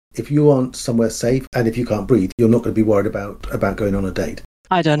If you aren't somewhere safe and if you can't breathe, you're not going to be worried about going on a date.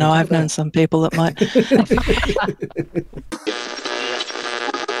 I don't know. I've known some people that might.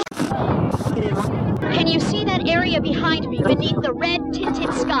 Can you see that area behind me beneath the red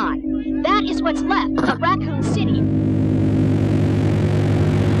tinted sky? That is what's left of Raccoon City.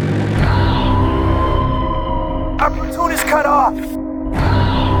 Our platoon is cut off.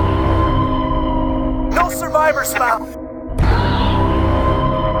 No survivors found.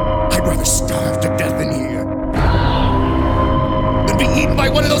 I'd rather starve to death in here than be eaten by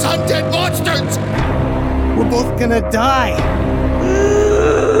one of those undead monsters! We're both gonna die.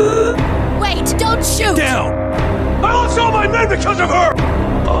 Wait, don't shoot! Down! I lost all my men because of her!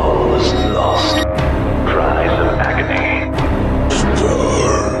 All is lost. Cries of agony.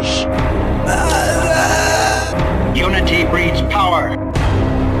 Stars! Unity breeds power.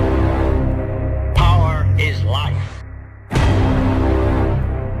 Power is life.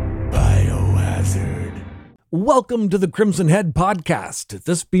 Biohazard. Welcome to the Crimson Head podcast,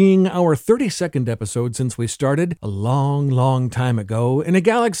 this being our 32nd episode since we started a long time ago in a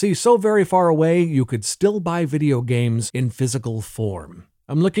galaxy so very far away you could still buy video games in physical form.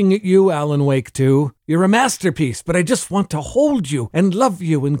 I'm looking at you, Alan Wake 2. You're a masterpiece, but I just want to hold you and love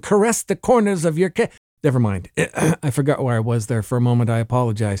you and caress the corners of your Never mind. I forgot where I was there for a moment. I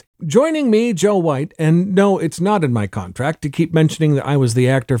apologize. Joining me, Joe White, and no, it's not in my contract to keep mentioning that I was the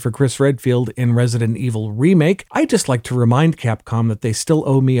actor for Chris Redfield in Resident Evil Remake. I just like to remind Capcom that they still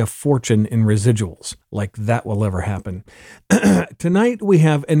owe me a fortune in residuals. Like that will ever happen. Tonight we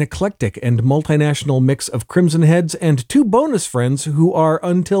have an eclectic and multinational mix of Crimson Heads and two bonus friends who are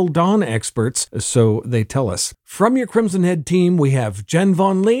Until Dawn experts, so they tell us. From your Crimson Head team, we have Jen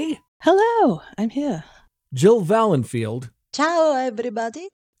Von Lee. Hello, I'm here. Jill Valenfield. Ciao, everybody.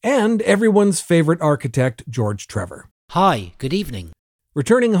 And everyone's favorite architect, George Trevor. Hi, good evening.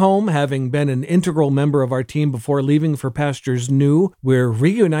 Returning home, having been an integral member of our team before leaving for pastures new, we're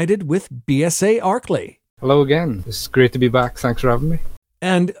reunited with BSA Arkley. Hello again. It's great to be back. Thanks for having me.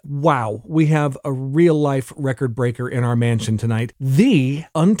 And wow, we have a real-life record breaker in our mansion tonight. The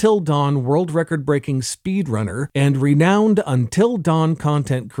Until Dawn world record-breaking speedrunner and renowned Until Dawn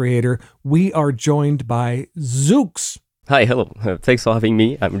content creator, we are joined by Zooks. Hi, hello. Thanks for having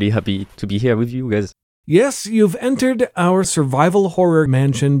me. I'm really happy to be here with you guys. Yes, you've entered our survival horror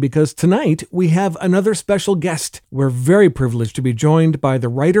mansion because tonight we have another special guest. We're very privileged to be joined by the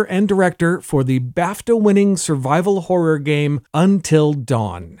writer and director for the BAFTA-winning survival horror game Until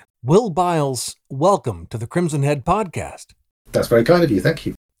Dawn. Will Byles, welcome to the Crimson Head podcast. That's very kind of you. Thank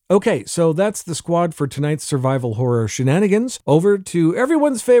you. Okay, so that's the squad for tonight's survival horror shenanigans. Over to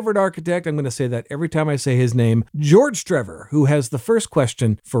everyone's favorite architect, I'm going to say that every time I say his name, George Trevor, who has the first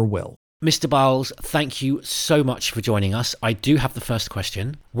question for Will. Mr. Byles, thank you so much for joining us. I do have the first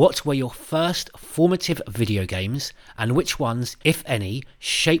question. What were your first formative video games, and which ones, if any,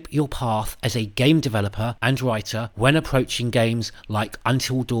 shape your path as a game developer and writer when approaching games like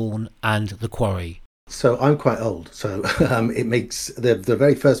Until Dawn and The Quarry? So I'm quite old, so it makes the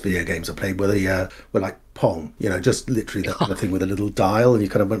very first video games I played were like Pong, just literally that kind of thing with a little dial, and you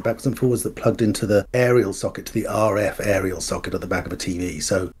kind of went backwards and forwards that plugged into the aerial socket to the RF aerial socket at the back of a TV.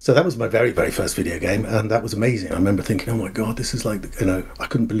 So that was my very, very first video game, and that was amazing. I remember thinking, oh my God, this is like, I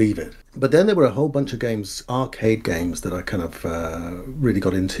couldn't believe it. But then there were a whole bunch of games, arcade games, that I kind of really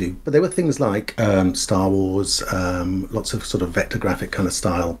got into. But there were things like Star Wars, lots of sort of vector graphic kind of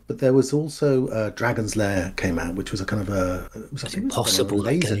style. But there was also Dragon's Lair came out, which was a kind of It's impossible, a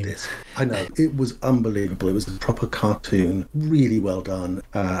laser disc. I know, it was unbelievable. It was a proper cartoon, really well done,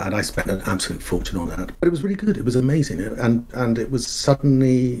 and I spent an absolute fortune on that. But it was really good. It was amazing, and it was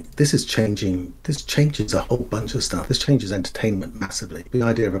suddenly, this changes a whole bunch of stuff. This changes entertainment massively. The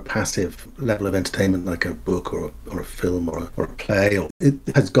idea of a passive level of entertainment like a book or a film or a play, it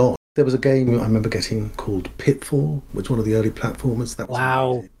has gone. There was a game I remember getting called Pitfall, which was one of the early platformers. That was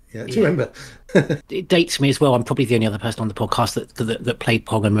wow. amazing. Yeah, do you remember? It dates me as well. I'm probably the only other person on the podcast that played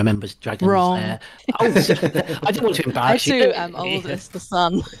Pong and remembers Dragon's Lair. I didn't want to embarrass you. I too am old as the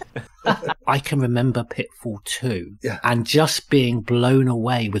sun. I can remember Pitfall 2 Yeah. and just being blown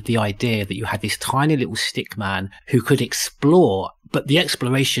away with the idea that you had this tiny little stick man who could explore, but the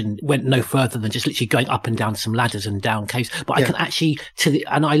exploration went no further than just literally going up and down some ladders and down caves. But I can actually,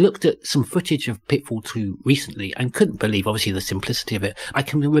 and I looked at some footage of Pitfall 2 recently and couldn't believe, obviously, the simplicity of it. I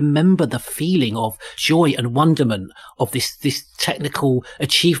can remember the feeling of joy and wonderment of this technical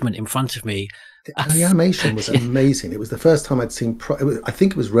achievement in front of me. The animation was amazing. It was the first time I'd seen. I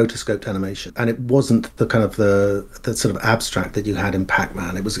think it was rotoscoped animation, and it wasn't the kind of the sort of abstract that you had in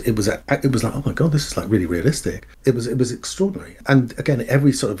Pac-Man. It was like, oh my god, this is like really realistic. It was extraordinary. And again,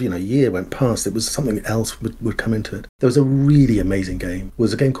 every sort of year went past, it was something else would come into it. There was a really amazing game. It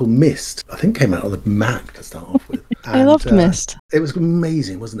was a game called Myst. I think came out on the Mac to start off with. I loved Myst. It was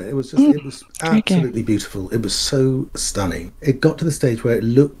amazing, wasn't it? It was just it was absolutely beautiful. It was so stunning. It got to the stage where it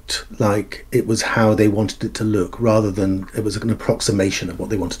looked like it was how they wanted it to look, rather than it was an approximation of what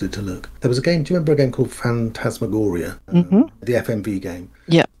they wanted it to look. There was a game. Do you remember a game called Phantasmagoria? The FMV game.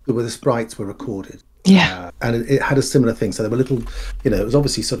 Yeah. Where the sprites were recorded. Yeah. And it had a similar thing. So there were little, it was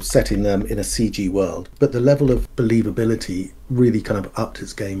obviously sort of set in a CG world, but the level of believability really kind of upped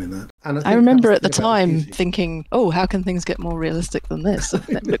its game in that. And I remember at the time thinking, oh, how can things get more realistic than this?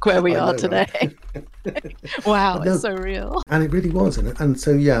 Look where we are today. Right? Wow, it's so real. And it really was. And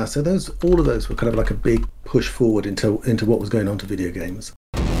so, so all of those were kind of like a big push forward into what was going on to video games.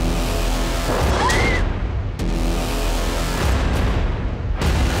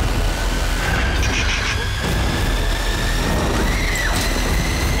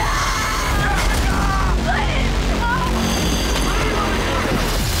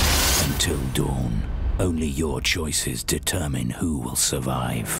 Dawn. Only your choices determine who will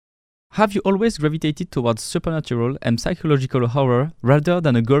survive. Have you always gravitated towards supernatural and psychological horror rather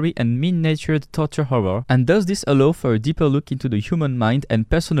than a gory and mean-natured torture horror? And does this allow for a deeper look into the human mind and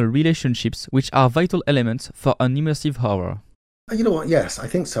personal relationships, which are vital elements for an immersive horror? You know what? Yes, I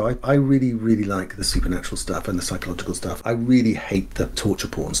think so. I really, really like the supernatural stuff and the psychological stuff. I really hate the torture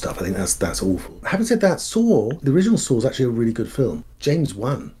porn stuff. I think that's awful. Having said that, the original Saw is actually a really good film. James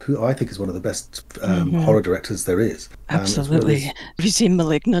Wan, who I think is one of the best horror directors there is. Absolutely. Have you seen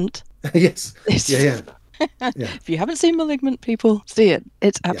 *Malignant*? Yes. Yeah. If you haven't seen *Malignant*, people, see it.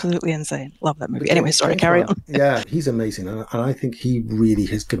 It's absolutely insane. Love that movie. Anyway, sorry, carry on. Yeah, he's amazing, and I think he really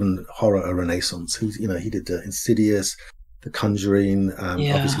has given horror a renaissance. He did Insidious, The Conjuring.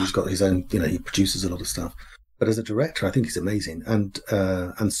 Obviously, he's got his own. He produces a lot of stuff. But as a director, I think he's amazing. And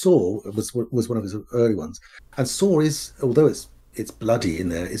Saw was one of his early ones. And Saw is, although it's bloody in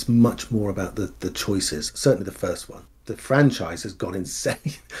there, it's much more about the choices. Certainly the first one. The franchise has gone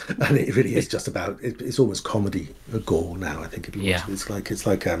insane, and it really is just about. It's almost comedy gore now. I think if you watch it, it's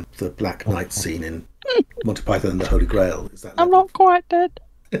like the Black Knight scene in Monty Python and the Holy Grail. Is that? I'm not quite dead.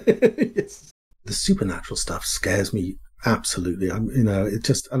 Yes. The supernatural stuff scares me. Absolutely, it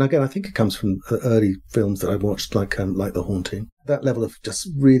just, and again, I think it comes from early films that I watched, like The Haunting. That level of just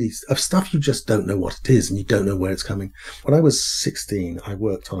really of stuff you just don't know what it is, and you don't know where it's coming. When I was 16, I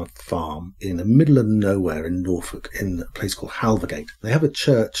worked on a farm in the middle of nowhere in Norfolk, in a place called Halvergate. They have a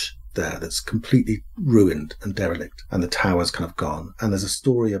church there that's completely ruined and derelict, and the tower's kind of gone. And there's a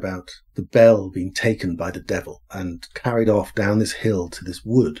story about the bell being taken by the devil and carried off down this hill to this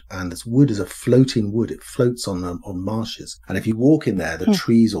wood. And this wood is a floating wood. It floats on marshes. And if you walk in there, the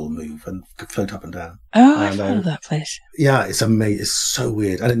trees all move and float up and down. Oh, I've heard of that place. Yeah, it's amazing. It's so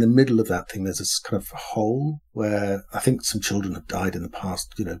weird. And in the middle of that thing, there's this kind of hole where I think some children have died in the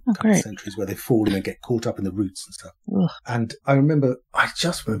past, couple of centuries, where they fall and they get caught up in the roots and stuff. Ugh. And I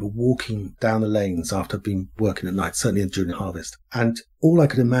just remember walking down the lanes after I'd been working at night, certainly during harvest. And all I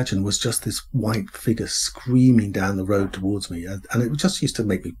could imagine was just this white figure screaming down the road towards me. And it just used to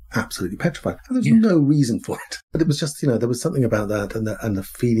make me absolutely petrified. And there was no reason for it. But it was just, there was something about that and the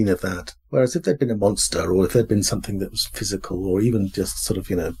feeling of that. Whereas if there'd been a monster, or if there'd been something that was physical, or even just sort of,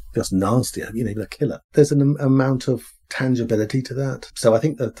 just nasty, a killer, there's an amount of tangibility to that. So I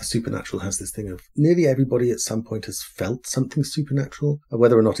think that the supernatural has this thing of nearly everybody at some point has felt something supernatural,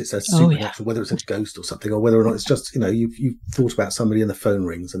 whether or not it's a supernatural, whether it's a ghost or something, or whether or not it's just, you've thought about somebody and the phone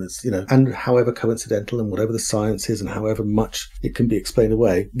rings and it's, and however coincidental and whatever the science is and however much it can be explained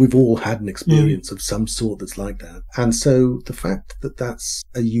away, we've all had an experience of some sort that's like that. And so the fact that that's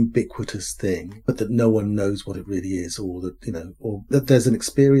a ubiquitous thing, but that no one knows what it really is, or that, or that there's an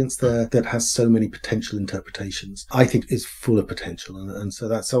experience there that has so many potential interpretations, I think is full of potential, and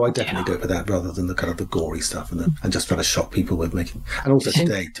so I definitely go for that rather than the kind of the gory stuff and just trying to shock people with making. And also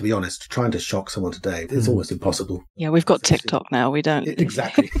today, to be honest, trying to shock someone today is almost impossible. Yeah, we've got TikTok now. We don't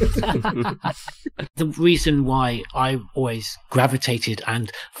exactly. The reason why I always gravitated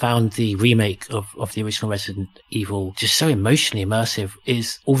and found the remake of the original Resident Evil just so emotionally immersive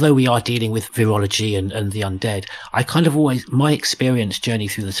is, although we are dealing with virology and the undead, I kind of always, my experience journey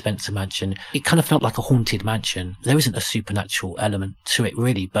through the Spencer Mansion, it kind of felt like a haunted mansion. There isn't isn't a supernatural element to it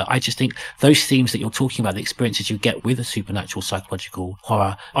really. But I just think those themes that you're talking about, the experiences you get with a supernatural psychological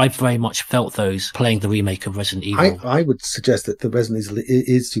horror, I very much felt those playing the remake of Resident Evil. I would suggest that the Resident Evil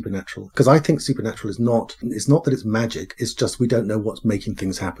is supernatural, because I think supernatural is not, it's not that it's magic, it's just we don't know what's making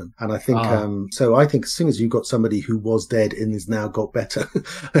things happen. And I think, so I think as soon as you've got somebody who was dead and is now got better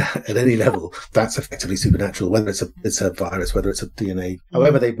at any level, that's effectively supernatural, whether it's a virus, whether it's a DNA,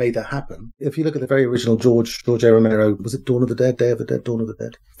 however they've made that happen. If you look at the very original George A. Romero, was it Dawn of the Dead, Day of the Dead, Dawn of the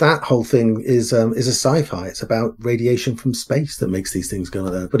Dead? That whole thing is a sci-fi. It's about radiation from space that makes these things go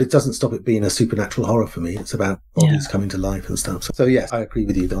like that. But it doesn't stop it being a supernatural horror for me. It's about bodies coming to life and stuff. So yes, I agree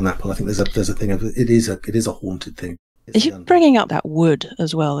with you on that point. I think there's a thing of it is a haunted thing. You're bringing up that wood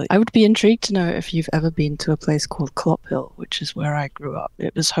as well. I would be intrigued to know if you've ever been to a place called Clophill, which is where I grew up.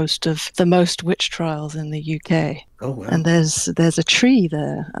 It was host of the most witch trials in the UK. Oh, wow. And there's a tree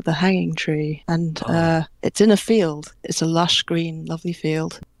there, the hanging tree, and it's in a field. It's a lush green, lovely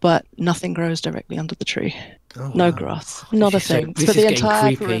field, but nothing grows directly under the tree. Oh, no grass, not a thing for the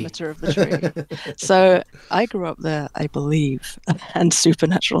entire perimeter of the tree. So I grew up there, I believe, and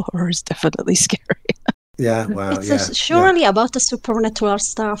supernatural horror is definitely scary. Yeah, wow. It's surely about the supernatural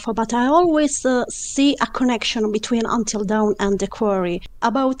stuff, but I always see a connection between Until Dawn and The Quarry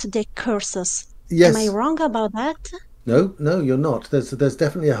about the curses. Yes. Am I wrong about that? No, you're not. There's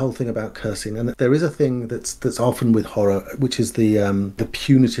definitely a whole thing about cursing, and there is a thing that's often with horror, which is the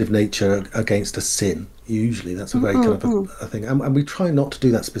punitive nature against a sin. Usually, that's a very kind of a thing, and we try not to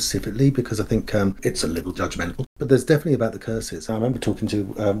do that specifically because I think it's a little judgmental. But there's definitely about the curses. I remember talking to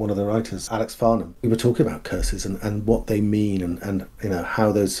one of the writers, Alex Farnham. We were talking about curses and what they mean, and you know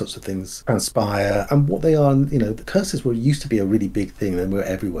how those sorts of things transpire and what they are. And, you know, the curses used to be a really big thing, and were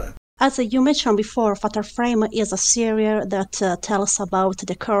everywhere. As you mentioned before, Fatal Frame is a series that tells about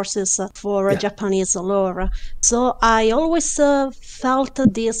the curses for Japanese lore. So I always felt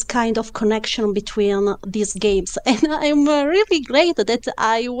this kind of connection between these games. And I'm really glad that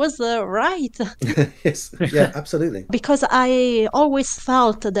I was right. Yes, yeah, absolutely. Because I always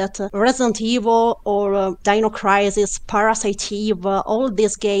felt that Resident Evil or Dino Crisis, Parasite Eve, all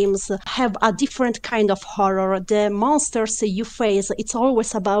these games have a different kind of horror. The monsters you face, it's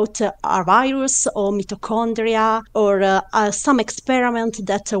always about a virus or mitochondria or some experiment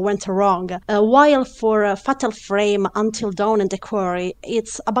that went wrong. While for Fatal Frame, Until Dawn and The Quarry,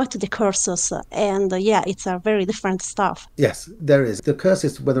 it's about the curses. And it's a very different stuff. Yes, there is. The curse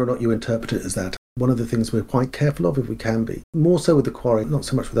is whether or not you interpret it as that. One of the things we're quite careful of, if we can be. More so with The Quarry, not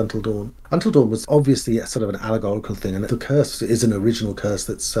so much with Until Dawn. Until Dawn was obviously a sort of an allegorical thing, and the curse is an original curse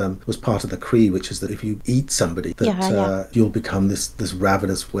that's was part of the Cree, which is that if you eat somebody, that you'll become this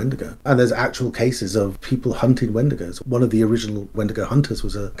ravenous Wendigo. And there's actual cases of people hunting Wendigos. One of the original Wendigo hunters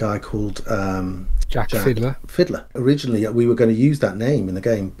was a guy called Jack Fiddler. Originally, we were going to use that name in the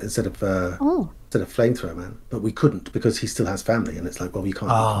game instead of Flamethrower Man, but we couldn't because he still has family, and it's like, well, you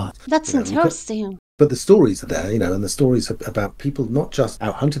can't. That's interesting. But the stories are there, and the stories are about people not just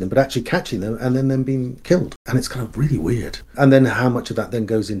out hunting them, but actually catching them and then them being killed. And it's kind of really weird. And then how much of that then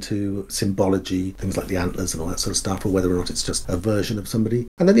goes into symbology, things like the antlers and all that sort of stuff, or whether or not it's just a version of somebody.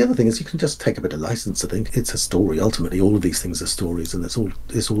 And then the other thing is you can just take a bit of license, I think. It's a story, ultimately. All of these things are stories, and it's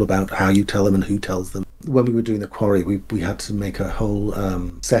all about how you tell them and who tells them. When we were doing The Quarry, we had to make a whole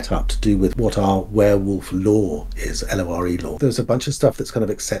setup to do with what our werewolf lore is, LORE lore. There's a bunch of stuff that's kind of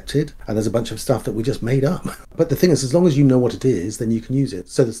accepted, and there's a bunch of stuff that we just made up. But the thing is, as long as you know what it is, then you can use it.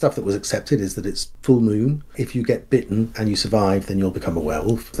 So the stuff that was accepted is that it's full moon. If you get bitten and you survive, then you'll become a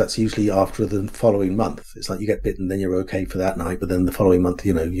werewolf. That's usually after the following month. It's like you get bitten, then you're okay for that night, but then the following month,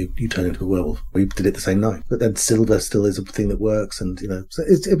 you turn into a werewolf. We did it the same night. But then silver still is a thing that works, and so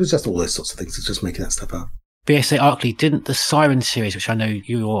it was just all those sorts of things. It's just making that stuff up. BSA Arkley, didn't the Siren series, which I know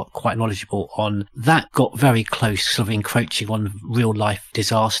you're quite knowledgeable on, that got very close, sort of encroaching on real life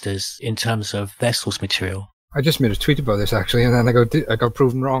disasters in terms of their source material? I just made a tweet about this actually, and then I got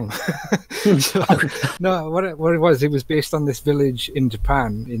proven wrong. So, no, what it was based on this village in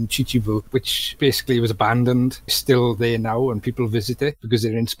Japan, in Chichibu, which basically was abandoned, still there now, and people visit it because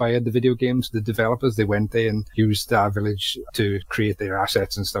it inspired the video games. The developers, they went there and used our village to create their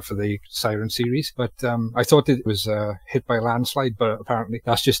assets and stuff for the Siren series. But I thought it was hit by a landslide, but apparently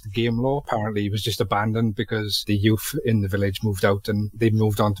that's just the game lore. Apparently it was just abandoned because the youth in the village moved out and they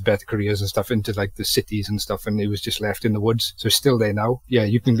moved on to better careers and stuff into like the cities and stuff. And it was just left in the woods. So it's still there now. Yeah,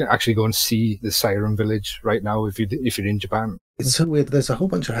 you can actually go and see the Siren village right now if you're in Japan. It's so weird. There's a whole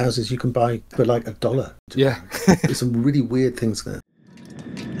bunch of houses you can buy for like $1. Yeah. There's some really weird things there.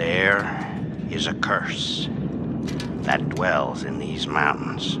 There is a curse that dwells in these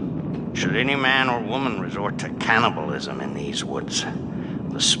mountains. Should any man or woman resort to cannibalism in these woods,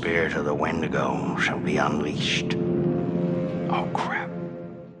 the spirit of the Wendigo shall be unleashed. Oh, crap.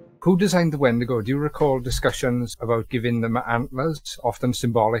 Who designed the Wendigo? Do you recall discussions about giving them antlers, often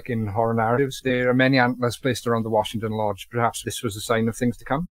symbolic in horror narratives? There are many antlers placed around the Washington Lodge. Perhaps this was a sign of things to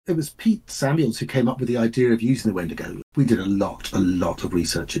come? It was Pete Samuels who came up with the idea of using the Wendigo. We did a lot of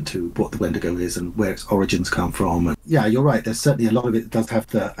research into what the Wendigo is and where its origins come from. And yeah, you're right. There's certainly a lot of it that does have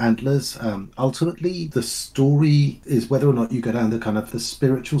the antlers. Ultimately, the story is whether or not you go down the kind of the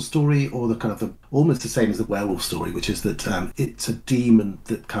spiritual story or the kind of the almost the same as the werewolf story, which is that it's a demon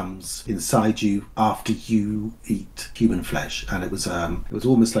that comes inside you after you eat human flesh. And it was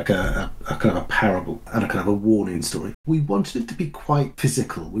almost like a kind of a parable and a kind of a warning story. We wanted it to be quite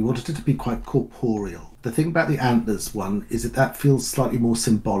physical. We wanted it to be quite corporeal. The thing about the antlers one is that feels slightly more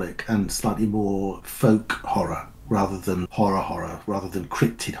symbolic and slightly more folk horror rather than horror, rather than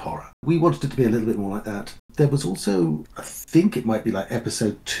cryptid horror. We wanted it to be a little bit more like that. There was also, I think it might be like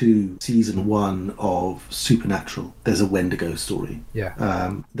episode 2, season 1 of Supernatural. There's a Wendigo story.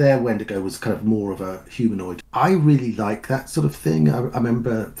 Yeah. Their Wendigo was kind of more of a humanoid. I really like that sort of thing. I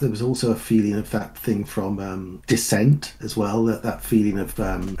remember there was also a feeling of that thing from Descent as well, that feeling of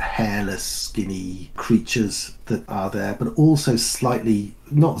hairless, skinny creatures that are there, but also slightly,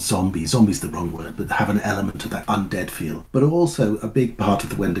 not zombies the wrong word, but have an element of that undead feel. But also a big part of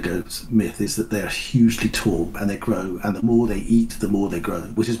the Wendigo's myth is that they're hugely tall and they grow, and the more they eat, the more they grow,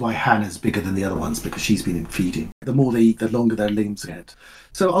 which is why Hannah's bigger than the other ones, because she's been feeding. The more they eat, the longer their limbs get.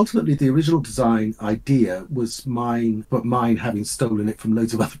 So ultimately, the original design idea was mine, but mine having stolen it from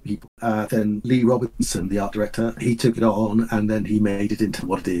loads of other people. Then Lee Robinson, the art director, he took it on and then he made it into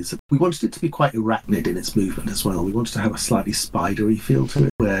what it is. We wanted it to be quite arachnid in its movement as well. We wanted to have a slightly spidery feel to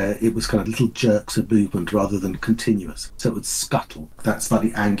it, where it was kind of little jerks of movement rather than continuous. So it would scuttle, that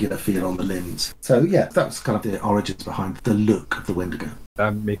slightly angular feel on the limbs. So yeah, that was kind of the origins behind the look of the Wendigo.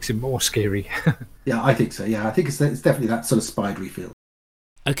 That makes it more scary. Yeah, I think so. Yeah, I think it's definitely that sort of spidery feel.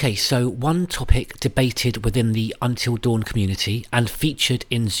 Okay, so one topic debated within the Until Dawn community and featured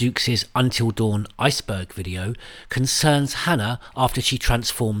in Zooks' Until Dawn Iceberg video concerns Hannah after she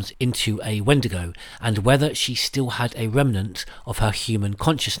transforms into a Wendigo and whether she still had a remnant of her human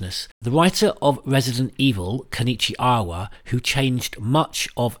consciousness. The writer of Resident Evil, Kenichi Arawa, who changed much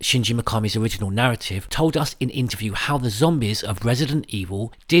of Shinji Mikami's original narrative, told us in interview how the zombies of Resident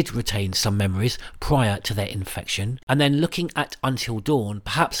Evil did retain some memories prior to their infection. And then looking at Until Dawn,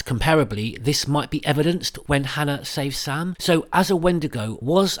 perhaps comparably, this might be evidenced when Hannah saves Sam. So as a Wendigo,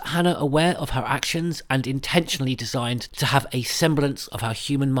 was Hannah aware of her actions and intentionally designed to have a semblance of her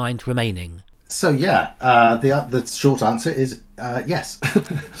human mind remaining? So yeah, the short answer is yes.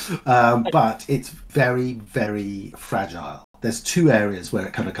 But it's very, very fragile. There's two areas where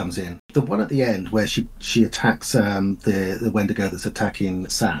it kind of comes in. The one at the end where she attacks the Wendigo that's attacking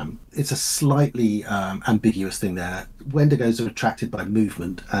Sam. It's a slightly ambiguous thing there. Wendigos are attracted by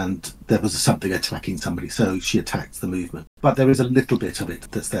movement, and there was something attacking somebody, so she attacks the movement. But there is a little bit of it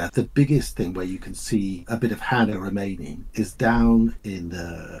that's there. The biggest thing where you can see a bit of Hannah remaining is down in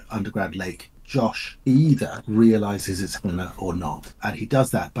the underground lake. Josh either realizes it's Hannah or not, and he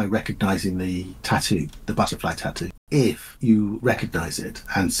does that by recognizing the tattoo, the butterfly tattoo. If you recognize it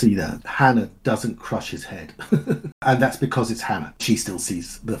and see that, Hannah doesn't crush his head. And that's because it's Hannah. She still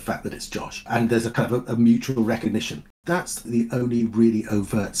sees the fact that it's Josh. And there's a kind of a mutual recognition. That's the only really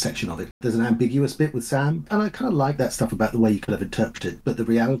overt section of it. There's an ambiguous bit with Sam, and I kind of like that stuff about the way you kind of interpret it. But the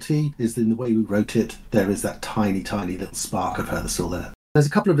reality is, in the way we wrote it, there is that tiny, tiny little spark of her that's still there. There's a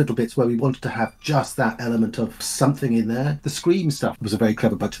couple of little bits where we wanted to have just that element of something in there. The Scream stuff was a very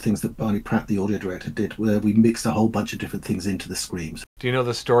clever bunch of things that Barney Pratt, the audio director, did, where we mixed a whole bunch of different things into the screams. Do you know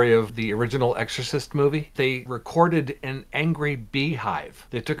the story of the original Exorcist movie? They recorded an angry beehive.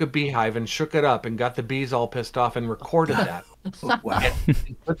 They took a beehive and shook it up and got the bees all pissed off and recorded that. Oh, wow.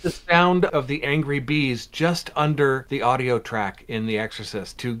 And put the sound of the angry bees just under the audio track in The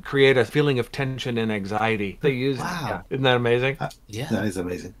Exorcist to create a feeling of tension and anxiety. They used, wow. Yeah. Isn't that amazing? Yeah. That is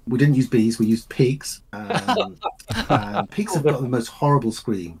amazing. We didn't use bees, we used pigs. Pigs have got the most horrible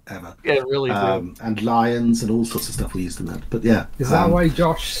scream ever. Yeah, really do. And lions and all sorts of stuff we used in that. But yeah. Is that why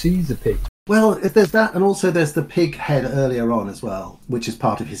Josh sees a pig? Well, if there's that, and also there's the pig head earlier on as well, which is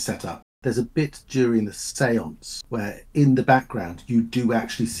part of his setup. There's a bit during the seance where in the background you do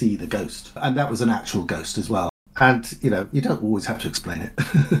actually see the ghost. And that was an actual ghost as well. And, you know, you don't always have to explain it.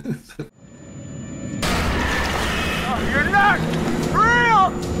 Oh, you're not real!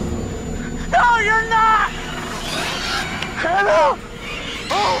 No, you're not! Hello!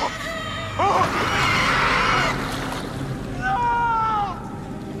 Oh! Oh! No!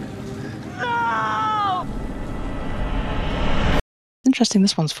 interesting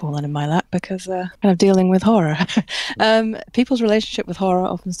this one's fallen in my lap because kind of dealing with horror. People's relationship with horror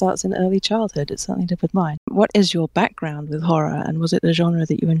often starts in early childhood. It certainly did with mine. What is your background with horror, and was it the genre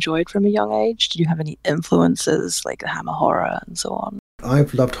that you enjoyed from a young age? Did you have any influences like the Hammer horror and so on?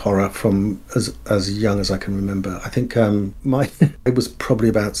 I've loved horror from as young as I can remember. I think it was probably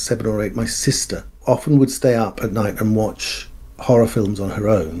about 7 or 8. My sister often would stay up at night and watch horror films on her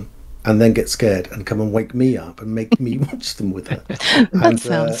own, and then get scared and come and wake me up and make me watch them with her. That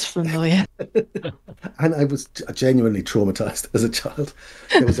sounds familiar. And I was genuinely traumatized as a child.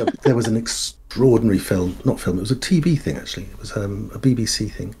 There was an extraordinary film, not film, it was a TV thing actually. It was a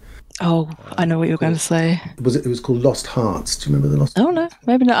BBC thing. Oh, I know what you're going to say. It was called Lost Hearts. Do you remember the Lost Hearts? Oh, no,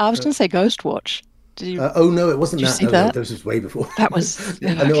 maybe not. I was going to say Ghost Watch. Did you? Oh, no, it wasn't Did you that. see No, that? This was way before. That was...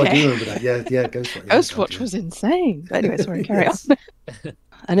 I know, I do remember that. Yeah, Ghost Watch. Ghost Watch was insane. But anyway, sorry, carry on.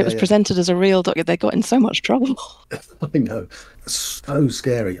 And it was presented as a real documentary. They got in so much trouble. I know. So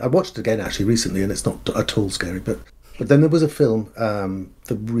scary. I watched it again, actually, recently, and it's not at all scary. But then there was a film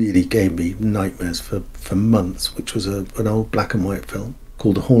that really gave me nightmares for months, which was an old black and white film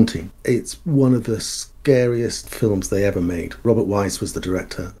called The Haunting. It's one of the scariest films they ever made. Robert Wise was the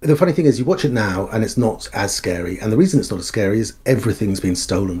director. The funny thing is, you watch it now and it's not as scary, and the reason it's not as scary is everything's been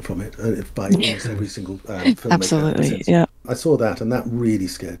stolen from it by almost every single filmmaker. Absolutely, yeah. I saw that and that really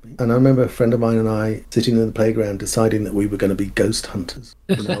scared me. And I remember a friend of mine and I sitting in the playground deciding that we were going to be ghost hunters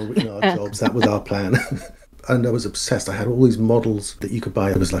in our jobs. That was our plan. And I was obsessed. I had all these models that you could buy.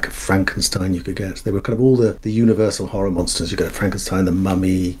 There was like a Frankenstein you could get. They were kind of all the universal horror monsters. You got Frankenstein, the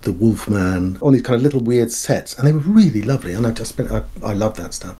Mummy, the Wolfman, all these kind of little weird sets. And they were really lovely. And I loved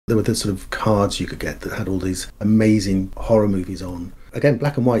that stuff. There were the sort of cards you could get that had all these amazing horror movies on. Again,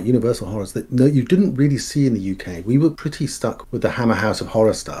 black and white universal horrors that you didn't really see in the UK. We were pretty stuck with the Hammer House of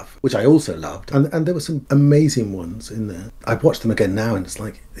Horror stuff, which I also loved. And there were some amazing ones in there. I've watched them again now and it's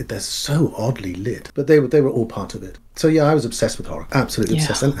like, they're so oddly lit. But they were all part of it. So yeah, I was obsessed with horror. Absolutely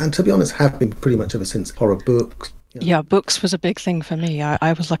obsessed. And to be honest, have been pretty much ever since. Horror books. Yeah, books was a big thing for me.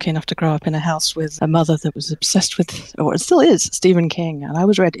 I was lucky enough to grow up in a house with a mother that was obsessed with, or it still is, Stephen King. And I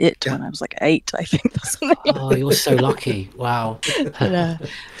was read It when I was like 8, I think. Oh, you're so lucky. Wow. But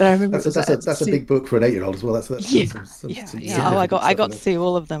I remember that's a big book for an 8-year-old as well. That's Oh, I got to see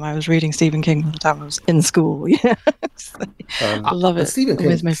all of them. I was reading Stephen King by the time I was in school. Yeah, I love it. Stephen King,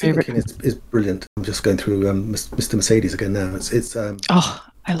 Always my favorite. Stephen King is brilliant. I'm just going through Mr. Mercedes again now.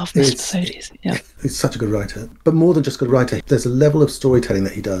 I love Mr. Mercedes. Yeah, he's such a good writer. But more than just good writer, there's a level of storytelling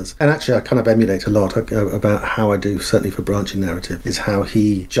that he does. And actually, I kind of emulate a lot about how I do, certainly for branching narrative, is how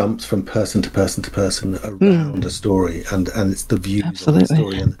he jumps from person to person to person around a story, and it's the views of the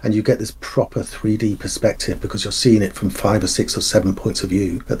story, and you get this proper 3D perspective because you're seeing it from 5 or 6 or 7 points of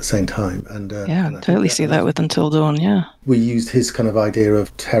view at the same time. And I totally see that with Until Dawn. Yeah, we used his kind of idea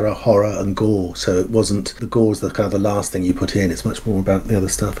of terror, horror, and gore. So it wasn't the gore is the kind of the last thing you put in. It's much more about the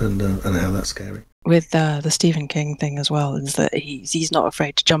other stuff and how that's scary. With the Stephen King thing as well, is that he's not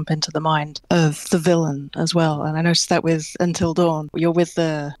afraid to jump into the mind of the villain as well. And I noticed that with Until Dawn, you're with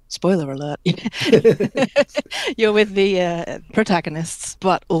the spoiler alert. You're with the protagonists,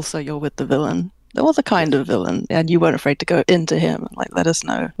 but also you're with the villain. Or the kind of villain, and you weren't afraid to go into him and let us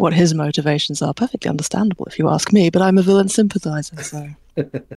know what his motivations are. Perfectly understandable if you ask me, but I'm a villain sympathizer, so.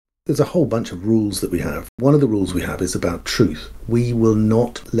 There's a whole bunch of rules that we have. One of the rules we have is about truth. We will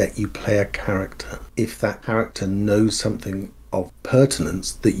not let you play a character if that character knows something of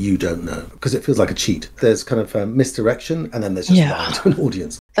pertinence that you don't know, because it feels like a cheat. There's kind of misdirection, and then there's just lying to an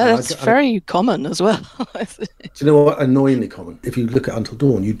audience. That's very common as well. Do you know what? Annoyingly common. If you look at Until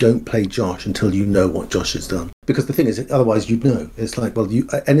Dawn, you don't play Josh until you know what Josh has done. Because the thing is, otherwise you'd know. It's like, well,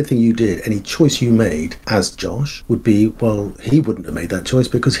 anything you did, any choice you made as Josh would be, well, he wouldn't have made that choice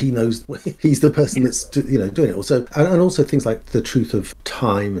because he knows he's the person that's doing it. Also, and also things like the truth of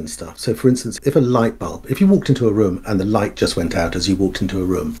time and stuff. So, for instance, if you walked into a room and the light just went out as you walked into a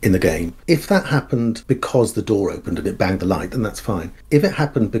room in the game, if that happened because the door opened and it banged the light, then that's fine. If it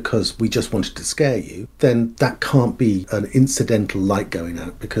happened because we just wanted to scare you, then that can't be an incidental light going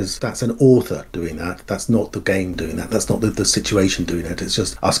out, because that's an author doing that. That's not the game doing that. That's not the situation doing it. It's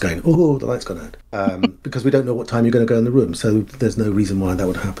just us going, oh, the light's gone out. Because we don't know what time you're going to go in the room, so there's no reason why that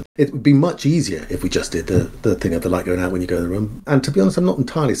would happen. It would be much easier if we just did the thing of the light going out when you go in the room. And to be honest, I'm not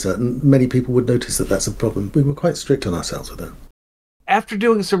entirely certain many people would notice that that's a problem. We were quite strict on ourselves with that. After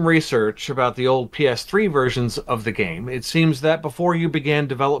doing some research about the old PS3 versions of the game, it seems that before you began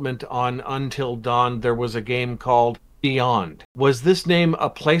development on Until Dawn, there was a game called Beyond. Was this name a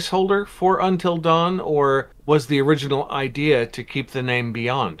placeholder for Until Dawn, or was the original idea to keep the name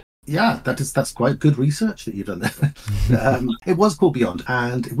Beyond? Yeah, that's quite good research that you've done there. It was called Beyond,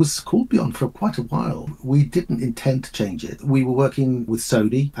 and it was called Beyond for quite a while. We didn't intend to change it. We were working with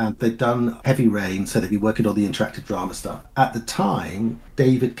Sony, and they'd done Heavy Rain, so they'd be working on the interactive drama stuff. At the time,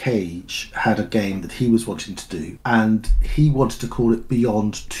 David Cage had a game that he was wanting to do, and he wanted to call it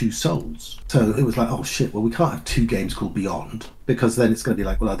Beyond Two Souls. So it was like, oh shit, well, we can't have two games called Beyond, because then it's going to be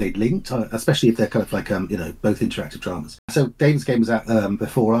like, well, are they linked? Especially if they're kind of like, both interactive dramas. So David's game was out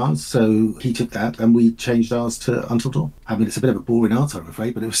before ours, so he took that and we changed ours to Until Dawn. I mean, it's a bit of a boring answer, I'm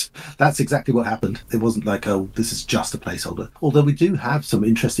afraid, but that's exactly what happened. It wasn't like, oh, this is just a placeholder. Although we do have some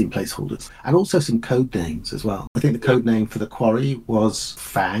interesting placeholders and also some code names as well. I think the code name for the quarry was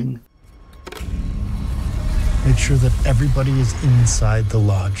Fang. Make sure that everybody is inside the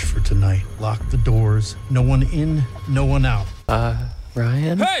lodge for tonight. Lock the doors. No one in, no one out.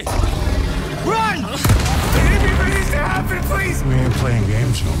 Ryan? Hey! Run! Anything needs to happen, please! We ain't playing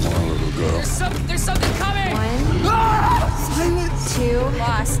games no more, little girl. There's something coming! 1. Ah! Silence! 2.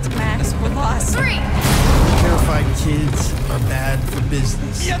 Lost. Max, we're lost. 3. Terrified kids are bad for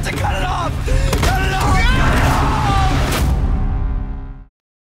business. You have to cut it off! Cut it off! Cut it off!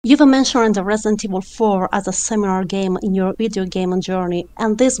 You've mentioned Resident Evil 4 as a seminal game in your video game journey,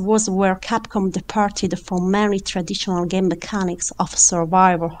 and this was where Capcom departed from many traditional game mechanics of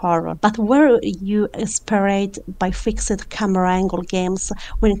survival horror. But were you inspired by fixed camera angle games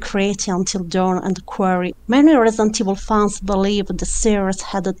when creating Until Dawn and Quarry? Many Resident Evil fans believe the series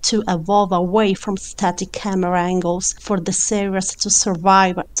had to evolve away from static camera angles for the series to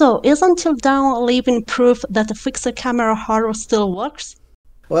survive. So is Until Dawn living proof that fixed camera horror still works?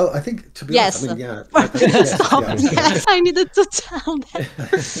 Well, I think, to be honest, I mean, Yes, I needed to tell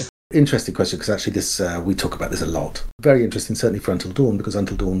that. Interesting question, because actually we talk about this a lot. Very interesting, certainly for Until Dawn, because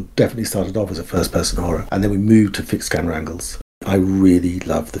Until Dawn definitely started off as a first-person horror, and then we moved to fixed camera angles. I really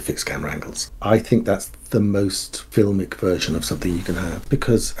love the fixed camera angles. I think that's the most filmic version of something you can have,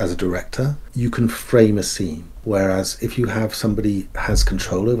 because as a director, you can frame a scene, whereas if you have somebody has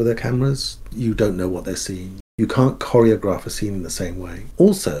control over their cameras, you don't know what they're seeing. You can't choreograph a scene in the same way.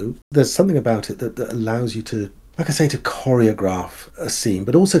 Also, there's something about it that allows you to, like I say, to choreograph a scene,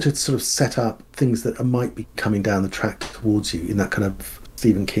 but also to sort of set up things that might be coming down the track towards you in that kind of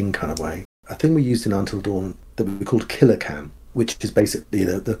Stephen King kind of way. A thing we used in Until Dawn that we called Killer Cam, which is basically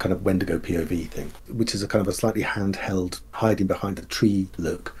the kind of Wendigo POV thing, which is a kind of a slightly handheld, hiding behind a tree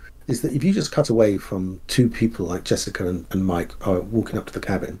look, is that if you just cut away from two people like Jessica and Mike are walking up to the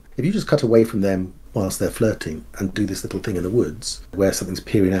cabin, if you just cut away from them whilst they're flirting and do this little thing in the woods where something's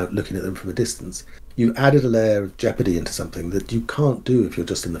peering out looking at them from a distance, you added a layer of jeopardy into something that you can't do if you're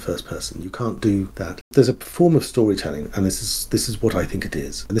just in the first person. You can't do that. There's a form of storytelling, and this is what I think it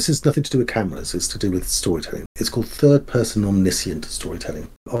is. And this is nothing to do with cameras, it's to do with storytelling. It's called third-person omniscient storytelling.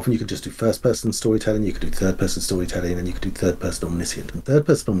 Often you could just do first-person storytelling, you could do third-person storytelling, and you could do third-person omniscient. And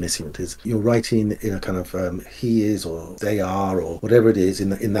third-person omniscient is you're writing in a kind of he is or they are or whatever it is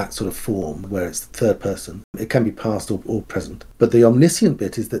in that sort of form where it's the third person. It can be past or present. But the omniscient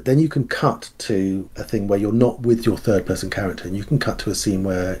bit is that then you can cut to a thing where you're not with your third-person character, and you can cut to a scene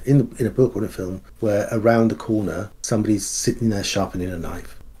where, in a book or in a film, where around the corner somebody's sitting there sharpening a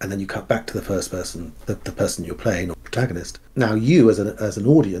knife. And then you cut back to the first person, the person you're playing or protagonist. Now you, as an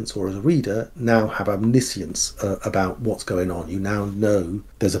audience or as a reader, now have omniscience about what's going on. You now know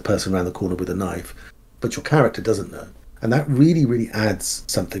there's a person around the corner with a knife, but your character doesn't know. And that really, really adds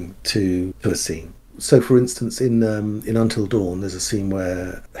something to a scene. So, for instance, in Until Dawn, there's a scene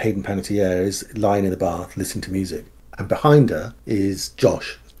where Hayden Panettiere is lying in the bath listening to music, and behind her is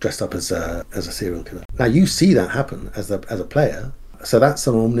Josh, dressed up as a serial killer. Now you see that happen as a player. So that's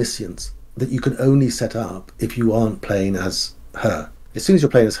an omniscience that you can only set up if you aren't playing as her. As soon as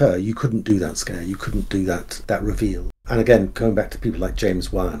you're playing as her, you couldn't do that scare, you couldn't do that reveal. And again, going back to people like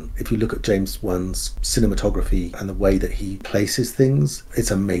James Wan, if you look at James Wan's cinematography and the way that he places things,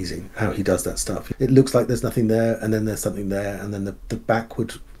 it's amazing how he does that stuff. It looks like there's nothing there, and then there's something there, and then the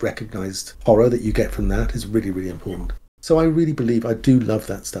backward recognised horror that you get from that is really, really important. So I really believe I do love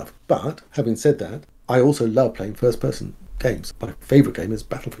that stuff. But having said that, I also love playing first-person games. My favourite game is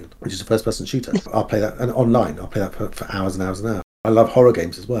Battlefield, which is a first-person shooter. I'll play that, and online, I'll play that for hours and hours and hours. I love horror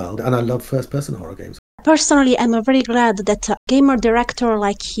games as well, and I love first-person horror games. Personally, I'm very glad that a gamer director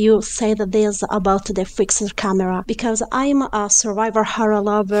like you said this about the fixed camera, because I'm a survivor horror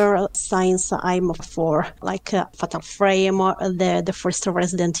lover since I'm 4, like Fatal Frame, the first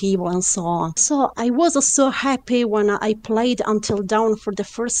Resident Evil, and so on. So I was so happy when I played Until Dawn for the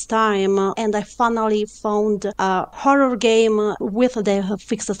first time, and I finally found a horror game with the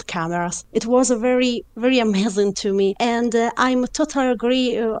fixed cameras. It was very, very amazing to me, and I'm totally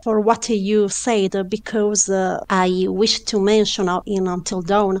agree for what you said, because I wish to mention in Until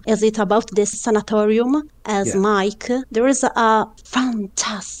Dawn, is it about the sanatorium as Mike. There is a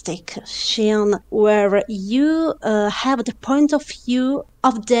fantastic scene where you have the point of view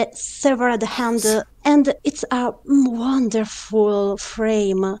of the severed hand, and it's a wonderful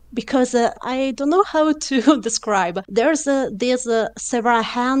frame, because I don't know how to describe. There's this severed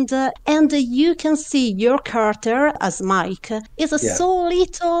hand, and you can see your character as Mike is so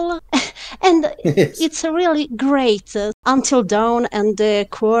little, and it's really great. Until Dawn and the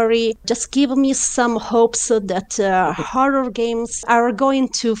Quarry just give me some hopes that horror games are going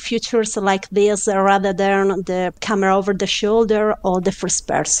to futures like this, rather than the camera over the shoulder or the first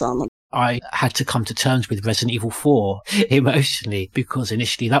person. I had to come to terms with Resident Evil 4 emotionally, because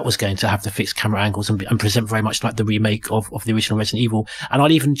initially that was going to have the fixed camera angles and present very much like the remake of the original Resident Evil. And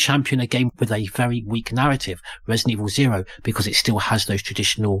I'd even champion a game with a very weak narrative, Resident Evil 0, because it still has those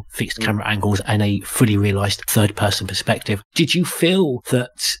traditional fixed camera angles and a fully realized third-person perspective. Did you feel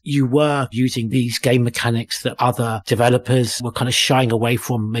that you were using these game mechanics that other developers were kind of shying away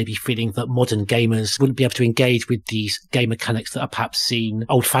from, maybe feeling that modern gamers wouldn't be able to engage with these game mechanics that are perhaps seen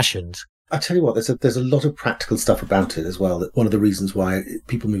old-fashioned? I tell you what, there's a lot of practical stuff about it as well. That one of the reasons why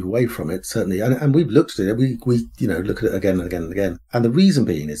people move away from it, certainly, and we've looked at it. We look at it again and again and again. And the reason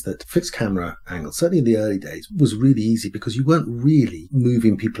being is that fixed camera angle, certainly in the early days, was really easy because you weren't really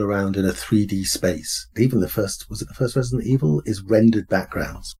moving people around in a 3D space. Even the first Resident Evil is rendered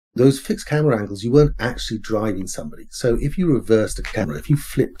backgrounds. Those fixed camera angles, you weren't actually driving somebody. So if you reversed a camera, if you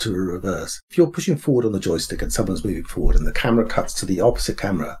flipped to a reverse, if you're pushing forward on the joystick and someone's moving forward and the camera cuts to the opposite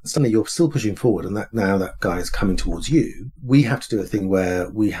camera, suddenly you're still pushing forward and now that guy is coming towards you, we have to do a thing where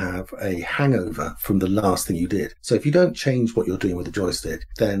we have a hangover from the last thing you did. So if you don't change what you're doing with the joystick,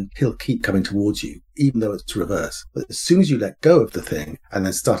 then he'll keep coming towards you, even though it's reverse. But as soon as you let go of the thing and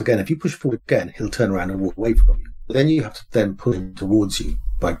then start again, if you push forward again, he'll turn around and walk away from you. But then you have to then pull him towards you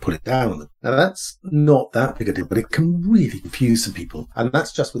by putting it down on them. Now that's not that big a deal, but it can really confuse some people. And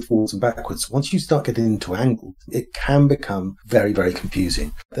that's just with forwards and backwards. Once you start getting into angle, it can become very, very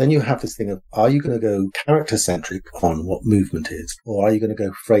confusing. Then you have this thing of, are you going to go character-centric on what movement is? Or are you going to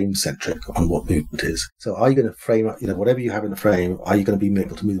go frame-centric on what movement is? So are you going to frame up, whatever you have in the frame, are you going to be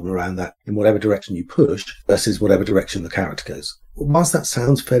able to move them around that in whatever direction you push versus whatever direction the character goes? Whilst that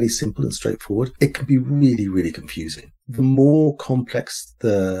sounds fairly simple and straightforward, it can be really, really confusing. The more complex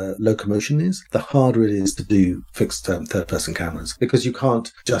the locomotion is, the harder it is to do fixed third-person cameras, because you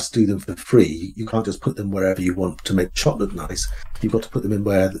can't just do them for free. You can't just put them wherever you want to make the shot look nice. You've got to put them in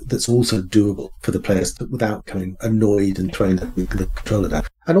where that's also doable for the players without becoming annoyed and trying to the controller down.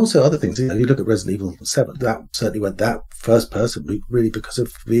 And also other things. You look at Resident Evil 7, that certainly went that first person route really because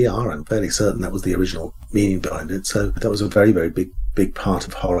of VR. I'm fairly certain that was the original meaning behind it. So that was a very, very big part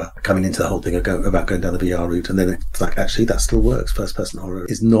of horror coming into the whole thing about going down the VR route. And then it's like, actually, that still works. First-person horror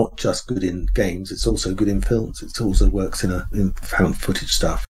is not just good in games. It's also good in films. It also works in found footage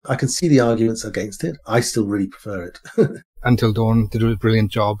stuff. I can see the arguments against it. I still really prefer it. Until Dawn did a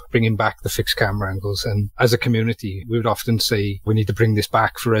brilliant job bringing back the fixed camera angles. And as a community, we would often say, we need to bring this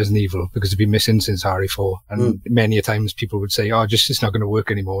back for Resident Evil because it's been missing since RE4. And many a times people would say, it's not going to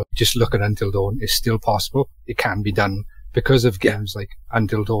work anymore. Just look at Until Dawn. It's still possible. It can be done. Because of games like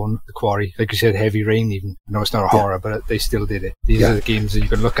Until Dawn, The Quarry, like you said, Heavy Rain even. I know it's not a horror, but they still did it. These are the games that you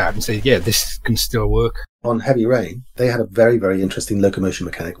can look at and say, this can still work. On Heavy Rain, they had a very, very interesting locomotion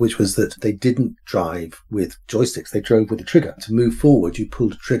mechanic, which was that they didn't drive with joysticks. They drove with the trigger. To move forward, you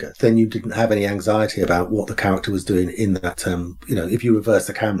pulled a trigger. Then you didn't have any anxiety about what the character was doing in that, if you reverse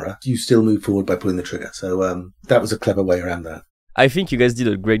the camera, you still move forward by pulling the trigger. So that was a clever way around that. I think you guys did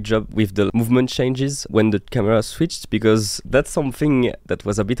a great job with the movement changes when the camera switched, because that's something that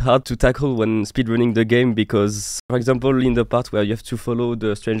was a bit hard to tackle when speedrunning the game, because, for example, in the part where you have to follow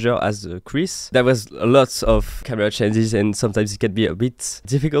the stranger as Chris, there was lots of camera changes and sometimes it can be a bit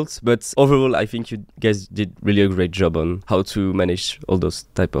difficult, but overall I think you guys did really a great job on how to manage all those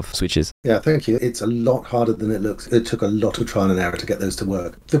type of switches. Yeah, thank you. It's a lot harder than it looks. It took a lot of trial and error to get those to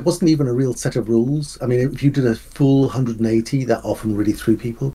work. There wasn't even a real set of rules. I mean, if you did a full 180, that often really threw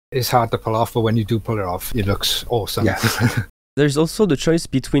people. It's hard to pull off, but when you do pull it off, it looks awesome. Yeah. There's also the choice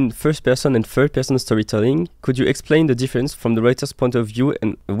between first-person and third-person storytelling. Could you explain the difference from the writer's point of view,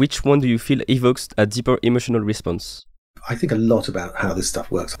 and which one do you feel evokes a deeper emotional response? I think a lot about how this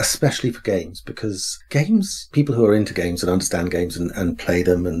stuff works, especially for games, because games, people who are into games and understand games and play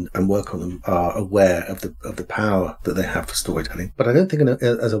them and work on them are aware of the power that they have for storytelling. But I don't think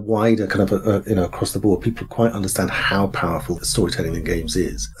as a wider kind of, across the board, people quite understand how powerful storytelling in games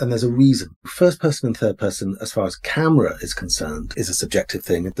is. And there's a reason. First person and third person, as far as camera is concerned, is a subjective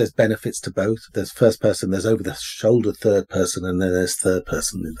thing. There's benefits to both. There's first person, there's over the shoulder third person, and then there's third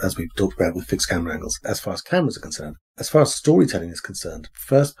person, as we've talked about with fixed camera angles, as far as cameras are concerned. As far as storytelling is concerned,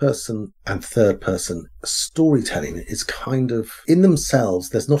 first person and third person storytelling is kind of, in themselves,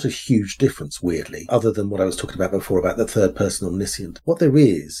 there's not a huge difference, weirdly, other than what I was talking about before about the third person omniscient. What there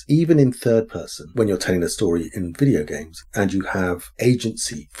is, even in third person, when you're telling a story in video games and you have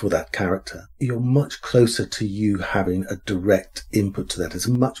agency for that character, you're much closer to you having a direct input to that. It's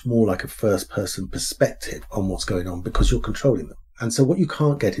much more like a first person perspective on what's going on because you're controlling them. And so what you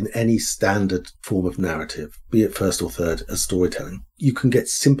can't get in any standard form of narrative, be it first or third, as storytelling, you can get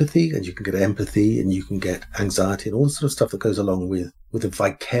sympathy and you can get empathy and you can get anxiety and all the sort of stuff that goes along with a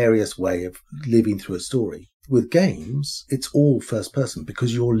vicarious way of living through a story. With games, it's all first person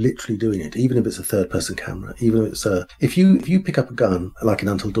because you're literally doing it, even if it's a third person camera, even if it's if you pick up a gun like in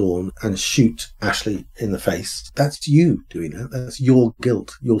Until Dawn and shoot Ashley in the face, that's you doing that. That's your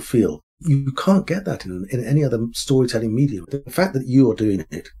guilt, your feel. You can't get that in any other storytelling medium. The fact that you are doing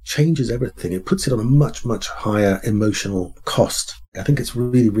it changes everything. It puts it on a much, much higher emotional cost. I think it's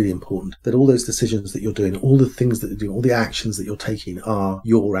really, really important that all those decisions that you're doing, all the things that you're doing, all the actions that you're taking are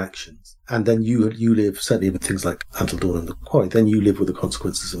your actions. And then you live, certainly with things like Until Dawn and The Quarry, then you live with the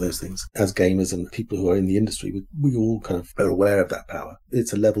consequences of those things. As gamers and people who are in the industry, we all kind of are aware of that power.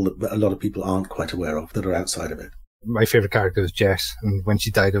 It's a level that a lot of people aren't quite aware of that are outside of it. My favourite character was Jess, and when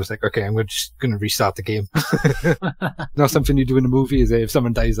she died I was like, okay, I'm just going to restart the game. Not something you do in a movie, is it? If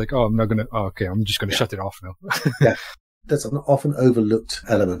someone dies, like, I'm just going to shut it off now. Yeah. That's an often overlooked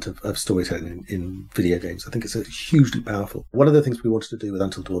element of storytelling in video games. I think it's hugely powerful. One of the things we wanted to do with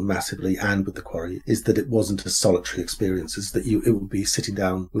Until Dawn massively and with The Quarry is that it wasn't a solitary experience. It's that it would be sitting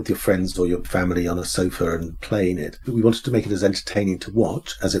down with your friends or your family on a sofa and playing it. But we wanted to make it as entertaining to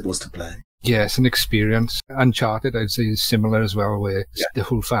watch as it was to play. Yeah, it's an experience. Uncharted, I'd say, is similar as well, where the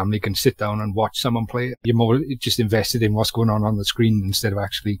whole family can sit down and watch someone play. You're more just invested in what's going on the screen instead of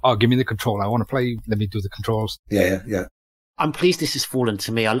actually, give me the controller. I want to play. Let me do the controls. Yeah. I'm pleased this has fallen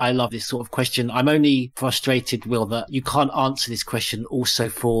to me. I love this sort of question. I'm only frustrated, Will, that you can't answer this question also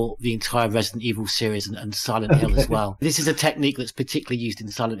for the entire Resident Evil series and Silent Hill as well. This is a technique that's particularly used in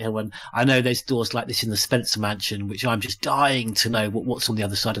Silent Hill, and I know there's doors like this in the Spencer Mansion, which I'm just dying to know what's on the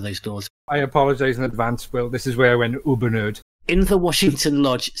other side of those doors. I apologise in advance, Will. This is where I went uber nerd. In the Washington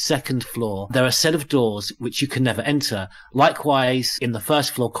Lodge second floor, there are a set of doors which you can never enter. Likewise, in the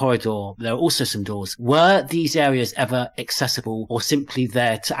first floor corridor, there are also some doors. Were these areas ever accessible or simply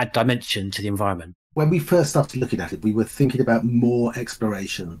there to add dimension to the environment? When we first started looking at it, we were thinking about more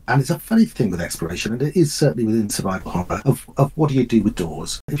exploration. And it's a funny thing with exploration, and it is certainly within survival horror, of what do you do with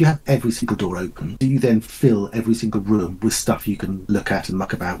doors? If you have every single door open, do you then fill every single room with stuff you can look at and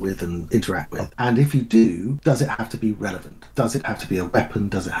muck about with and interact with? And if you do, does it have to be relevant? Does it have to be a weapon?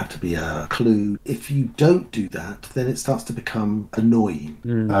 Does it have to be a clue? If you don't do that, then it starts to become annoying.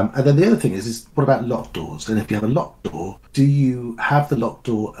 And then the other thing is what about locked doors? And if you have a locked door, do you have the locked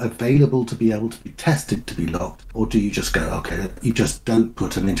door available to be able to be tested to be locked, or do you just go, okay, you just don't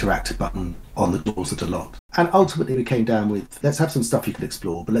put an interactive button on the doors that are locked? And ultimately we came down with, let's have some stuff you can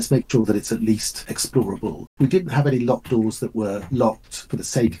explore, but let's make sure that it's at least explorable. We didn't have any locked doors that were locked for the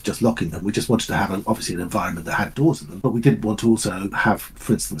sake of just locking them. We just wanted to have obviously an environment that had doors in them, but we didn't want to also have,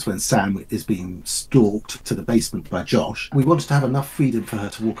 for instance, when Sam is being stalked to the basement by Josh, we wanted to have enough freedom for her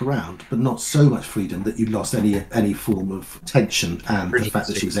to walk around, but not so much freedom that you lost any form of tension and the fact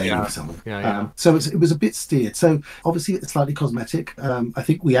that she was aiming for someone. So it was a bit steered. So obviously it's slightly cosmetic. I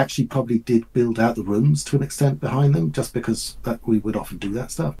think we actually probably did build out the rooms to an extent behind them, just because we would often do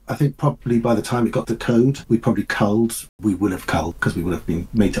that stuff. I think probably by the time it got to code, we probably culled. We would have culled because we would have been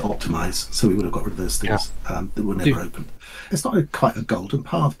made to optimize. So we would have got rid of those things that were never open. It's not quite a golden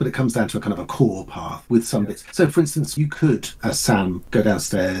path, but it comes down to a kind of a core path with some bits. So, for instance, you could, as Sam, go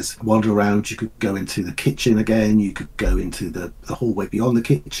downstairs, wander around. You could go into the kitchen again. You could go into the hallway beyond the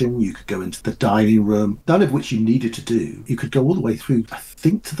kitchen. You could go into the dining room, none of which you needed to do. You could go all the way through, I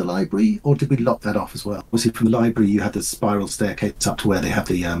think, to the library, or did we lock that off as well? Obviously, from the library, you had the spiral staircase up to where they have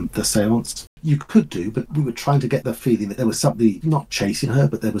the seance. You could do, but we were trying to get the feeling that there was something not chasing her,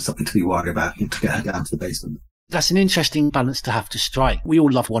 but there was something to be worried about and to get her down to the basement. That's an interesting balance to have to strike. We all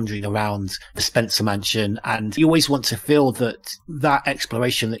love wandering around the Spencer Mansion, and you always want to feel that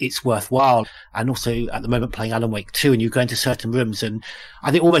exploration, that it's worthwhile. And also at the moment playing Alan Wake 2, and you go into certain rooms, and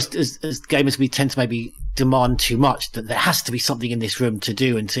I think almost as gamers we tend to maybe demand too much, that there has to be something in this room to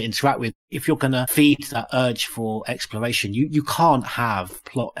do and to interact with. If you're going to feed that urge for exploration, you can't have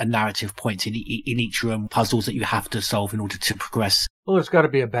plot and narrative points in each room, puzzles that you have to solve in order to progress. Well, there's got to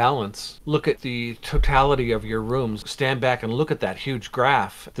be a balance. Look at the totality of your rooms. Stand back and look at that huge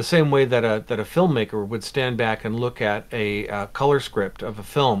graph. The same way that a filmmaker would stand back and look at a color script of a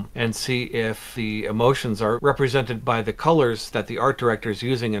film and see if the emotions are represented by the colors that the art director is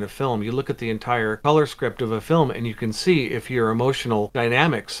using in a film. You look at the entire color script of a film and you can see if your emotional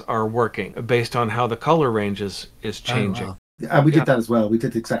dynamics are working based on how the color range is changing. Oh, wow. And we did that as well. We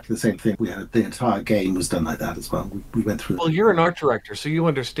did exactly the same thing. We had the entire game was done like that as well. We went through. Well, you're an art director, so you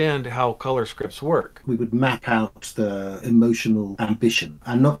understand how color scripts work. We would map out the emotional ambition,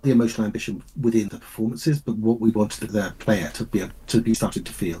 and not the emotional ambition within the performances, but what we wanted the player to be starting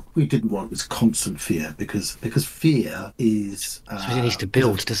to feel. We didn't want this constant fear because fear is. So it needs to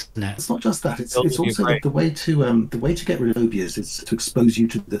build, doesn't it? It's not just that. It's also the way to get rid of phobias is to expose you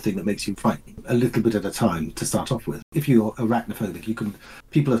to the thing that makes you frightened a little bit at a time to start off with. If you're arachnophobic,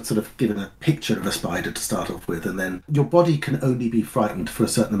 people are sort of given a picture of a spider to start off with, and then your body can only be frightened for a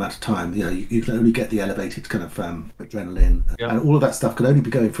certain amount of time. You know, you can only get the elevated kind of adrenaline, and all of that stuff can only be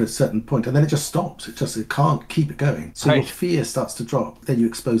going for a certain point, and then it just stops. It can't keep it going. So your fear starts to drop. Then you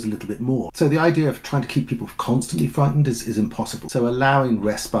expose a little bit more. So the idea of trying to keep people constantly frightened is impossible. So allowing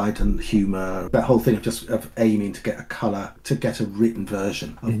respite and humour, that whole thing of aiming to get a colour, to get a written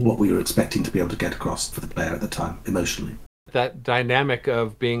version of what we were expecting to be able to get across for the player at the time emotionally. That dynamic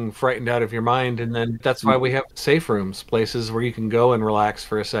of being frightened out of your mind, and then that's why we have safe rooms, places where you can go and relax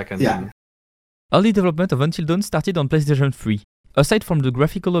for a second. Yeah. Early development of Until Dawn started on PlayStation 3. Aside from the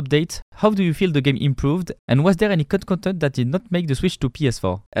graphical update, how do you feel the game improved, and was there any cut content that did not make the switch to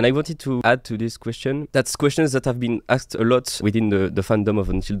PS4? And I wanted to add to this question, that's questions that have been asked a lot within the fandom of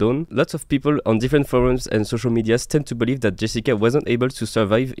Until Dawn. Lots of people on different forums and social medias tend to believe that Jessica wasn't able to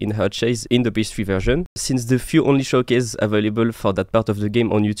survive in her chase in the PS3 version, since the few only showcases available for that part of the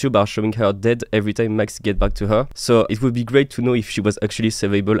game on YouTube are showing her dead every time Max gets back to her. So it would be great to know if she was actually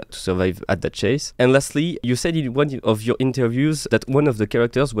able to survive at that chase. And lastly, you said in one of your interviews that one of the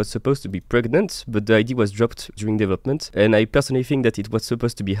characters was supposed to be pregnant, but the idea was dropped during development, and I personally think that it was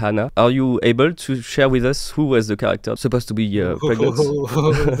supposed to be Hannah. Are you able to share with us who was the character supposed to be pregnant?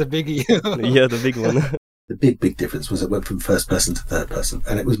 The biggie. Yeah, the big one. The big difference was it went from first person to third person,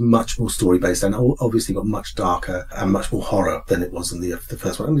 and it was much more story based, and obviously got much darker and much more horror than it was in the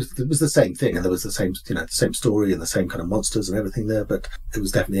first one. It was the same thing, and there was the same story and the same kind of monsters and everything there, but it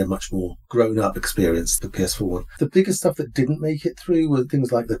was definitely a much more grown up experience, the PS4 one. The biggest stuff that didn't make it through were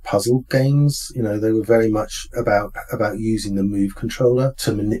things like the puzzle games. You know, they were very much about using the Move controller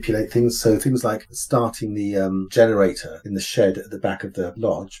to manipulate things. So things like starting the generator in the shed at the back of the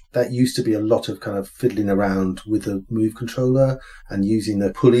lodge, that used to be a lot of kind of fiddling around with the Move controller and using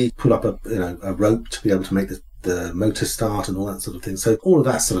the pull up a rope to be able to make the motor start and all that sort of thing. So all of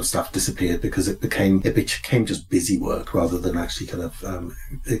that sort of stuff disappeared because it became just busy work rather than actually kind of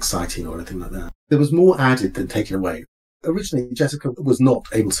exciting or anything like that. There was more added than taken away. Originally, Jessica was not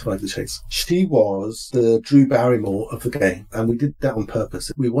able to survive the chase. She was the Drew Barrymore of the game, and we did that on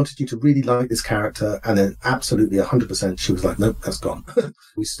purpose. We wanted you to really like this character, and then absolutely 100% she was like, nope, that's gone.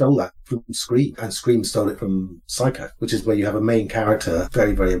 We stole that from Scream, and Scream stole it from Psycho, which is where you have a main character,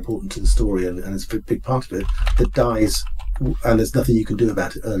 very, very important to the story, and it's a big part of it, that dies, and there's nothing you can do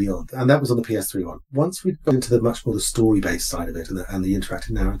about it early on. And that was on the PS3 one. Once we got into the much more the story-based side of it and the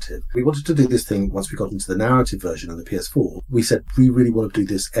interactive narrative, we wanted to do this thing once we got into the narrative version on the PS4. We said, we really want to do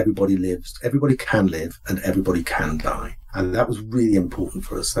this. Everybody lives, everybody can live, and everybody can die. And that was really important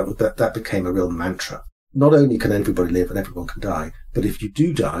for us. That became a real mantra. Not only can everybody live and everyone can die, but if you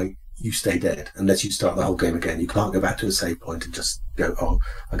do die, you stay dead unless you start the whole game again. You can't go back to a save point and just go, oh,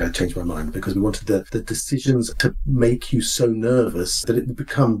 I'm going to change my mind, because we wanted the decisions to make you so nervous that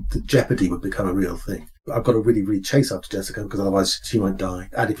the jeopardy would become a real thing. I've got to really, really chase after Jessica because otherwise she might die.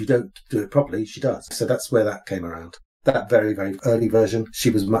 And if you don't do it properly, she does. So that's where that came around. That very, very early version, she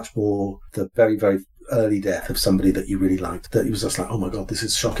was much more the very, very early death of somebody that you really liked. That it was just like, oh my God, this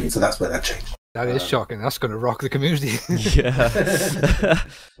is shocking. So that's where that changed. That is shocking. That's going to rock the community. Yeah.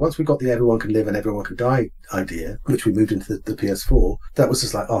 Once we got the everyone can live and everyone can die idea, which we moved into the PS4, that was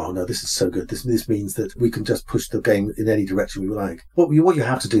just like, oh no, this is so good. This means that we can just push the game in any direction we like. What you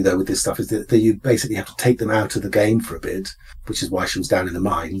have to do though with this stuff is that you basically have to take them out of the game for a bit, which is why she was down in the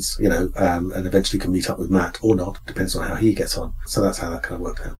mines, and eventually can meet up with Matt or not, depends on how he gets on. So that's how that kind of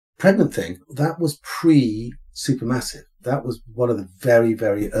worked out. Pregnant thing, that was pre-Supermassive. That was one of the very,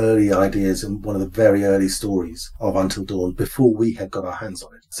 very early ideas and one of the very early stories of Until Dawn before we had got our hands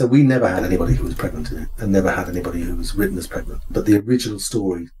on it. So we never had anybody who was pregnant in it and never had anybody who was written as pregnant. But the original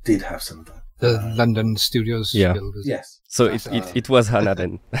story did have some of that. The London Studios Guild. Yes. So it was Hannah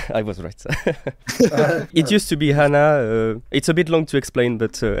then. I was right. It used to be Hannah. It's a bit long to explain,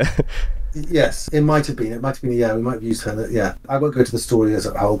 but... Yes, it might have been. Yeah, we might have used her. Yeah. I won't go into the story as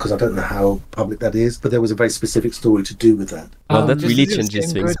a whole because I don't know how public that is, but there was a very specific story to do with that. Well, that really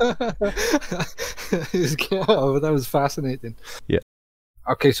changes things. That was fascinating. Yeah.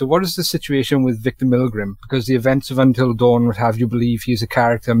 Okay, so what is the situation with Victor Milgrim? Because the events of Until Dawn would have you believe he's a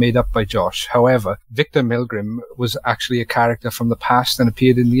character made up by Josh. However, Victor Milgrim was actually a character from the past and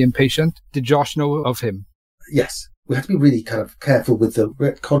appeared in The Impatient. Did Josh know of him? Yes. We have to be really kind of careful with the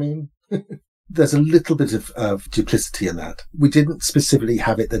retconning. There's a little bit of duplicity in that. We didn't specifically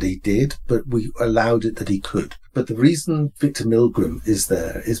have it that he did, but we allowed it that he could. But the reason Victor Milgrim is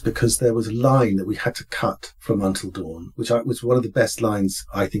there is because there was a line that we had to cut from Until Dawn, which was one of the best lines,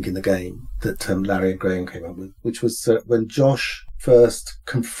 I think, in the game that Larry and Graham came up with, which was when Josh first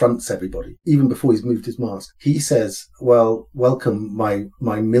confronts everybody, even before he's moved his mask. He says, well, welcome my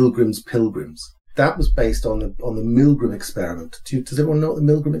Milgrim's pilgrims. That was based on the Milgram experiment. Does everyone know what the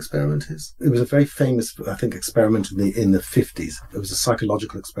Milgram experiment is? It was a very famous, I think, experiment in the 50s. It was a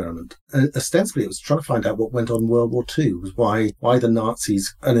psychological experiment. And ostensibly, it was trying to find out what went on in World War II. It was why the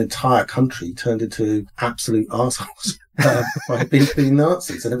Nazis, an entire country, turned into absolute arseholes by being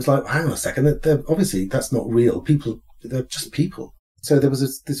Nazis. And it was like, hang on a second, obviously that's not real. People, they're just people. So there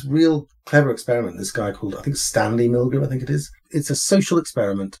was this real clever experiment, this guy called, I think, Stanley Milgram, I think it is. It's a social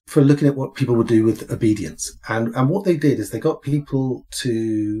experiment for looking at what people would do with obedience. And what they did is they got people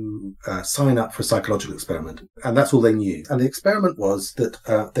to sign up for a psychological experiment. And that's all they knew. And the experiment was that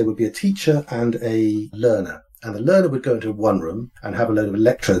there would be a teacher and a learner. And the learner would go into one room and have a load of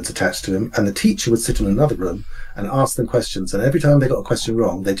electrodes attached to him. And the teacher would sit in another room and ask them questions. And every time they got a question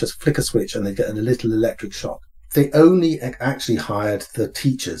wrong, they'd just flick a switch and they'd get a little electric shock. They only actually hired the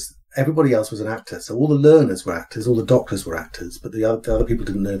teachers. Everybody else was an actor. So all the learners were actors, all the doctors were actors, but the other people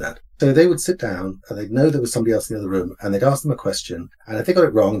didn't know that. So they would sit down and they'd know there was somebody else in the other room and they'd ask them a question. And if they got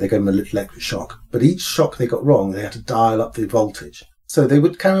it wrong, they gave them a little electric shock. But each shock they got wrong, they had to dial up the voltage. So they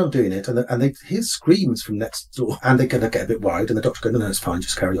would carry on doing it, and they'd hear screams from next door, and they're going to get a bit worried, and the doctor goes, no, it's fine,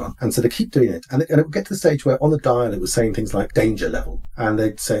 just carry on. And so they keep doing it, and it would get to the stage where on the dial it was saying things like danger level, and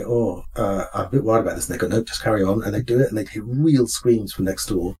they'd say, I'm a bit worried about this, and they go, no, just carry on, and they'd do it, and they'd hear real screams from next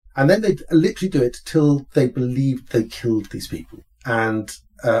door. And then they'd literally do it till they believed they killed these people. And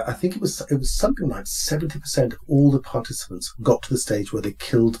I think it was something like 70% of all the participants got to the stage where they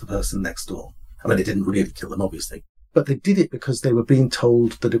killed the person next door. I mean, they didn't really kill them, obviously. But they did it because they were being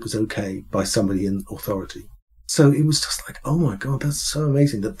told that it was okay by somebody in authority. So it was just like, oh my God, that's so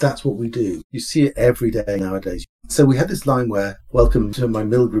amazing that's what we do. You see it every day nowadays. So we had this line where, welcome to my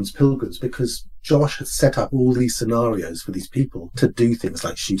Milgrim's Pilgrims, because Josh had set up all these scenarios for these people to do things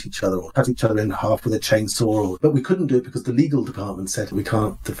like shoot each other or cut each other in half with a chainsaw. But we couldn't do it because the legal department said we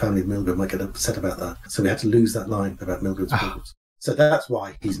can't, the family of Milgram might get upset about that. So we had to lose that line about Milgrim's Pilgrims. So that's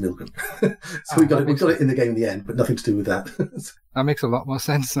why he's Milgram. So we got it in the game in the end, but nothing to do with that. That makes a lot more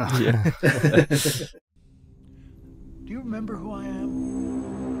sense now. Yeah. Do you remember who I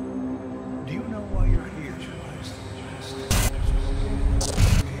am? Do you know why you're here?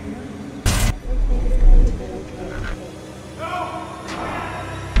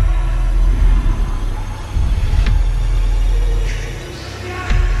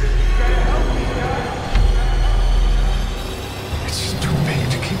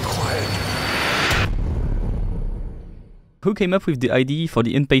 Who came up with the idea for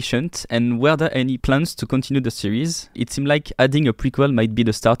The Inpatient, and were there any plans to continue the series? It seemed like adding a prequel might be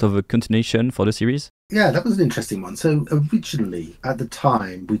the start of a continuation for the series. Yeah, that was an interesting one. So originally, at the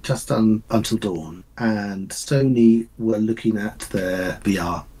time, we'd just done Until Dawn, and Sony were looking at their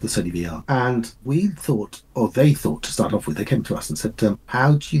VR, the Sony VR. And we thought, or they thought to start off with, they came to us and said,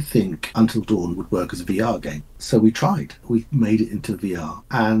 how do you think Until Dawn would work as a VR game? So we tried. We made it into VR,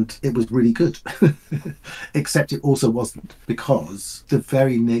 and it was really good. Except it also wasn't, because the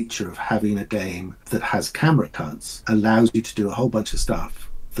very nature of having a game that has camera cuts allows you to do a whole bunch of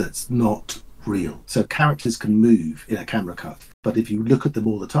stuff that's not real. So characters can move in a camera cut, but if you look at them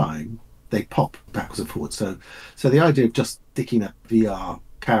all the time, they pop backwards and forwards. So the idea of just sticking a VR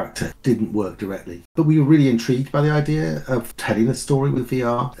character didn't work directly. But we were really intrigued by the idea of telling a story with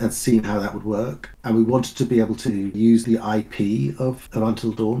VR and seeing how that would work. And we wanted to be able to use the IP of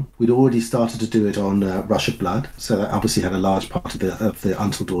Until Dawn. We'd already started to do it on Rush of Blood, so that obviously had a large part of the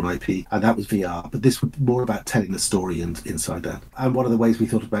Until Dawn IP, and that was VR. But this was more about telling the story inside that. And one of the ways we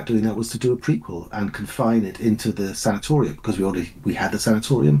thought about doing that was to do a prequel and confine it into the sanatorium, because we had the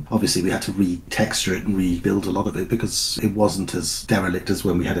sanatorium. Obviously, we had to retexture it and rebuild a lot of it because it wasn't as derelict as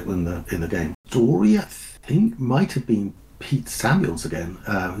when we had it in the game. Story, I think, might have been Pete Samuels again,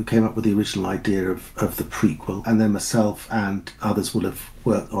 who came up with the original idea of the prequel, and then myself and others will have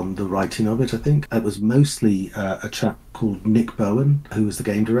worked on the writing of it. I think it was mostly a chap called Nick Bowen, who was the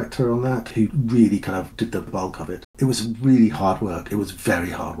game director on that, who really kind of did the bulk of it. It was really hard work. It was very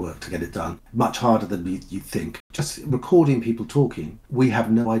hard work to get it done. Much harder than you'd think. Just recording people talking, we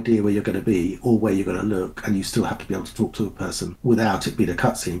have no idea where you're going to be or where you're going to look, and you still have to be able to talk to a person without it being a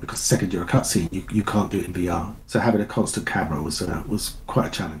cutscene, because the second you're a cutscene, you can't do it in VR. So having a constant camera was quite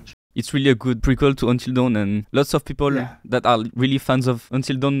a challenge. It's really a good prequel to Until Dawn, and lots of people that are really fans of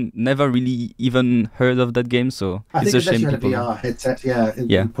Until Dawn never really even heard of that game, so it's a shame people... I think a VR headset,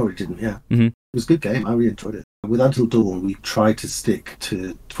 you probably didn't, Mm-hmm. It was a good game. I really enjoyed it. With Until Dawn, we tried to stick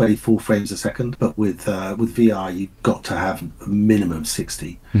to 24 frames a second, but with VR, you've got to have a minimum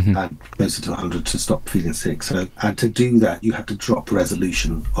 60 and closer to 100 to stop feeling sick. So, and to do that, you have to drop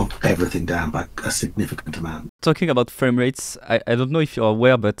resolution of everything down by a significant amount. Talking about frame rates, I don't know if you're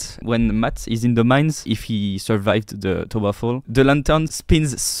aware, but when Matt is in the mines, if he survived the tower fall, the lantern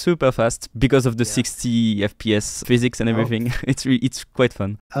spins super fast because of the 60 FPS physics and everything. It's quite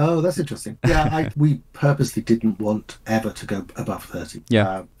fun. Oh, that's interesting. Yeah, we purposely didn't want ever to go above 30.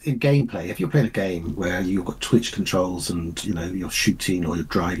 Yeah. In gameplay, if you're playing a game where you've got twitch controls and you're shooting or you're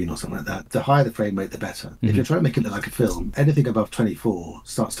driving or something like that, the higher the frame rate, the better. If you're trying to make it look like a film, anything above 24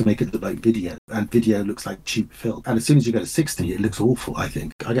 starts to make it look like video, and video looks like cheap film. And as soon as you go to 60, it looks awful, I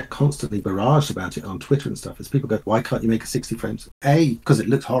think. I get constantly barraged about it on Twitter and stuff as people go, why can't you make it 60 frames? A, because it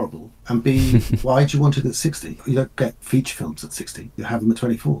looks horrible, and B, why do you want it at 60? You don't get feature films at 60. You have them at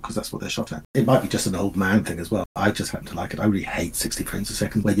 24 because that's what they're shot at. It might be just an old man thing as well. I just happen to like it. I really hate 60 frames a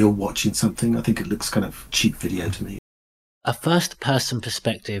second. When you're watching something, I think it looks kind of cheap video to me. A first-person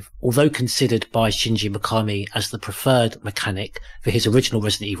perspective, although considered by Shinji Mikami as the preferred mechanic for his original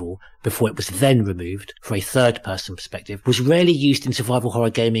Resident Evil before it was then removed for a third-person perspective, was rarely used in survival horror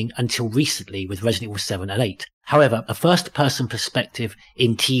gaming until recently with Resident Evil 7 and 8. However, a first-person perspective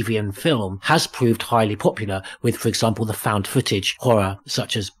in TV and film has proved highly popular with, for example, the found footage horror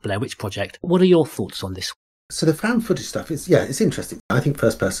such as Blair Witch Project. What are your thoughts on this? So the found footage stuff it's interesting. I think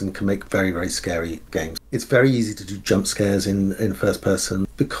first person can make very, very scary games. It's very easy to do jump scares in first person,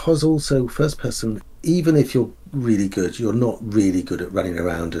 because also first person, even if you're really good, you're not really good at running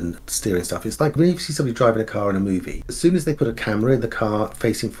around and steering stuff. It's like when you see somebody driving a car in a movie, as soon as they put a camera in the car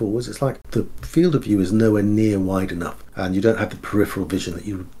facing forwards, it's like the field of view is nowhere near wide enough, and you don't have the peripheral vision that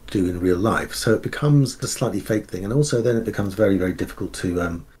you do in real life. So it becomes a slightly fake thing, and also then it becomes very, very difficult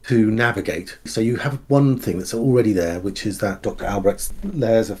to navigate. So you have one thing that's already there, which is that Dr. Albrecht's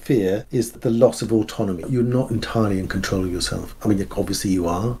layers of fear, is the loss of autonomy. You're not entirely in control of yourself. I mean, obviously you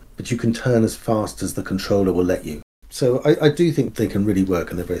are, but you can turn as fast as the controller will let you. So I do think they can really work,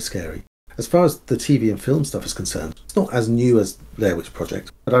 and they're very scary. As far as the TV and film stuff is concerned, it's not as new as Blair Witch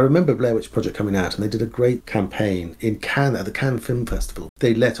Project, but I remember Blair Witch Project coming out, and they did a great campaign in Cannes, at the Cannes Film Festival.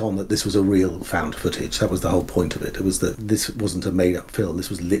 They let on that this was a real found footage. That was the whole point of it. It was that this wasn't a made-up film. This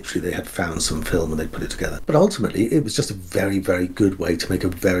was literally, they had found some film and they put it together. But ultimately, it was just a very, very good way to make a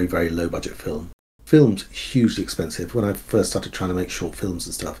very, very low-budget film. Film's hugely expensive. When I first started trying to make short films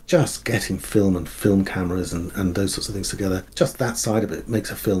and stuff, just getting film and film cameras and those sorts of things together, just that side of it makes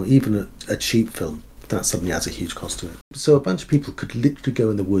a film, even a cheap film, that suddenly adds a huge cost to it. So a bunch of people could literally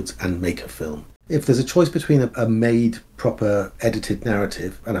go in the woods and make a film. If there's a choice between a made, proper, edited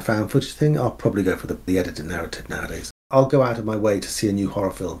narrative and a found footage thing, I'll probably go for the edited narrative nowadays. I'll go out of my way to see a new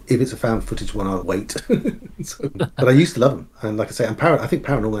horror film. If it's a found footage one, I'll wait. But I used to love them. And like I say, I think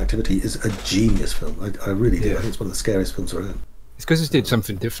Paranormal Activity is a genius film. I really do. I think it's one of the scariest films around. It's because it did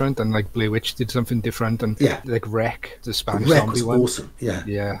something different, and like Blair Witch did something different, and like Wreck, the Spanish zombie one. Awesome.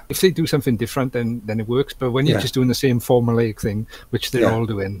 Yeah. If they do something different, then it works. But when you're just doing the same formulaic thing, which they're all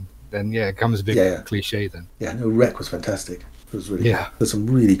doing, then it becomes a big cliche then. Yeah, no, Wreck was fantastic. It was really good. There's some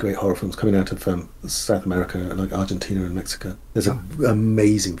really great horror films coming out of South America, like Argentina and Mexico. There's an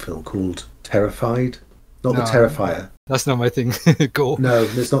amazing film called Terrified, Not the Terrifier. That's not my thing. Go. No,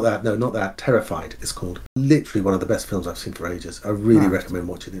 it's not that. No, not that. Terrified, it's called. Literally one of the best films I've seen for ages. I really recommend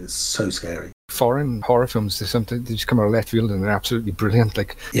watching it. It's so scary. Foreign horror films, they just come out of left field and they're absolutely brilliant.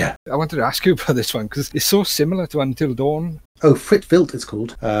 Like, yeah, I wanted to ask you about this one because it's so similar to Until Dawn. Oh, Fritt Vilt it's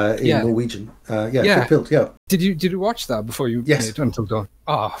called in Norwegian. Fritt Vilt, yeah. Did you watch that before you made Until Dawn?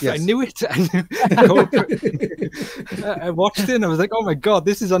 Oh, yes. I knew it. I watched it and I was like, oh my god,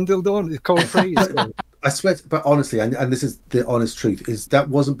 this is Until Dawn. It's Cold Praise. I swear, but honestly, and this is the honest truth, is that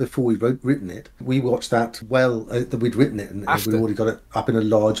wasn't before we'd written it. We watched that that we'd written it, and we'd already got it up in a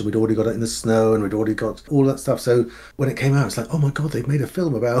lodge, and we'd already got it in the snow, and we'd already got all that stuff. So when it came out, it's like, oh my god, they've made a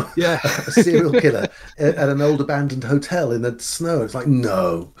film about a serial killer at an old abandoned hotel in the snow. It's like,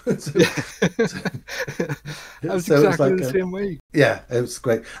 no. I was exactly the same way. Yeah, it was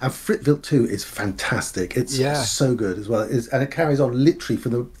great. And Fritt Vilt 2 is fantastic. It's so good as well. And it carries on literally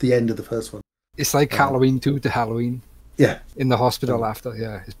from the end of the first one. It's like Halloween 2 to Halloween. Yeah. In the hospital after.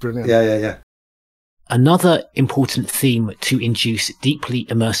 Yeah, it's brilliant. Yeah. Another important theme to induce deeply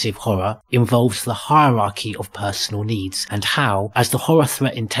immersive horror involves the hierarchy of personal needs and how, as the horror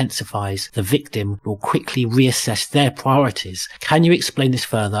threat intensifies, the victim will quickly reassess their priorities. Can you explain this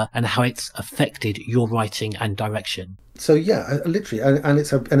further and how it's affected your writing and direction? So literally, and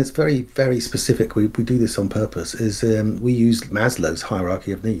it's very, very specific. We do this on purpose. We use Maslow's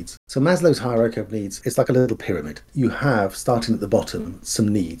hierarchy of needs. So Maslow's hierarchy of needs is like a little pyramid. You have, starting at the bottom, some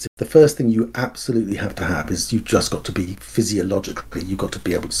needs. The first thing you absolutely have to have is you've just got to be physiologically. You've got to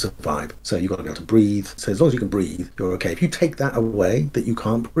be able to survive. So you've got to be able to breathe. So as long as you can breathe, you're okay. If you take that away, that you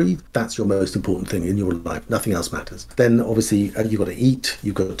can't breathe, that's your most important thing in your life. Nothing else matters. Then obviously you've got to eat.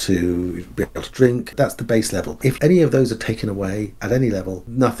 You've got to be able to drink. That's the base level. If any of those are taken away at any level,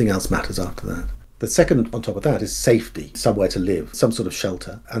 nothing else matters after that. The second on top of that is safety, somewhere to live, some sort of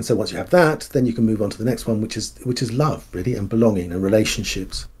shelter. And so once you have that, then you can move on to the next one, which is love, really, and belonging and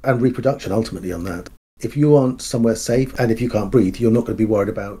relationships and reproduction ultimately on that. If you aren't somewhere safe and if you can't breathe, you're not going to be worried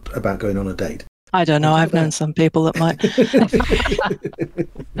about going on a date. I don't know. I've known some people that might.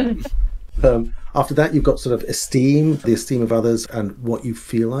 After that, you've got sort of esteem, the esteem of others and what you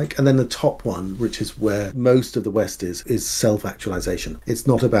feel like. And then the top one, which is where most of the West is self-actualization. It's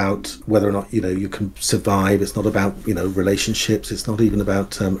not about whether or not, you can survive. It's not about, relationships. It's not even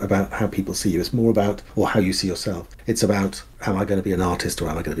about how people see you. It's more about, or how you see yourself. It's about, am I going to be an artist or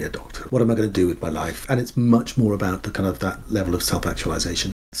am I going to be a doctor? What am I going to do with my life? And it's much more about the kind of that level of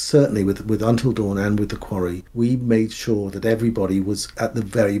self-actualization. Certainly with Until Dawn and with The Quarry, we made sure that everybody was at the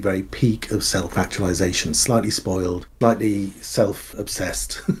very, very peak of self-actualization, slightly spoiled, slightly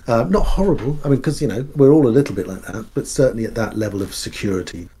self-obsessed. Not horrible, because, we're all a little bit like that, but certainly at that level of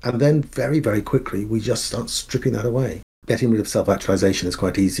security. And then very, very quickly, we just start stripping that away. Getting rid of self-actualization is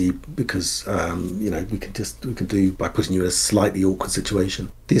quite easy because, we can do by putting you in a slightly awkward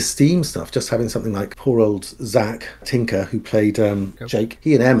situation. The esteem stuff, just having something like poor old Zach Tinker, who played Jake,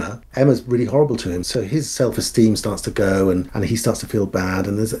 he and Emma's really horrible to him. So his self-esteem starts to go and he starts to feel bad.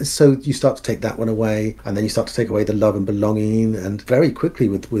 And so you start to take that one away, and then you start to take away the love and belonging. And very quickly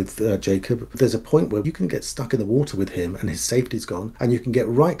with Jacob, there's a point where you can get stuck in the water with him and his safety's gone, and you can get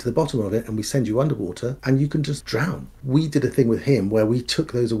right to the bottom of it and we send you underwater and you can just drown. We did a thing with him where we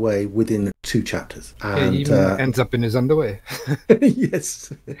took those away within 2 chapters. And he even ends up in his underwear.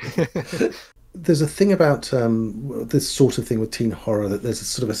 Yes. There's a thing about this sort of thing with teen horror, that there's a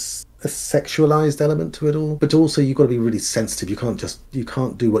sort of a sexualized element to it all, but also you've got to be really sensitive. You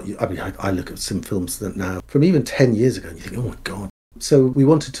can't do what I look at some films that now from even 10 years ago and you think, oh my god. So we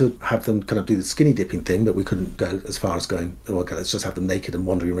wanted to have them kind of do the skinny dipping thing, but we couldn't go as far as going, oh, okay, let's just have them naked and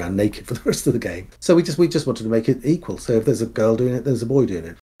wandering around naked for the rest of the game. So we just wanted to make it equal. So if there's a girl doing it, there's a boy doing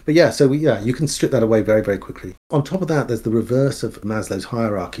it. But you can strip that away very, very quickly. On top of that, there's the reverse of Maslow's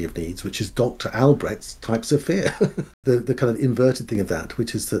hierarchy of needs, which is Dr. Albrecht's types of fear. the kind of inverted thing of that,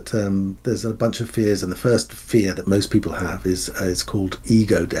 which is that there's a bunch of fears, and the first fear that most people have is called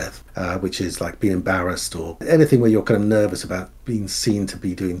ego death, which is like being embarrassed or anything where you're kind of nervous about being seen to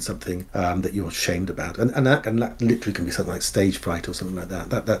be doing something that you're ashamed about. And that literally can be something like stage fright or something like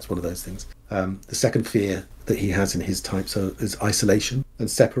that. That's one of those things. The second fear that he has in his type is isolation and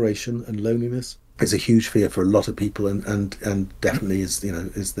separation and loneliness. It's a huge fear for a lot of people and definitely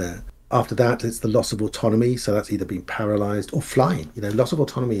is there. After that, it's the loss of autonomy. So that's either being paralyzed or flying. Loss of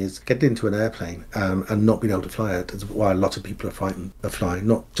autonomy is getting into an airplane and not being able to fly it. That's why a lot of people are frightened of flying.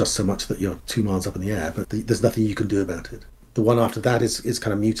 Not just so much that you're 2 miles up in the air, but there's nothing you can do about it. The one after that is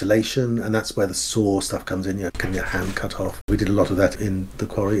kind of mutilation, and that's where the saw stuff comes in, getting your hand cut off. We did a lot of that in The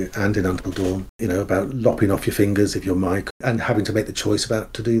Quarry and in Until Dawn, about lopping off your fingers if you're Mike, and having to make the choice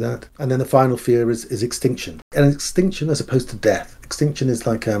about to do that. And then the final fear is extinction. And extinction as opposed to death. Extinction is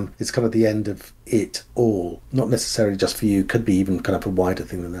like, it's kind of the end of it all. Not necessarily just for you, could be even kind of a wider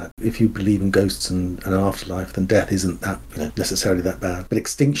thing than that. If you believe in ghosts and an afterlife, then death isn't that, necessarily that bad. But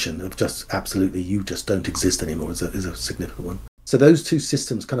extinction of just absolutely, you just don't exist anymore is a significant one. So those two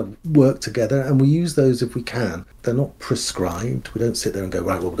systems kind of work together, and we use those if we can. They're not prescribed. We don't sit there and go,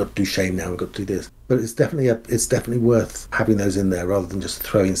 right, well, we've got to do shame now, we've got to do this. But it's definitely worth having those in there rather than just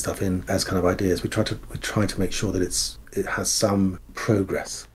throwing stuff in as kind of ideas. We try to make sure that it has some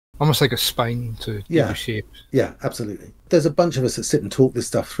progress. Almost like a spine to give shape. Yeah, absolutely. There's a bunch of us that sit and talk this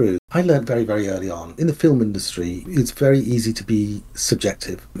stuff through. I learned very, very early on. In the film industry, it's very easy to be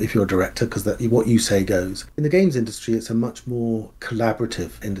subjective if you're a director, because what you say goes. In the games industry, it's a much more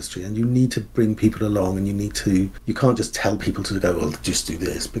collaborative industry, and you need to bring people along, and you can't just tell people to go, well, just do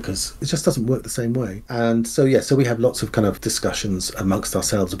this, because it just doesn't work the same way. And so we have lots of kind of discussions amongst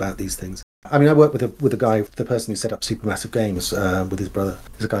ourselves about these things. I mean, I worked with a guy, the person who set up Supermassive Games with his brother.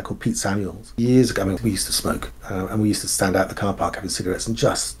 There's a guy called Pete Samuels. Years ago, we used to smoke, and we used to stand out in the car park having cigarettes and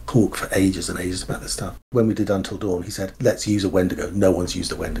just talk for ages and ages about this stuff. When we did Until Dawn, he said, let's use a Wendigo. No one's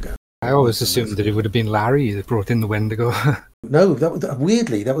used a Wendigo. I always assumed that it would have been Larry that brought in the Wendigo. No,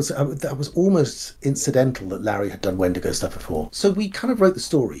 weirdly, that was almost incidental that Larry had done Wendigo stuff before. So we kind of wrote the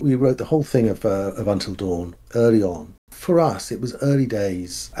story. We wrote the whole thing of Until Dawn early on. For us, it was early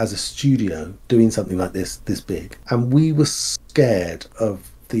days as a studio doing something like this big. And we were scared of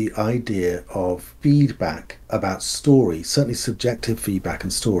the idea of feedback about story, certainly subjective feedback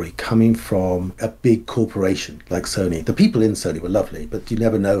and story, coming from a big corporation like Sony. The people in Sony were lovely, but you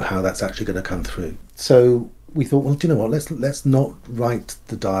never know how that's actually going to come through. So we thought, well, do you know what, let's not write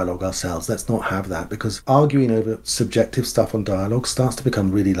the dialogue ourselves. Let's not have that, because arguing over subjective stuff on dialogue starts to become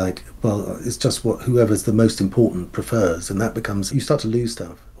really like, well, it's just what whoever's the most important prefers, and that becomes, you start to lose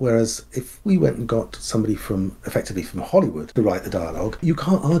stuff. Whereas if we went and got somebody effectively from Hollywood to write the dialogue, you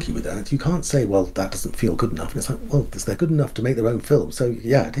can't argue with that. You can't say, well, that doesn't feel good enough. And it's like, well, they're good enough to make their own film. So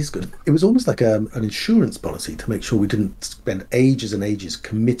yeah, it is good. It was almost like an insurance policy to make sure we didn't spend ages and ages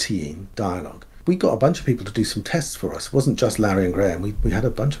committeeing dialogue. We got a bunch of people to do some tests for us. It wasn't just Larry and Graham. We had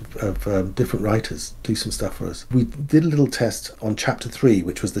a bunch of different writers do some stuff for us. We did a little test on chapter 3,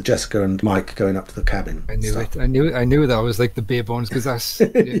 which was the Jessica and Mike going up to the cabin. I knew it. I knew that was like the bare bones, because that's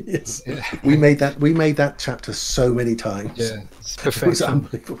yes. Yeah. We made that chapter so many times. Yeah, it's perfect. It was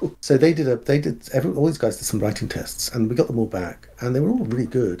unbelievable. So all these guys did some writing tests, and we got them all back, and they were all really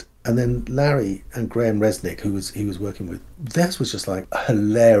good. And then Larry and Graham Resnick, who he was working with, theirs was just like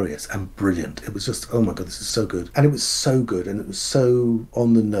hilarious and brilliant. It was just, oh my God, this is so good. And it was so good, and it was so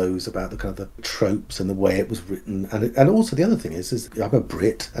on the nose about the kind of the tropes and the way it was written. And also the other thing is I'm a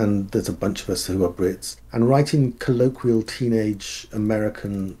Brit, and there's a bunch of us who are Brits. And writing colloquial teenage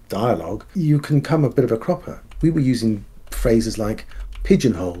American dialogue, you can come a bit of a cropper. We were using phrases like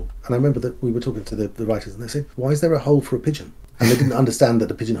pigeonhole. And I remember that we were talking to the writers, and they said, why is there a hole for a pigeon? And they didn't understand that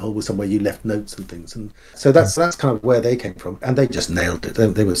the pigeonhole was somewhere you left notes and things. And so that's kind of where they came from. And they just nailed it.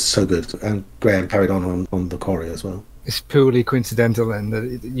 They were so good. And Graham carried on The Quarry as well. It's purely coincidental,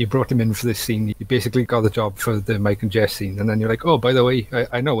 and you brought him in for this scene. You basically got the job for the Mike and Jess scene. And then you're like, oh, by the way,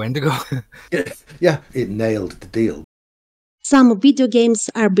 I know Wendigo. Yeah, it nailed the deal. Some video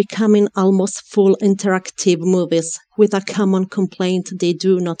games are becoming almost full interactive movies, with a common complaint they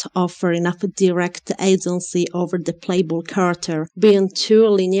do not offer enough direct agency over the playable character, being too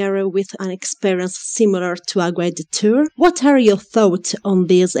linear with an experience similar to a guided tour. What are your thoughts on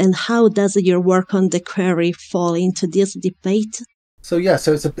this, and how does your work on The Quarry fall into this debate? So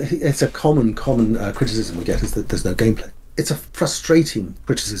it's a common criticism we get, is that there's no gameplay. It's a frustrating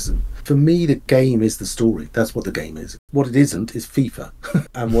criticism. For me, the game is the story. That's what the game is. What it isn't is FIFA,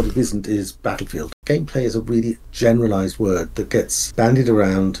 and what it isn't is Battlefield. Gameplay is a really generalised word that gets bandied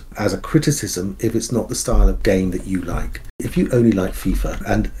around as a criticism if it's not the style of game that you like. If you only like FIFA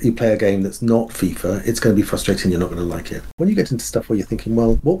and you play a game that's not FIFA, it's going to be frustrating, you're not going to like it. When you get into stuff where you're thinking,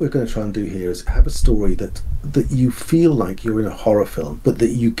 well, what we're going to try and do here is have a story that you feel like you're in a horror film, but that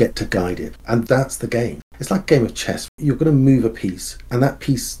you get to guide it. And that's the game. It's like a game of chess. You're going to move a piece, and that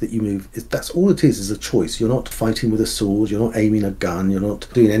piece that you move, that's all it is a choice. You're not fighting with a sword, you're not aiming a gun, you're not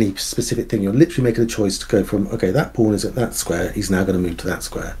doing any specific thing. You're literally making a choice to go from, okay, that pawn is at that square, he's now going to move to that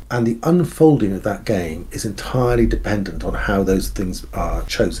square. And the unfolding of that game is entirely dependent on how those things are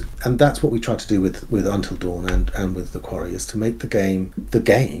chosen. And that's what we try to do with Until Dawn and with The Quarry, is to make the game the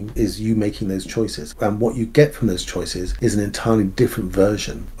game is you making those choices. And what you get from those choices is an entirely different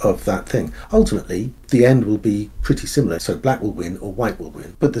version of that thing. Ultimately, the end will be pretty similar. So black will win or white will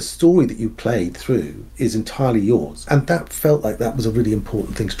win. But the story that you played through is entirely yours. And that felt like that was a really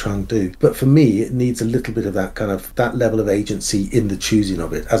important thing to try and do. But for me, it needs a little bit of that level of agency in the choosing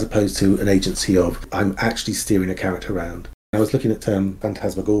of it, as opposed to an agency of I'm actually steering a character around. I was looking at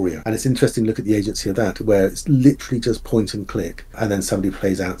Phantasmagoria, and it's interesting to look at the agency of that, where it's literally just point and click, and then somebody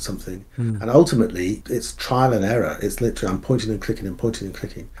plays out something. And ultimately, it's trial and error. It's literally I'm pointing and clicking and pointing and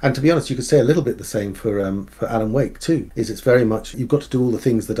clicking. And to be honest, you could say a little bit the same for Alan Wake too. It's very much you've got to do all the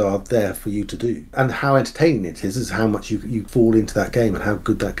things that are there for you to do, and how entertaining it is how much you fall into that game and how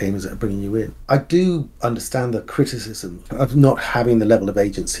good that game is at bringing you in. I do understand the criticism of not having the level of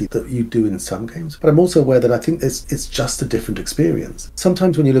agency that you do in some games, but I'm also aware that I think it's just a different experience.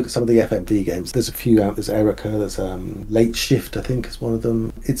 Sometimes when you look at some of the FMV games, there's a few out. There's Erica, there's Late Shift, I think is one of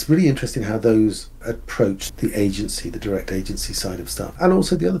them. It's really interesting how those approach the agency, the direct agency side of stuff. And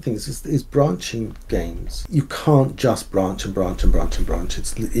also the other thing is branching games. You can't just branch and branch and branch and branch.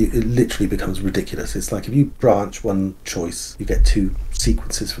 It literally becomes ridiculous. It's like if you branch one choice, you get 2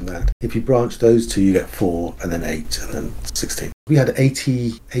 sequences from that. If you branch those 2, you get 4, and then 8, and then 16. We had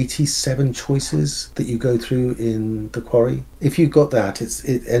 87 choices that you go through in the Quarry. If you got that,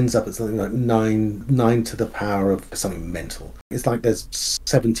 it ends up at something like 9 to the power of something mental. It's like there's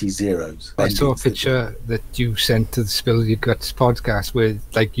 70 zeros. I saw a picture that you sent to the Spill Your Guts podcast where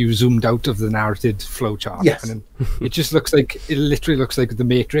like you zoomed out of the narrated flowchart. Yes. And it literally looks like the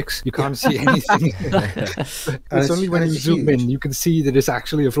Matrix. You can't see anything. It's only when you zoom in you can see that it's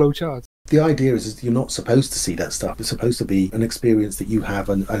actually a flowchart. The idea is you're not supposed to see that stuff. It's supposed to be an experience that you have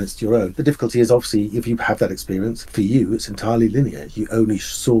and it's your own. The difficulty is obviously if you have that experience, for you it's entirely linear. You only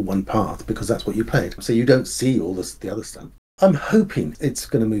saw one path because that's what you played. So you don't see all the other stuff. I'm hoping it's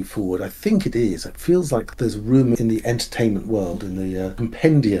going to move forward. I think it is. It feels like there's room in the entertainment world, in the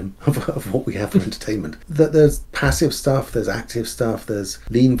compendium of what we have for entertainment. That there's passive stuff, there's active stuff, there's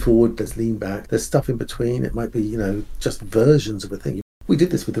lean forward, there's lean back, there's stuff in between. It might be, just versions of a thing. We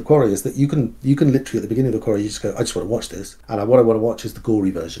did this with the Quarry, is that you can literally at the beginning of the Quarry you just go, I just want to watch this, and what I want to watch is the gory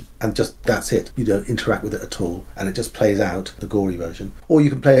version, and just that's it. You don't interact with it at all, and it just plays out the gory version. Or you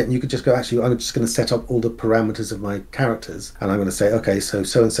can play it and you could just go, actually I'm just going to set up all the parameters of my characters, and I'm going to say, okay, so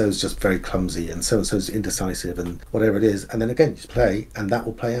and so is just very clumsy, and so is indecisive, and whatever it is, and then again just play, and that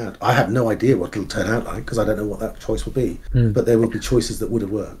will play out. I have no idea what it'll turn out like because I don't know what that choice will be, but there will be choices that would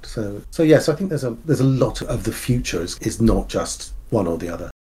have worked. So yes, I think there's a lot of the future is not just one or the other.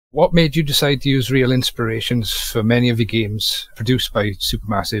 What made you decide to use real inspirations for many of your games produced by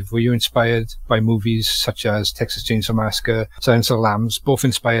Supermassive? Were you inspired by movies such as Texas Chainsaw Massacre, Silence of the Lambs, both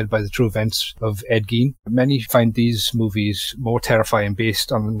inspired by the true events of Ed Gein? Many find these movies more terrifying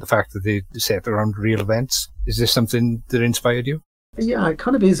based on the fact that they're set around real events. Is this something that inspired you? Yeah, it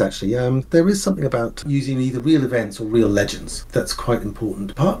kind of is actually. There is something about using either real events or real legends that's quite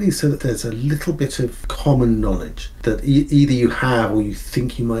important, partly so that there's a little bit of common knowledge that either you have or you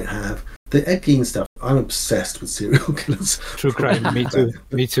think you might have. The Ed Gein stuff, I'm obsessed with serial killers. True crime, me too.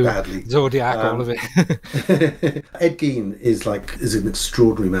 Me too. Badly. Zodiac, all of it. Ed Gein is an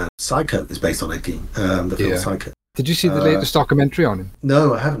extraordinary man. Psycho is based on Ed Gein, the film Psycho. Did you see the latest documentary on him?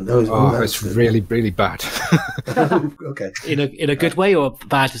 No, I haven't. No, it's really, really bad. Okay. In a good way or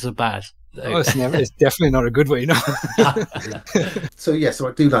bad as a bad? It's definitely not a good way, no. So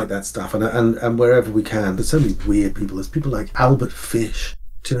I do like that stuff, and wherever we can. There's so many weird people. There's people like Albert Fish.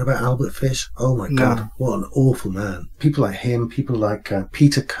 Do you know about Albert Fish? Oh my God, what an awful man. People like him, people like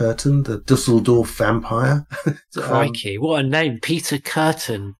Peter Curtin, the Dusseldorf vampire. Crikey, what a name, Peter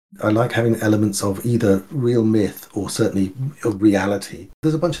Curtin. I like having elements of either real myth or certainly of reality.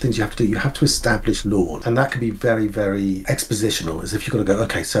 There's a bunch of things you have to do. You have to establish lore, and that can be very, very expositional, as if you've got to go,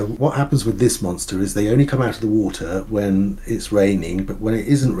 okay, so what happens with this monster is they only come out of the water when it's raining, but when it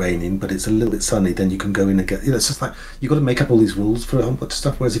isn't raining, but it's a little bit sunny, then you can go in and get, it's just like, you've got to make up all these rules for a whole bunch of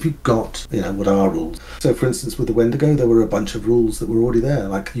stuff, whereas if you've got, what are rules? So for instance, with the Wendigo, there were a bunch of rules that were already there,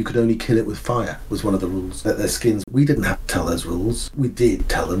 like you could only kill it with fire was one of the rules. That their skins, we didn't have to tell those rules. We did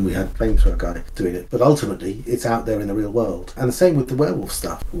tell them. We had a flamethrower guy doing it, but ultimately it's out there in the real world. And the same with the werewolf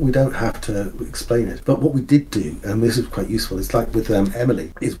stuff. We don't have to explain it. But what we did do, and this is quite useful, it's like with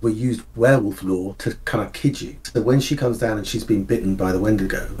Emily, is we used werewolf lore to kind of kid you. So when she comes down and she's been bitten by the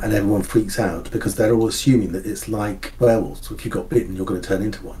Wendigo, and everyone freaks out because they're all assuming that it's like werewolves. So if you got bitten, you're going to turn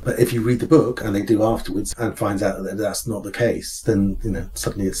into one. But if you read the book, and they do afterwards, and finds out that that's not the case, then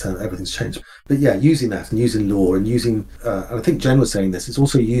suddenly it's everything's changed. But yeah, using that and using lore and using, and I think Jen was saying this, it's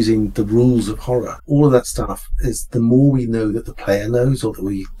also using the rules of horror. All of that stuff is, the more we know that the player knows or that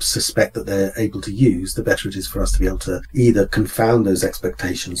we suspect that they're able to use, the better it is for us to be able to either confound those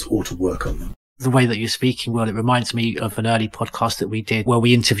expectations or to work on them. The way that you're speaking, well, it reminds me of an early podcast that we did where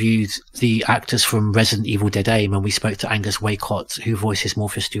we interviewed the actors from Resident Evil Dead Aim, and we spoke to Angus Waycott, who voices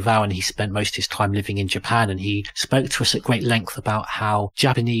Morpheus Duval, and he spent most of his time living in Japan, and he spoke to us at great length about how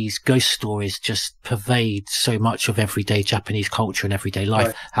Japanese ghost stories just pervade so much of everyday Japanese culture and everyday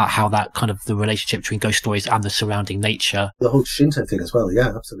life, right. How that kind of the relationship between ghost stories and the surrounding nature. The whole Shinto thing as well,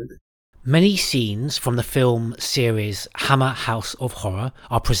 yeah, absolutely. Many scenes from the film series Hammer House of Horror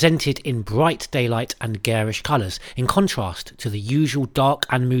are presented in bright daylight and garish colours, in contrast to the usual dark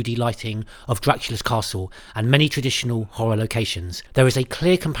and moody lighting of Dracula's castle and many traditional horror locations. There is a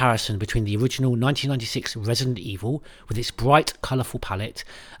clear comparison between the original 1996 Resident Evil, with its bright, colourful palette,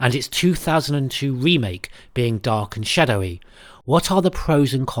 and its 2002 remake being dark and shadowy. What are the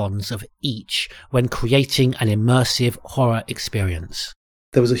pros and cons of each when creating an immersive horror experience?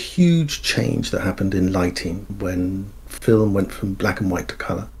 There was a huge change that happened in lighting when film went from black and white to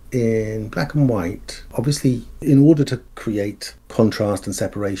colour. In black and white, obviously, in order to create contrast and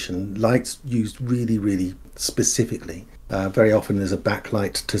separation, lights used really, really specifically. Very often there's a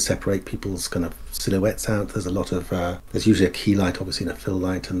backlight to separate people's kind of silhouettes out. There's a lot of, there's usually a key light, obviously, and a fill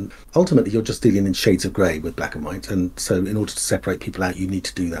light. And ultimately, you're just dealing in shades of grey with black and white. And so in order to separate people out, you need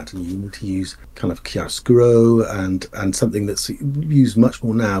to do that. And you need to use kind of chiaroscuro and something that's used much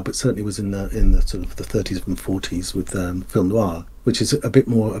more now, but certainly was in the sort of the 30s and 40s with film noir, which is a bit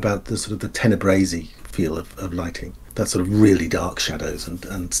more about the sort of the tenebrae feel of lighting. That sort of really dark shadows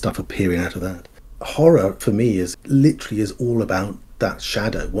and stuff appearing out of that. Horror for me is all about that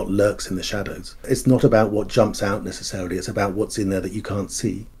shadow, what lurks in the shadows. It's not about what jumps out necessarily, it's about what's in there that you can't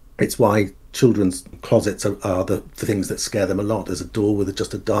see. It's why children's closets are the things that scare them a lot. There's a door with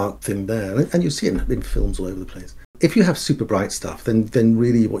just a dark thing there, and you see it in films all over the place. If you have super bright stuff, then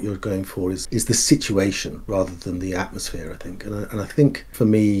really what you're going for is the situation rather than the atmosphere, I think. And I think for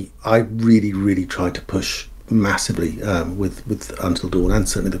me, I really, really tried to push massively with Until Dawn and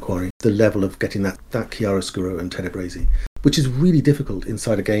certainly The Quarry, the level of getting that chiaroscuro and tenebrae, which is really difficult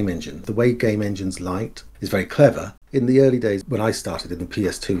inside a game engine. The way game engines light is very clever. In the early days when I started in the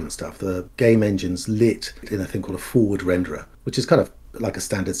PS2 and stuff, the game engines lit in a thing called a forward renderer, which is kind of like a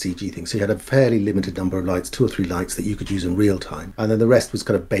standard CG thing. So you had a fairly limited number of lights, 2 or 3 lights that you could use in real time, and then the rest was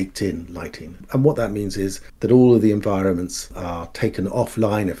kind of baked in lighting. And what that means is that all of the environments are taken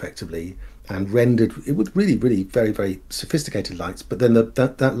offline effectively and rendered it with really, really very, very sophisticated lights, but then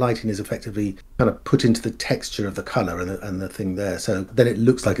that lighting is effectively kind of put into the texture of the colour and the thing there. So then it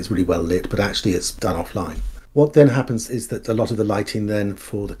looks like it's really well lit, but actually it's done offline. What then happens is that a lot of the lighting then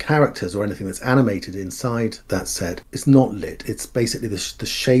for the characters or anything that's animated inside that set is not lit. It's basically the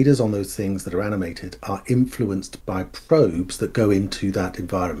shaders on those things that are animated are influenced by probes that go into that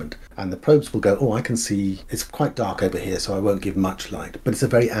environment. And the probes will go, oh, I can see it's quite dark over here, so I won't give much light. But it's a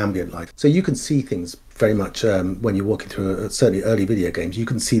very ambient light. So you can see things very much when you're walking through certainly early video games, you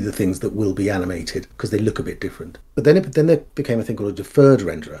can see the things that will be animated because they look a bit different. But then there became a thing called a deferred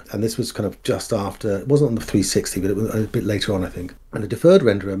renderer, and this was kind of just after, it wasn't on the 360, but it was a bit later on, I think. And a deferred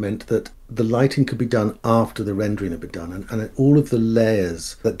renderer meant that the lighting could be done after the rendering had been done, and all of the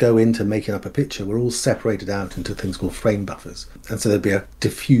layers that go into making up a picture were all separated out into things called frame buffers. And so there'd be a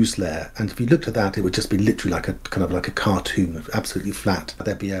diffuse layer, and if you looked at that, it would just be literally like a kind of like a cartoon, absolutely flat.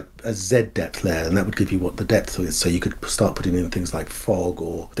 There'd be a Z depth layer, and that would give you what the depth is, so you could start putting in things like fog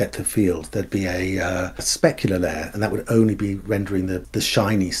or depth of field. There'd be a specular layer, and that would only be rendering the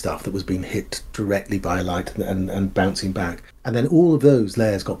shiny stuff that was being hit directly by light and bouncing back. And then all of those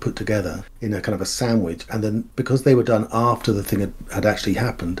layers got put together in a kind of a sandwich, and then because they were done after the thing had actually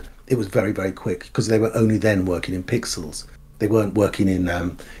happened, it was very, very quick, because they were only then working in pixels. They weren't working in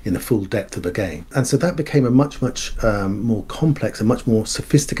the full depth of a game. And so that became a much more complex and much more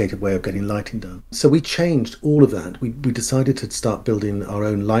sophisticated way of getting lighting done. So we changed all of that. We decided to start building our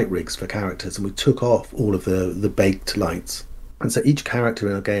own light rigs for characters, and we took off all of the baked lights. And so each character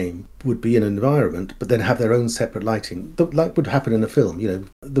in a game would be in an environment, but then have their own separate lighting. Like would happen in a film. You know,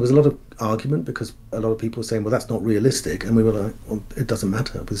 there was a lot of argument because a lot of people were saying, well, that's not realistic. And we were like, well, it doesn't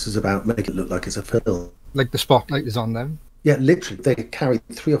matter. This is about making it look like it's a film. Like the spotlight is on them? Yeah, literally. They carried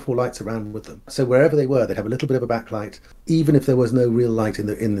 3 or 4 lights around with them. So wherever they were, they'd have a little bit of a backlight. even if there was no real light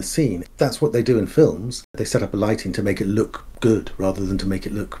in the scene. That's what they do in films. They set up a lighting to make it look good rather than to make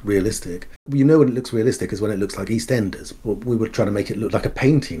it look realistic. You know when it looks realistic is when it looks like EastEnders. We were trying to make it look like a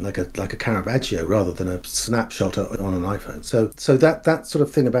painting, like a Caravaggio, rather than a snapshot on an iPhone. So that sort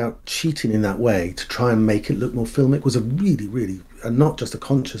of thing about cheating in that way to try and make it look more filmic was a really, really, and not just a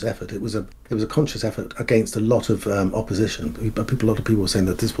conscious effort. It was a conscious effort against a lot of opposition. A lot of people were saying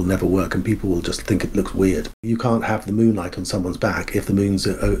that this will never work, and people will just think it looks weird. You can't have the moonlight on someone's back if the moon's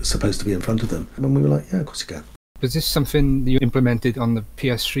supposed to be in front of them. And we were like, yeah, of course you can. Was this something you implemented on the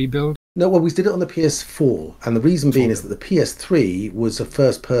PS3 build? No, well, we did it on the PS4, and the reason being is that the PS3 was a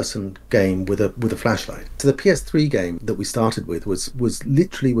first-person game with a flashlight. So the PS3 game that we started with was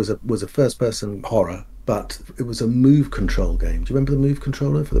literally a first-person horror, but it was a move control game. Do you remember the move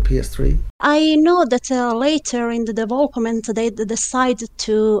controller for the PS3? I know that later in the development they decided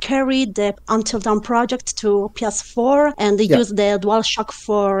to carry the Until Dawn project to PS4 and they used the DualShock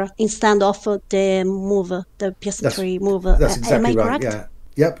 4 instead of the Move, the PS3 Move. That's exactly am I right. correct? Yeah.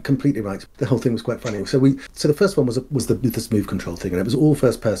 Yep, completely right. The whole thing was quite funny. So the first one was this move control thing, and it was all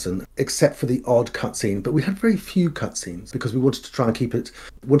first person except for the odd cutscene. But we had very few cutscenes because we wanted to try and keep it.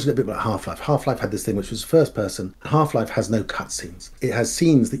 Wanted it a bit like Half-Life. Half-Life had this thing which was first person. Half-Life has no cutscenes. It has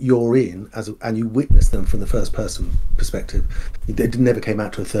scenes that you're in and you witness them from the first person perspective. It never came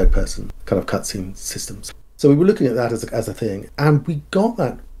out to a third person kind of cutscene systems. So we were looking at that as a thing, and we got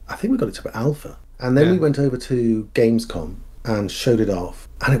that. I think we got it to alpha, and then we went over to Gamescom and showed it off,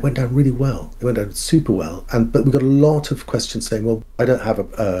 and it went down really well. It went down super well, but we got a lot of questions saying, "Well, I don't have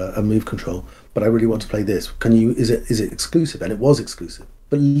a move control, but I really want to play this. Can you? Is it exclusive?" And it was exclusive.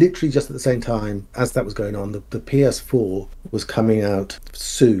 But literally just at the same time as that was going on, the PS4 was coming out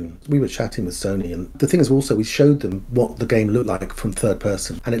soon. We were chatting with Sony, and the thing is also we showed them what the game looked like from third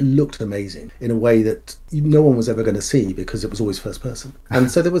person, and it looked amazing in a way that no one was ever going to see because it was always first person. And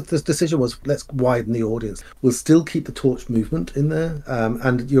so there was this decision was, let's widen the audience. We'll still keep the torch movement in there,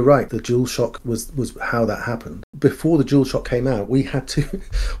 and you're right, the DualShock was how that happened. Before the DualShock came out, we had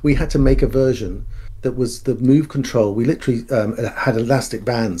to make a version that was the move control. We literally had elastic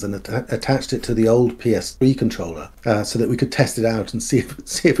bands and attached it to the old PS3 controller so that we could test it out and see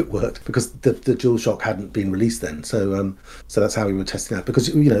if it worked, because the DualShock hadn't been released then. So that's how we were testing out.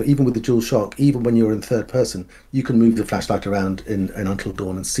 Because even with the DualShock, even when you're in third person, you can move the flashlight around in Until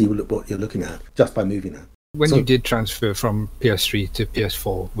Dawn and see what you're looking at just by moving it. When you did transfer from PS3 to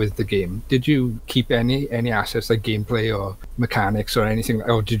PS4 with the game, did you keep any assets like gameplay or mechanics or anything,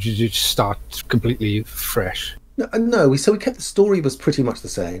 or did you just start completely fresh? No, so we kept the story was pretty much the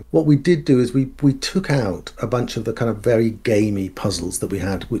same. What we did do is we took out a bunch of the kind of very gamey puzzles that we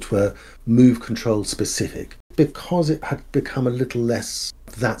had, which were move control specific, because it had become a little less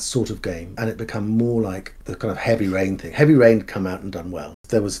that sort of game, and it became more like the kind of Heavy Rain thing. Heavy Rain had come out and done well.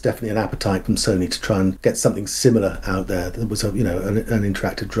 There was definitely an appetite from Sony to try and get something similar out there that was an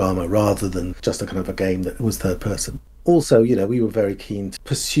interactive drama rather than just a kind of a game that was third person. Also, we were very keen to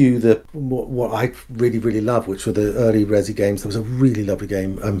pursue what I really, really love, which were the early Resi games. There was a really lovely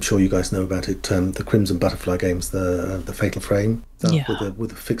game, I'm sure you guys know about it, the Crimson Butterfly games, the Fatal Frame, with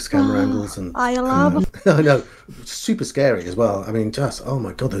the fixed camera angles. And I love I know, super scary as well. I mean, just, oh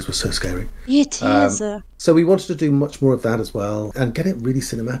my God, those were so scary. It is. So we wanted to do much more of that as well and get it really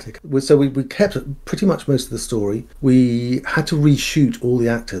cinematic. So we kept pretty much most of the story. We had to reshoot all the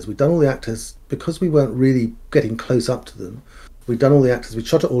actors. We'd done all the actors because we weren't really getting close up to them. We'd done all the actors. We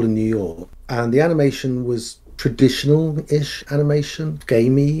shot it all in New York. And the animation was traditional-ish animation,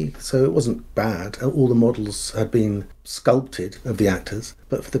 gamey, so it wasn't bad. All the models had been sculpted of the actors,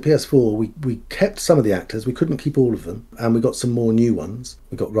 but for the PS4 we kept some of the actors. We couldn't keep all of them, and we got some more new ones.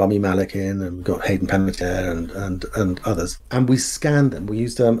 We got Rami Malek in, and we got Hayden Panettiere and others, and we scanned them. We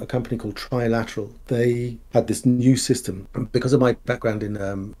used a company called Trilateral. They had this new system. Because of my background in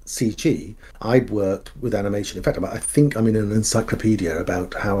CG, I'd worked with animation. In fact, I think I'm in an encyclopedia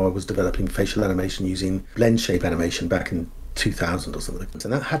about how I was developing facial animation using blend shape animation back in 2000 or something.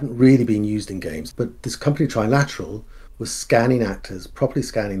 And that hadn't really been used in games, but this company Trilateral was scanning actors, properly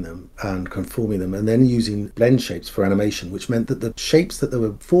scanning them and conforming them, and then using blend shapes for animation, which meant that the shapes that they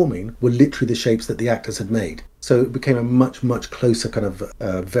were forming were literally the shapes that the actors had made. So it became a much, much closer kind of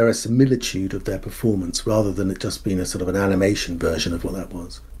verisimilitude of their performance, rather than it just being a sort of an animation version of what that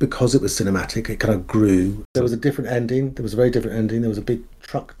was. Because it was cinematic, it kind of grew. There was a different ending. There was a very different ending. There was a big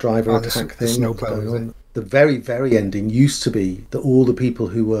truck driver attack thing. Snowplow. The very, very ending used to be that all the people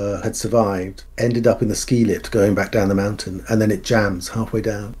who had survived ended up in the ski lift going back down the mountain, and then it jams halfway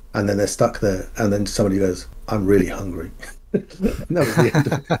down, and then they're stuck there, and then somebody goes, "I'm really hungry." That was the end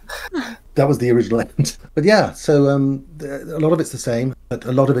of it. That was the original end. But yeah, so a lot of it's the same, but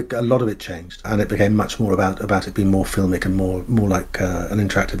a lot of it changed, and it became much more about it being more filmic and more like an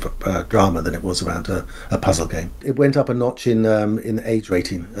interactive drama than it was about a puzzle game. It went up a notch in age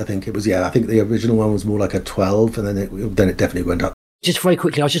rating. I think it was I think the original one was more like a 12, and then it definitely went up. Just very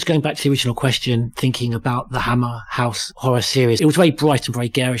quickly, I was just going back to the original question, thinking about the Hammer House horror series. It was very bright and very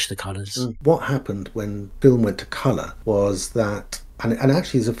garish, the colours. What happened when film went to colour was that, and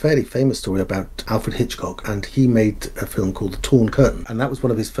actually there's a fairly famous story about Alfred Hitchcock, and he made a film called The Torn Curtain, and that was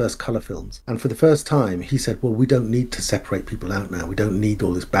one of his first colour films. And for the first time, he said, well, we don't need to separate people out now. We don't need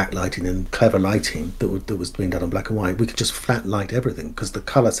all this backlighting and clever lighting that was being done on black and white. We could just flat light everything because the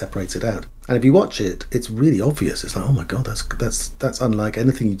colour separates it out. And if you watch it, it's really obvious. It's like, oh my God, that's unlike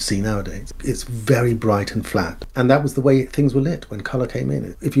anything you'd see nowadays. It's very bright and flat. And that was the way things were lit when colour came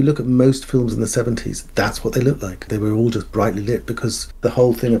in. If you look at most films in the 70s, that's what they looked like. They were all just brightly lit because the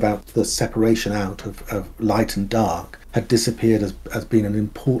whole thing about the separation out of light and dark had disappeared as being an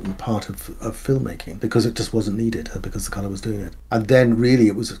important part of filmmaking because it just wasn't needed, because the colour was doing it. And then really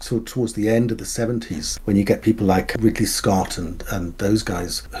it was sort of towards the end of the 70s when you get people like Ridley Scott and those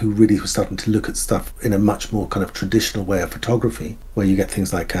guys who really were starting to look at stuff in a much more kind of traditional way of photography, where you get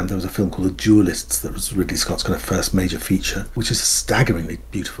things like there was a film called The Duelists that was Ridley Scott's kind of first major feature, which is a staggeringly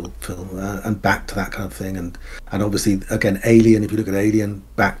beautiful film, and back to that kind of thing. And obviously, again, Alien, if you look at Alien,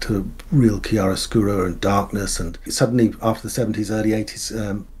 back to real chiaroscuro and darkness, and suddenly after the 70s, early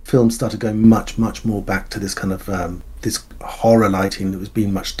 80s, films started going much more back to this kind of this horror lighting that was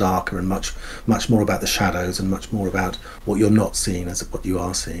being much darker and much more about the shadows and much more about what you're not seeing as what you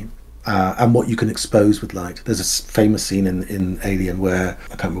are seeing. And what you can expose with light. There's a famous scene in Alien where I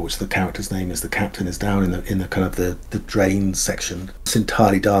can't remember which the character's name is. The captain is down in the kind of the drain section. It's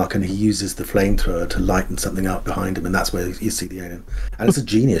entirely dark, and he uses the flamethrower to lighten something up behind him, and that's where you see the alien. And it's a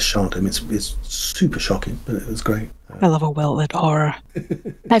genius shot. I mean, it's super shocking, but it was great. I love a well-lit horror.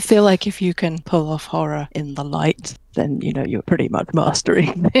 I feel like if you can pull off horror in the light, then you're pretty much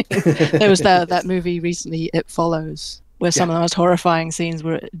mastering things. There was that movie recently, It Follows, where some of the most horrifying scenes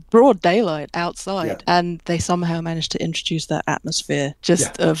were broad daylight outside, and they somehow managed to introduce that atmosphere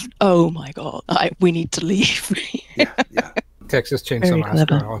of, oh my God, we need to leave. Texas Chainsaw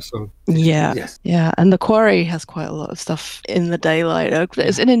Massacre also. Yeah, and The Quarry has quite a lot of stuff in the daylight.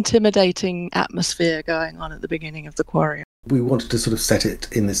 There's an intimidating atmosphere going on at the beginning of The Quarry. We wanted to sort of set it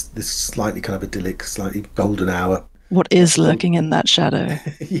in this slightly kind of idyllic, slightly golden hour. What is lurking in that shadow?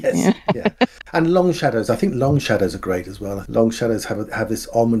 Yes, yeah. And long shadows. I think long shadows are great as well. Long shadows have this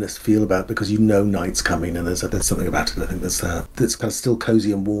ominous feel about it because night's coming, and there's something about it. I think that's kind of still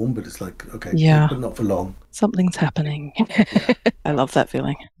cozy and warm, but it's like, okay, but not for long. Something's happening. I love that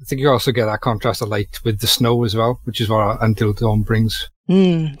feeling. I think you also get that contrast of light with the snow as well, which is what Until Dawn brings.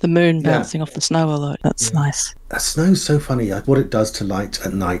 The moon bouncing off the snow a lot. That's nice. Snow's so funny. What it does to light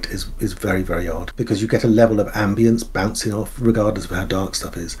at night is very, very odd, because you get a level of ambience bouncing off regardless of how dark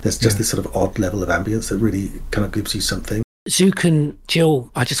stuff is. There's just this sort of odd level of ambience that really kind of gives you something. Zook and Jill,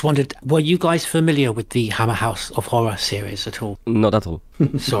 I just wondered, were you guys familiar with the Hammer House of Horror series at all? Not at all.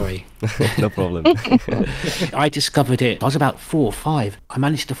 Sorry. No problem. I discovered it. I was about 4 or 5. I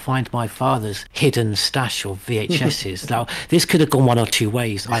managed to find my father's hidden stash of VHSs. Now, this could have gone one or two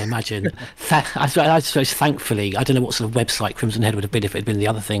ways, I imagine. I suppose, thankfully, I don't know what sort of website Crimson Head would have been if it had been the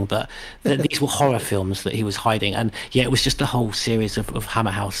other thing, but these were horror films that he was hiding. And yeah, it was just a whole series of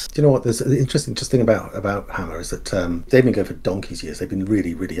Hammer House. Do you know what? There's an interesting thing about Hammer is that they've been going for donkey's years. They've been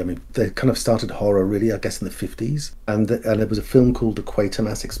really, I mean, they kind of started horror really, I guess, in the 50s. And there was a film called The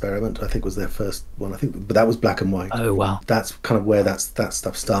Quatermass Experiment, I think was their first one, but that was black and white. Oh wow. That's kind of where that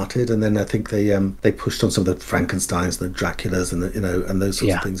stuff started, and then I think they pushed on some of the Frankensteins and the Draculas and and those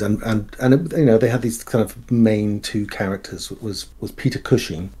sorts of things, and they had these kind of main two characters was Peter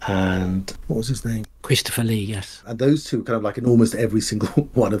Cushing and what was his name? Christopher Lee, yes. And those two kind of like in almost every single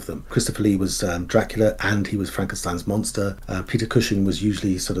one of them. Christopher Lee was Dracula, and he was Frankenstein's monster. Peter Cushing was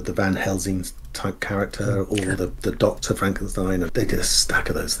usually sort of the Van Helsing type character, or the Dr. Frankenstein. They did a stack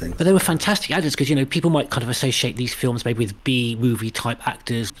of those things. But they were fantastic actors, because people might kind of associate these films maybe with B-movie type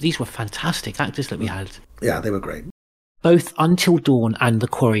actors. These were fantastic actors that we had. Yeah, they were great. Both Until Dawn and The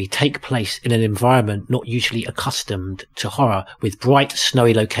Quarry take place in an environment not usually accustomed to horror, with bright,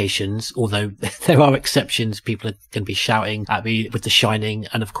 snowy locations, although there are exceptions. People are going to be shouting at me with The Shining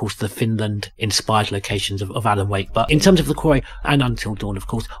and, of course, the Finland-inspired locations of Alan Wake. But in terms of The Quarry and Until Dawn, of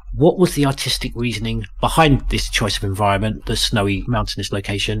course, what was the artistic reasoning behind this choice of environment, the snowy, mountainous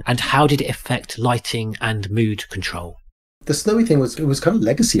location, and how did it affect lighting and mood control? The snowy thing was kind of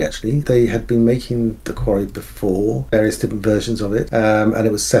legacy, actually. They had been making The Quarry before, various different versions of it, and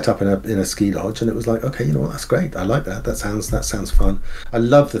it was set up in a ski lodge, and it was like, okay, you know what, that's great. I like that. That sounds fun. I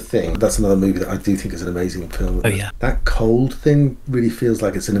love The Thing. That's another movie that I do think is an amazing film. Oh yeah. That cold thing really feels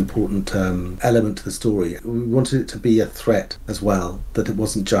like it's an important element to the story. We wanted it to be a threat as well, that it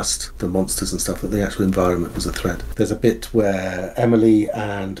wasn't just the monsters and stuff, that the actual environment was a threat. There's a bit where Emily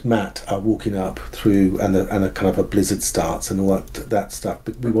and Matt are walking up through, and a kind of a blizzard starts and all that stuff,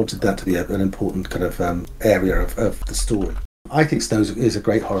 but we wanted that to be an important kind of area of the story. I think snow is a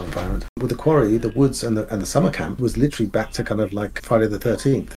great horror environment. With The Quarry, the woods and the summer camp was literally back to kind of like Friday the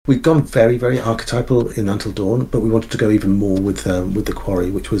 13th. We'd gone very, very archetypal in Until Dawn, but we wanted to go even more with The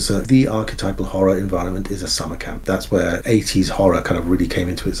Quarry, which was the archetypal horror environment is a summer camp. That's where 80s horror kind of really came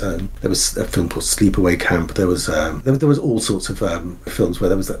into its own. There was a film called Sleepaway Camp. There was all sorts of films where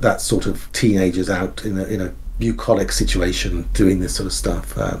there was that sort of teenagers out in a bucolic situation doing this sort of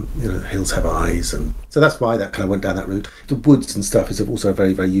stuff. Hills Have Eyes, and so that's why that kind of went down that route. The woods and stuff is also a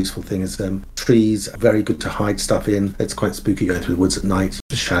very, very useful thing. Is trees are very good to hide stuff in. It's quite spooky going through the woods at night,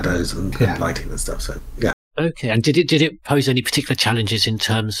 the shadows and lighting and stuff. So yeah. Okay, and did it pose any particular challenges in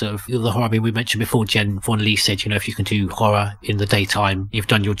terms of the horror? I mean, we mentioned before, Jen Von Lee said, if you can do horror in the daytime, you've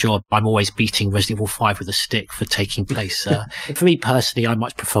done your job. I'm always beating Resident Evil 5 with a stick for taking place. For me personally, I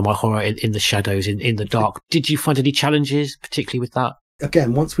much prefer my horror in the shadows, in the dark. Did you find any challenges, particularly with that?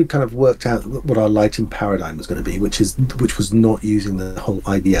 Again, once we kind of worked out what our lighting paradigm was going to be, which was not using the whole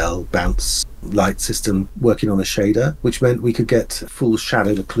IBL bounce light system, working on a shader, which meant we could get full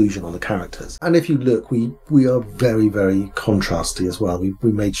shadow occlusion on the characters. And if you look, we are very, very contrasty as well.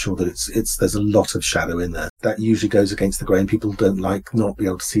 We made sure that there's a lot of shadow in there. That usually goes against the grain. People don't like not be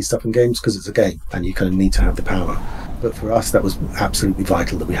able to see stuff in games because it's a game and you kind of need to have the power. But for us, that was absolutely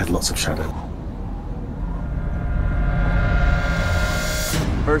vital that we had lots of shadow.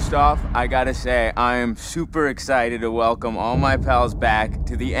 First off, I gotta say, I am super excited to welcome all my pals back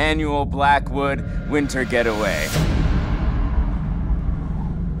to the annual Blackwood Winter Getaway.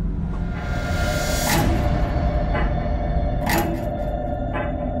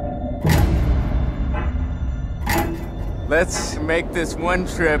 Let's make this one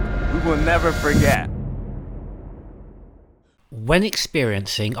trip we will never forget. When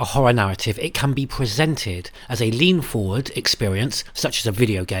experiencing a horror narrative, it can be presented as a lean-forward experience, such as a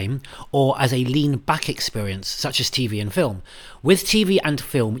video game, or as a lean-back experience, such as TV and film. With TV and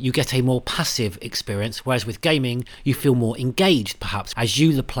film, you get a more passive experience, whereas with gaming, you feel more engaged, perhaps, as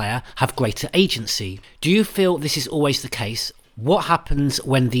you, the player, have greater agency. Do you feel this is always the case? What happens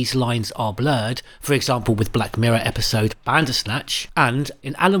when these lines are blurred? For example, with Black Mirror episode Bandersnatch, and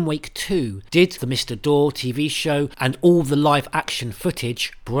in Alan Wake 2, did the Mr. Door TV show and all the live action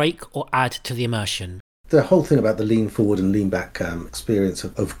footage break or add to the immersion? The whole thing about the lean forward and lean back experience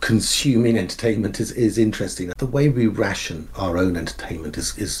of consuming entertainment is interesting. The way we ration our own entertainment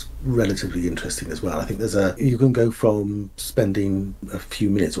is relatively interesting as well. I think you can go from spending a few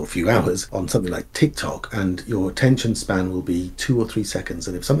minutes or a few hours on something like TikTok and your attention span will be 2 or 3 seconds,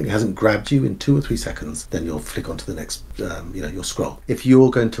 and if something hasn't grabbed you in 2 or 3 seconds, then you'll flick onto the next you'll scroll. If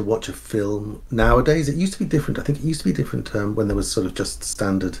you're going to watch a film nowadays, it used to be different. I think it used to be different when there was sort of just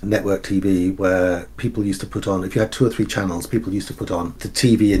standard network TV, where people used to put on, if you had 2 or 3 channels, people used to put on the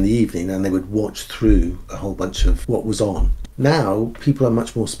TV in the evening and they would watch through a whole bunch of what was on. Now people are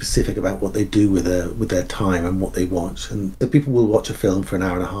much more specific about what they do with their time and what they watch, and the people will watch a film for an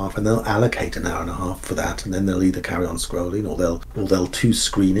hour and a half and they'll allocate an hour and a half for that, and then they'll either carry on scrolling or they'll two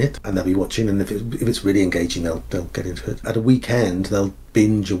screen it and they'll be watching, and if it's really engaging, they'll get into it. At a weekend, they'll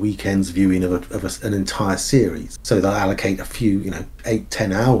binge a weekend's viewing of an entire series, so they'll allocate a few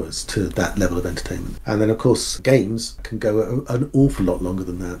 8-10 hours to that level of entertainment. And then of course games can go an awful lot longer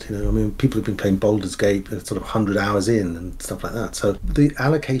than that. I mean, people have been playing Baldur's Gate sort of 100 hours in and stuff like that. So the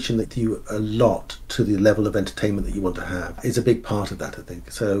allocation that you allot to the level of entertainment that you want to have is a big part of that, I think.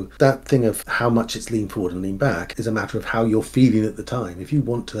 So that thing of how much it's lean forward and lean back is a matter of how you're feeling at the time. If you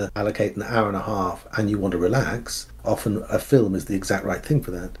want to allocate an hour and a half and you want to relax, often a film is the exact right thing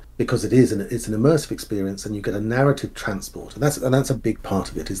for that, because it's an immersive experience and you get a narrative transport, and that's a big part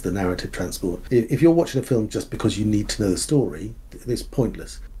of it, is the narrative transport. If you're watching a film just because you need to know the story, it's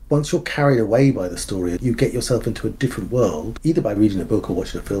pointless. once you're carried away by the story, you get yourself into a different world, either by reading a book or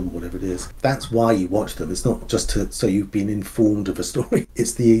watching a film or whatever it is. That's why you watch them. It's not just so you've been informed of a story.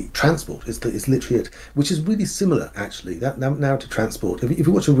 It's the transport. It's literally it, which is really similar, actually. That narrative transport. If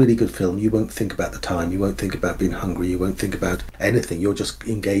you watch a really good film, you won't think about the time. You won't think about being hungry. You won't think about anything. You're just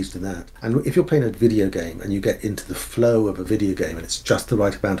engaged in that. And if you're playing a video game and you get into the flow of a video game and it's just the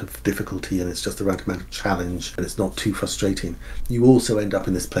right amount of difficulty and it's just the right amount of challenge and it's not too frustrating, you also end up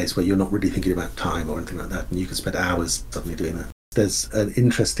in this place where you're not really thinking about time or anything like that, and you can spend hours suddenly doing that. There's an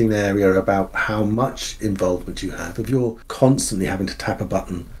interesting area about how much involvement you have. If you're constantly having to tap a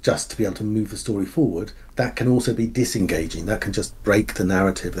button just to be able to move the story forward, that can also be disengaging. That can just break the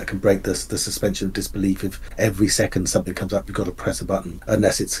narrative. That can break the suspension of disbelief. If every second something comes up, you've got to press a button,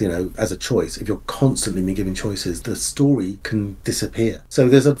 unless it's, as a choice. If you're constantly being given choices, the story can disappear. So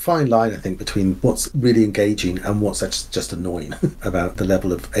there's a fine line, I think, between what's really engaging and what's just annoying about the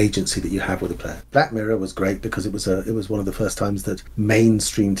level of agency that you have with a player. Black Mirror was great because it was one of the first times that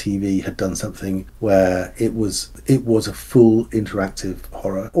mainstream TV had done something where it was a full interactive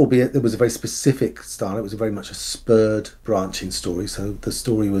horror, albeit there was a very specific style. It was very much a spurred branching story. So the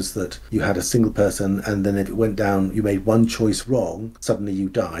story was that you had a single person, and then if it went down, you made one choice wrong, suddenly you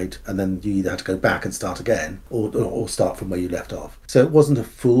died, and then you either had to go back and start again or start from where you left off. So it wasn't a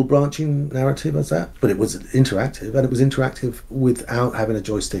full branching narrative as that, but it was interactive, and it was interactive without having a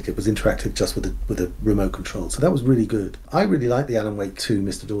joystick. It was interactive just with a remote control. So that was really good. I really like the Alan Wake 2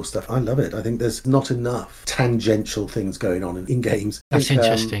 Mr. Door stuff. I love it. I think there's not enough tangential things going on in games. That's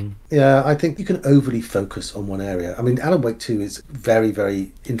interesting. I think you can overly focus on one area. I mean, Alan Wake 2 is very,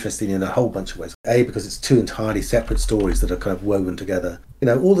 very interesting in a whole bunch of ways. A, because it's two entirely separate stories that are kind of woven together.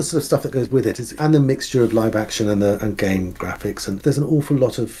 All the sort of stuff that goes with it and the mixture of live action and game graphics, and there's an awful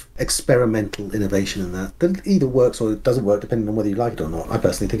lot of experimental innovation in that either works or it doesn't work depending on whether you like it or not. I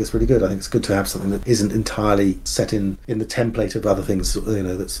personally think it's really good. I think it's good to have something that isn't entirely set in the template of other things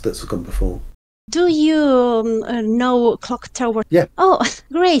that's gone before. Do you know Clock Tower? Yeah. Oh,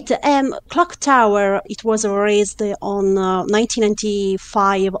 great. Clock Tower, it was released on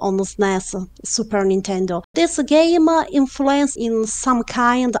 1995 on SNES, Super Nintendo. This game influenced in some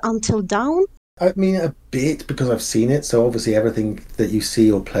kind Until Dawn? I mean, a bit, because I've seen it, so obviously everything that you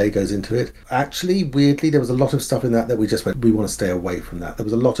see or play goes into it. Actually, weirdly, there was a lot of stuff in that we just went, we want to stay away from that. There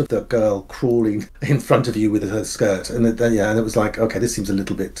was a lot of the girl crawling in front of you with her skirt, and it was like, okay, this seems a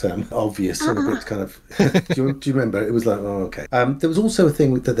little bit obvious and a bit kind of... do you remember? It was like, oh, okay. There was also a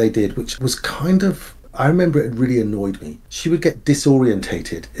thing that they did, which was kind of... I remember it really annoyed me. She would get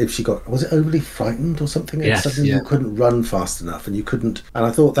disorientated if she was it overly frightened or something? Yes, and suddenly you couldn't run fast enough and you couldn't, and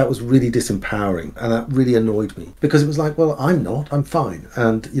I thought that was really disempowering, and that really annoyed me because it was like, well, I'm fine.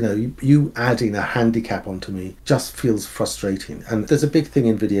 And, you adding a handicap onto me just feels frustrating. And there's a big thing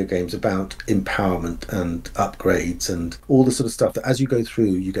in video games about empowerment and upgrades and all the sort of stuff that as you go through,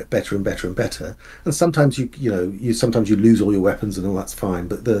 you get better and better and better. And sometimes sometimes you lose all your weapons and all that's fine.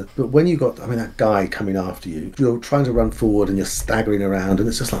 But when you got, that guy coming after you, you're trying to run forward and you're staggering around, and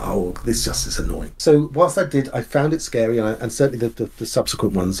it's just like, oh, this just is annoying. So whilst I found it scary, and certainly the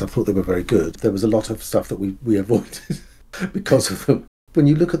subsequent ones, I thought they were very good. There was a lot of stuff that we avoided because of them. When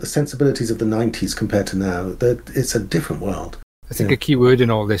you look at the sensibilities of the 90s compared to now, it's a different world. I think a key word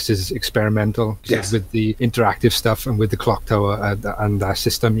in all this is experimental. Yes. With the interactive stuff and with the clock tower and that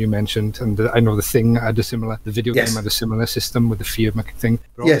system you mentioned. And I know the Thing had the video game had a similar system with the fear thing.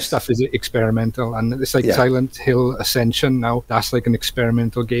 But all this stuff is experimental. And it's like Silent Hill Ascension now. That's like an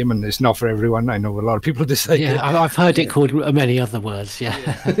experimental game, and it's not for everyone. I know a lot of people dislike it. Yeah, I've heard it called many other words, yeah.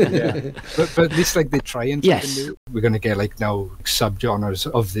 But at least like they try and something new. We're going to get like now subgenres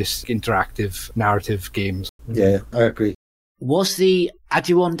of this interactive narrative games. Yeah, I agree. Was the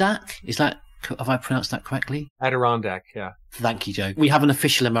Adirondack, have I pronounced that correctly? Adirondack, yeah. Thank you, Joe. We have an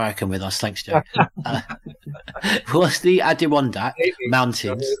official American with us. Thanks, Joe. Was the Adirondack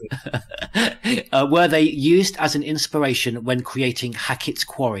Mountains, were they used as an inspiration when creating Hackett's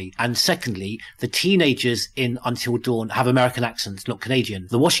Quarry? And secondly, the teenagers in Until Dawn have American accents, not Canadian.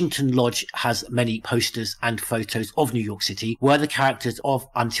 The Washington Lodge has many posters and photos of New York City. Were the characters of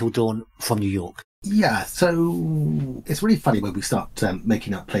Until Dawn from New York? Yeah, so it's really funny when we start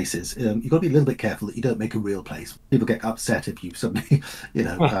making up places. You've got to be a little bit careful that you don't make a real place. People get upset if you suddenly,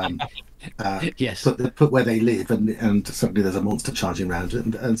 yes, put where they live and suddenly there's a monster charging around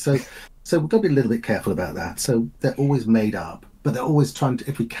it. And so we've got to be a little bit careful about that. So they're always made up. but they're always trying to,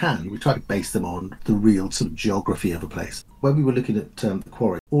 if we can, we try to base them on the real sort of geography of a place. When we were looking at the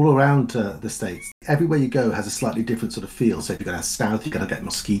quarry, all around the States, everywhere you go has a slightly different sort of feel. So if you go down south, you're going to get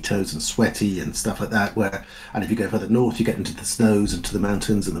mosquitoes and sweaty and stuff like that. And if you go further north, you get into the snows and to the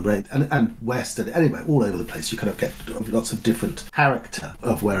mountains and the rain, and west, and anyway, all over the place, you kind of get lots of different character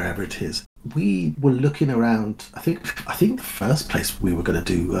of wherever it is. We were looking around. I think the first place we were going to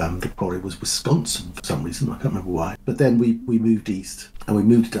do the quarry was Wisconsin for some reason. I can't remember why. But then we moved east, and we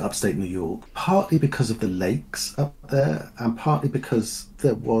moved to upstate New York, partly because of the lakes up there, and partly because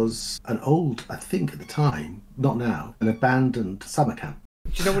there was an old, I think at the time, not now, an abandoned summer camp.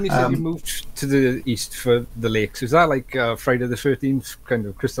 Do you know when you said you moved to the east for the lakes, is that like Friday the 13th kind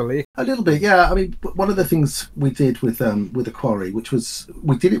of Crystal Lake? A little bit, yeah. I mean, one of the things we did with the quarry, which was,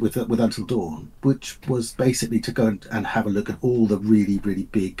 we did it with Until Dawn, which was basically to go and have a look at all the really, really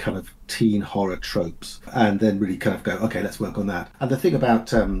big kind of teen horror tropes, and then really kind of go, okay, let's work on that. And the thing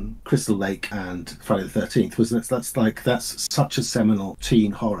about Crystal Lake and Friday the 13th was that's such a seminal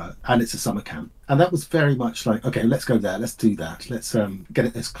teen horror, and it's a summer camp. And that was very much like, okay, let's go there, let's do that, let's get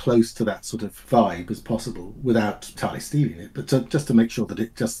it as close to that sort of vibe as possible without entirely stealing it, but just to make sure that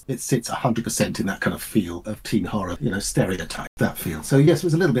it sits 100% in that kind of feel of teen horror, stereotype, that feel. So yes, it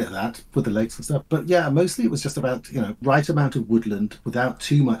was a little bit of that with the lakes and stuff, but yeah, mostly it was just about, right amount of woodland without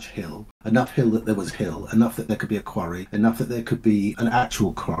too much hill, enough hill that there was hill, enough that there could be a quarry, enough that there could be an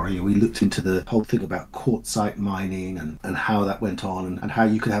actual quarry. And we looked into the whole thing about quartzite mining and how that went on, and how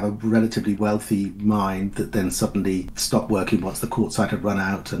you could have a relatively wealthy mine that then suddenly stopped working once the quartzite had run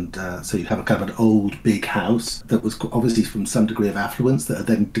out, and so you'd have a kind of an old big house that was obviously from some degree of affluence that had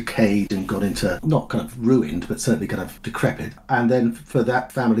then decayed and got into, not kind of ruined, but certainly kind of decrepit. And then for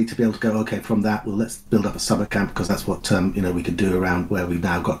that family to be able to go, okay, from that, well, let's build up a summer camp, because that's what we can do around where we've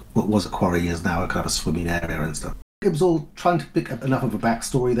now got what was a quarry is now a kind of a swimming area and stuff. It was all trying to pick up enough of a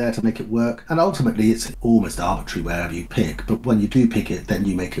backstory there to make it work, and ultimately it's almost arbitrary wherever you pick, but when you do pick it, then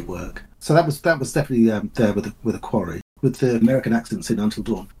you make it work. So that was definitely there with a quarry. With the American accents in Until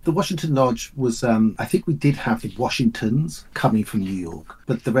Dawn, the Washington Lodge was, I think we did have the Washingtons coming from New York,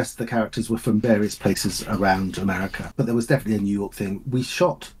 but the rest of the characters were from various places around America. But there was definitely a New York thing. We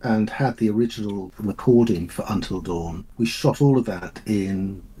shot and had the original recording for Until Dawn. We shot all of that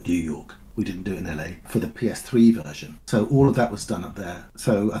in New York. We didn't do it in LA for the PS3 version. So all of that was done up there.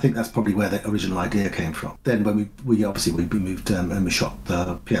 So I think that's probably where the original idea came from. Then when we obviously moved and we shot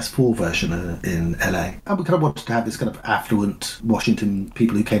the PS4 version in LA. And we kind of wanted to have this kind of affluent Washington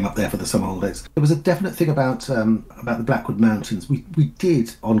people who came up there for the summer holidays. There was a definite thing about the Blackwood Mountains. We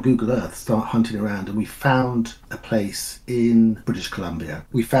did on Google Earth start hunting around, and we found a place in British Columbia.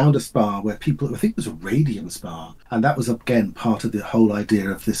 We found a spa where people, I think it was a radium spa. And that was again part of the whole idea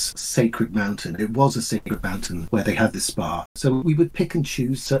of this sacred mountain. It was a sacred mountain where they had this spa. So we would pick and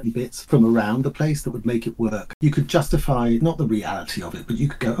choose certain bits from around the place that would make it work. You could justify not the reality of it, but you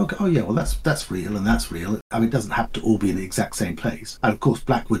could go, okay, oh yeah, well that's real and that's real. I mean, it doesn't have to all be in the exact same place. And of course,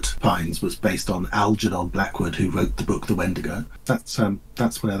 Blackwood Pines was based on Algernon Blackwood, who wrote the book The Wendigo. That's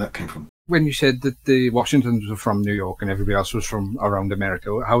where that came from. When you said that the Washingtons were from New York and everybody else was from around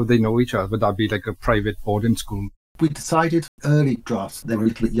America, how would they know each other? Would that be like a private boarding school? We decided early drafts, they were a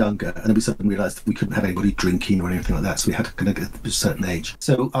little bit younger, and then we suddenly realised that we couldn't have anybody drinking or anything like that, so we had to kind of get to a certain age.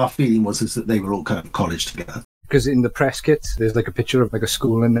 So our feeling was that they were all kind of college together. Because in the press kit, there's like a picture of like a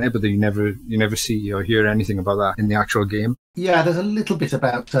school in there, but you never see or hear anything about that in the actual game. Yeah, there's a little bit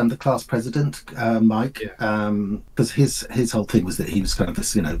about the class president, Mike, because his whole thing was that he was kind of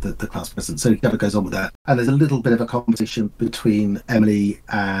this, the class president. So he kind of goes on with that. And there's a little bit of a conversation between Emily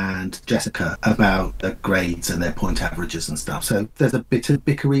and Jessica about their grades and their point averages and stuff. So there's a bit of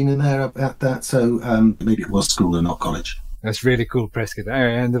bickering in there about that. So maybe it was school and not college. That's really cool, Prescott. I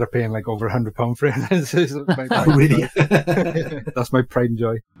ended up paying like over £100 for it. Oh, really? That's my pride and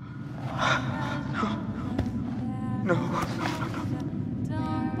joy. No.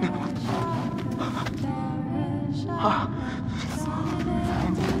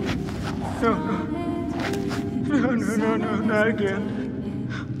 No, not again.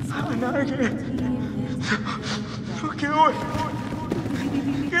 Not again. Get away!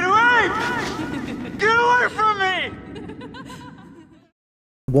 Get away! Get away from me!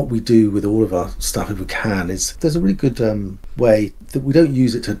 What we do with all of our stuff, if we can, is there's a really good way that we don't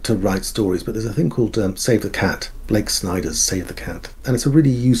use it to write stories, but there's a thing called Save the Cat, Blake Snyder's Save the Cat. And it's a really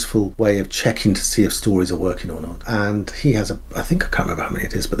useful way of checking to see if stories are working or not. And he has I think I can't remember how many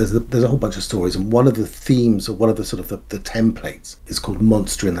it is, but there's a whole bunch of stories. And one of the themes, or one of the sort of the templates, is called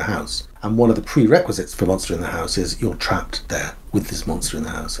Monster in the House. And one of the prerequisites for Monster in the House is you're trapped there with this monster in the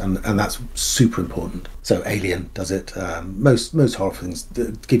house, and that's super important. So Alien does it. Most horror films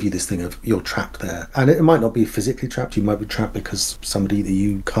give you this thing of you're trapped there, and it might not be physically trapped. You might be trapped because somebody that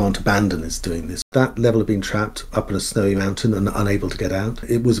you can't abandon is doing this. That level of being trapped up in a snowy mountain and unable to get out,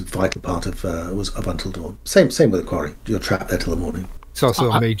 it was a vital part of Until Dawn. Same with the Quarry. You're trapped there till the morning. It's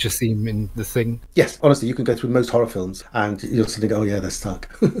also a major theme in The Thing. Yes, honestly, you can go through most horror films and you'll suddenly go, oh yeah, they're stuck.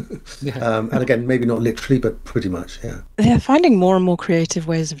 And again, maybe not literally, but pretty much, yeah. They're finding more and more creative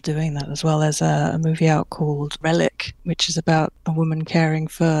ways of doing that as well. There's a movie out called Relic, which is about a woman caring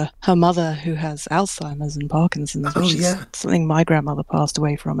for her mother who has Alzheimer's and Parkinson's, which is something my grandmother passed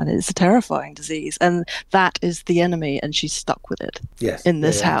away from, and it's a terrifying disease. And that is the enemy, and she's stuck with it. Yes. In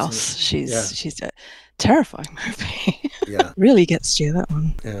this house. She's a terrifying movie. Yeah. Really gets you, that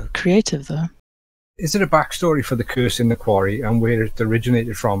one. Yeah. Creative, though. Is there a backstory for the curse in the quarry and where it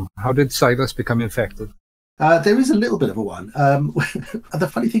originated from? How did Silas become infected? There is a little bit of a one. The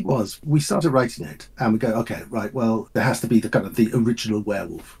funny thing was, we started writing it and we go, okay, right, well, there has to be the kind of the original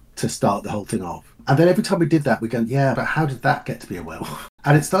werewolf to start the whole thing off. And then every time we did that, we go, yeah, but how did that get to be a werewolf?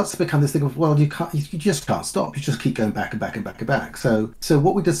 And it starts to become this thing of, well, you just can't stop. You just keep going back and back and back and back. So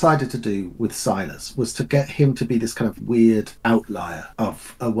what we decided to do with Silas was to get him to be this kind of weird outlier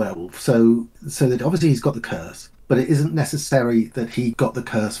of a werewolf. So that obviously he's got the curse, but it isn't necessary that he got the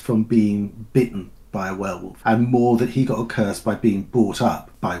curse from being bitten by a werewolf, and more that he got a curse by being brought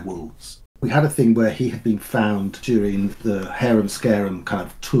up by wolves. We had a thing where he had been found during the Harem Scarum kind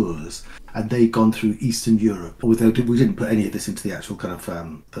of tours, and they'd gone through Eastern Europe. We didn't put any of this into the actual kind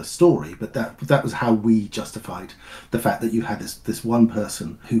of the story, but that was how we justified the fact that you had this one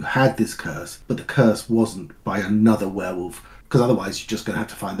person who had this curse, but the curse wasn't by another werewolf, because otherwise you're just going to have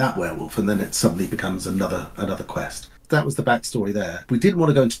to find that werewolf, and then it suddenly becomes another quest. That was the backstory there. We didn't want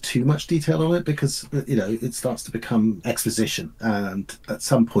to go into too much detail on it because, it starts to become exposition, and at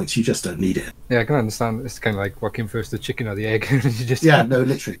some points you just don't need it. Yeah, I can understand. It's kind of like what came first, the chicken or the egg. Yeah, no,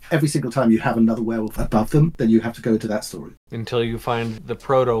 literally. Every single time you have another werewolf above them, then you have to go into that story. Until you find the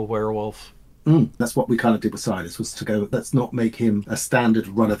proto-werewolf. That's what we kind of did with Silas, was to go, let's not make him a standard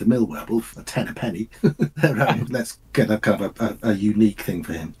run-of-the-mill werewolf, a 10 a penny. Let's get a kind of a unique thing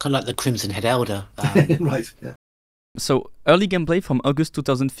for him. Kind of like the Crimson Head Elder. Right, yeah. So, early gameplay from August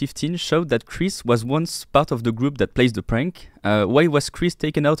 2015 showed that Chris was once part of the group that plays the prank. Why was Chris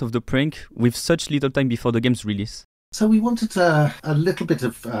taken out of the prank with such little time before the game's release? So we wanted a little bit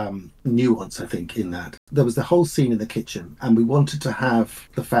of nuance, I think, in that. There was the whole scene in the kitchen, and we wanted to have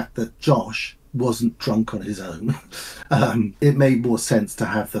the fact that Josh wasn't drunk on his own. It made more sense to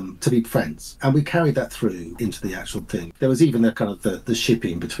have them to be friends, and we carried that through into the actual thing. There was even a kind of the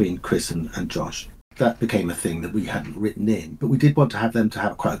shipping between Chris and Josh. That became a thing that we hadn't written in, but we did want to have them to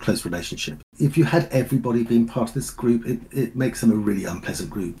have quite a close relationship. If you had everybody being part of this group, it makes them a really unpleasant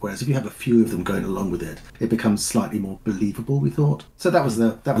group, whereas if you have a few of them going along with it, it becomes slightly more believable, we thought. So that was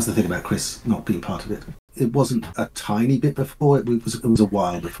the thing about Chris not being part of it. It wasn't a tiny bit before, it was a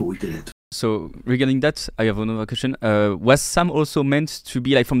while before we did it. So regarding that, I have another question. Was Sam also meant to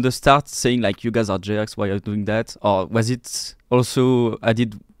be like from the start saying like, you guys are jerks, why are you doing that? Or was it also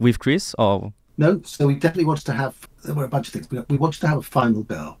added with Chris, or... No, so we definitely wanted to have, there were a bunch of things. We wanted to have a final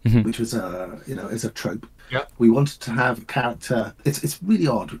girl, which was is a trope. Yeah. We wanted to have a character. It's really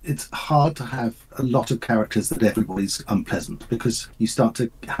odd. It's hard to have a lot of characters that everybody's unpleasant, because you start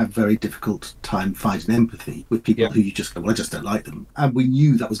to have very difficult time finding empathy with people who you just go, well, I just don't like them. And we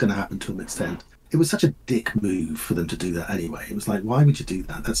knew that was going to happen to an extent. It was such a dick move for them to do that anyway. It was like, why would you do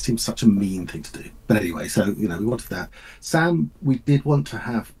that? That seems such a mean thing to do. But anyway, so, we wanted that. Sam, we did want to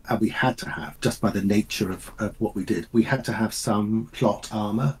have, and we had to have, just by the nature of what we did, we had to have some plot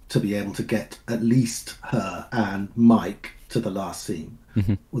armor to be able to get at least her and Mike to the last scene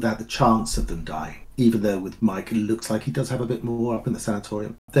without the chance of them dying. Even though with Mike, it looks like he does have a bit more up in the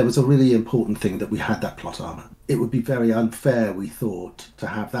sanatorium. There was a really important thing that we had that plot armor. It would be very unfair, we thought, to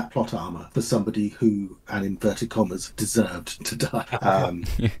have that plot armor for somebody who, and inverted commas, deserved to die.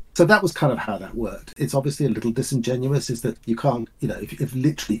 So that was kind of how that worked. It's obviously a little disingenuous, is that you can't, if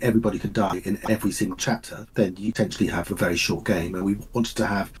literally everybody could die in every single chapter, then you potentially have a very short game. And we wanted to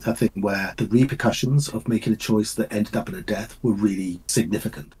have a thing where the repercussions of making a choice that ended up in a death were really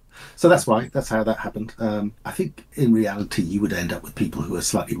significant. So that's why. That's how that happened. I think in reality, you would end up with people who are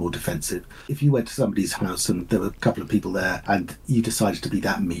slightly more defensive. If you went to somebody's house and there were a couple of people there and you decided to be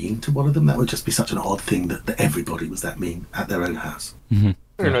that mean to one of them, that would just be such an odd thing that everybody was that mean at their own house. I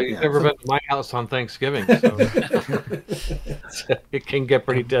don't know. You've never been to my house on Thanksgiving, so it can get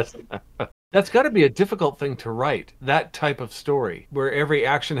pretty testy. That's got to be a difficult thing to write, that type of story, where every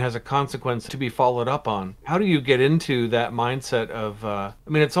action has a consequence to be followed up on. How do you get into that mindset of,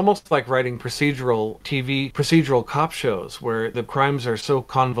 it's almost like writing procedural cop shows, where the crimes are so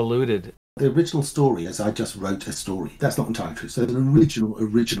convoluted. The original story, as I just wrote a story, that's not entirely true. So there's an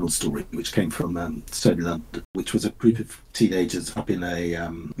original story, which came from Stony London, which was a group of teenagers up in a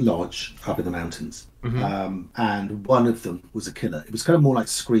lodge up in the mountains. And one of them was a killer. It was kind of more like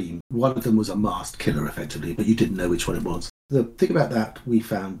Scream. One of them was a masked killer, effectively, but you didn't know which one it was. The thing about that we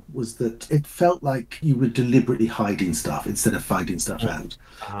found was that it felt like you were deliberately hiding stuff instead of finding stuff out.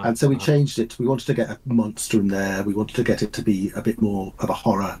 And so we changed it. We wanted to get a monster in there. We wanted to get it to be a bit more of a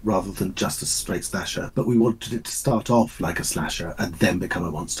horror rather than just a straight slasher. But we wanted it to start off like a slasher and then become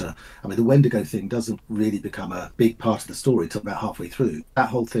a monster. I mean, the Wendigo thing doesn't really become a big part of the story until about halfway through. That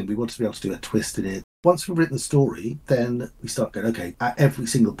whole thing, we wanted to be able to do a twist in it. Once we've written the story, then we start going, okay, at every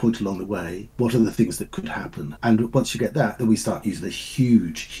single point along the way, what are the things that could happen? And once you get that, then we start using a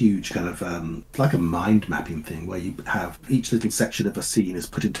huge kind of, like a mind mapping thing where you have each little section of a scene is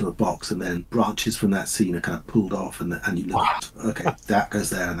put into a box and then branches from that scene are kind of pulled off and you look at, okay, that goes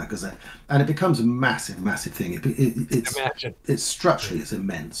there and that goes there. And it becomes a massive thing. It's structurally, it's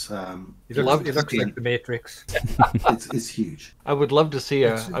immense. It looks like the Matrix. It's huge. I would love to see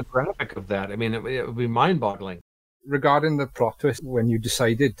a graphic of that. I mean, it would be mind-boggling. Regarding the plot twist, when you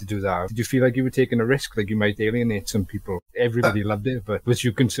decided to do that, did you feel like you were taking a risk, like you might alienate some people? Everybody loved it, but was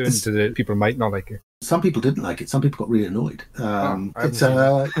you concerned that people might not like it? Some people didn't like it. Some people got really annoyed.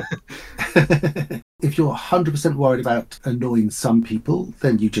 If you're 100% worried about annoying some people,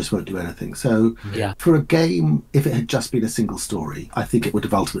 then you just won't do anything. So for a game, if it had just been a single story, I think it would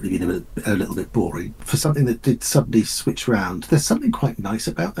have ultimately been a little bit boring. For something that did suddenly switch around, there's something quite nice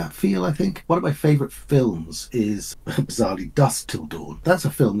about that feel, I think. One of my favourite films is, bizarrely, Dusk Till Dawn. That's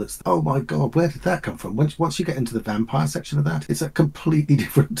a film that's, oh my God, where did that come from? Once you get into the vampire section of that, it's a completely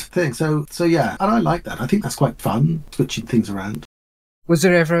different thing. So yeah, and I like that. I think that's quite fun, switching things around. Was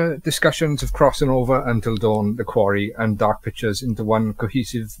there ever discussions of crossing over Until Dawn, The Quarry, and Dark Pictures into one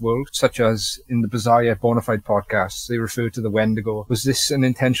cohesive world, such as in the Bizarre Yet Bonafide podcasts, they refer to the Wendigo? Was this an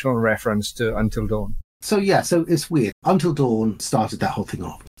intentional reference to Until Dawn? So it's weird. Until Dawn started that whole thing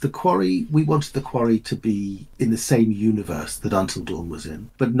off. The Quarry, we wanted the Quarry to be in the same universe that Until Dawn was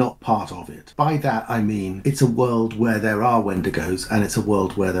in, but not part of it. By that, I mean, it's a world where there are Wendigos and it's a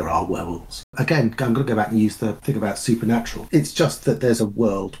world where there are werewolves. Again, I'm going to go back and use the thing about supernatural. It's just that there's a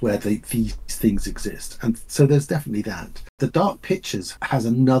world where these things exist. And so there's definitely that. The Dark Pictures has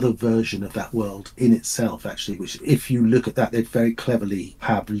another version of that world in itself, actually, which if you look at that, they'd very cleverly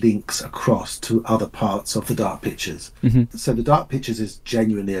have links across to other parts of the Dark Pictures. So the Dark Pictures is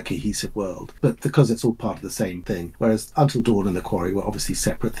genuinely a cohesive world, but because it's all part of the same thing. Whereas Until Dawn and The Quarry were obviously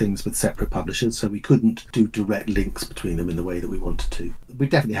separate things with separate publishers, so we couldn't do direct links between them in the way that we wanted to. We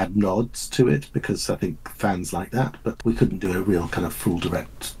definitely had nods to it because I think fans like that, but we couldn't do a real kind of full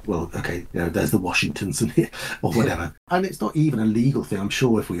direct, well, okay, there's the Washingtons and or whatever. And it's not even a legal thing. I'm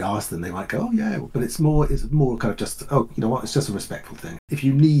sure if we asked them, they might go, oh yeah, but it's more kind of just, oh, you know what, it's just a respectful thing. If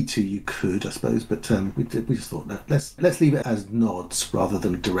you need to, you could, I suppose, but we just thought, no, let's leave it as nods rather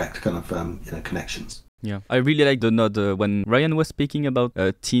than direct kind of connections. Yeah, I really like the nod when Ryan was speaking about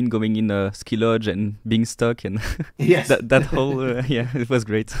a teen going in a ski lodge and being stuck, and yes, that whole it was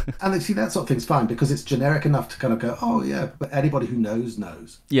great. And see, that sort of thing's fine because it's generic enough to kind of go, oh yeah, but anybody who knows.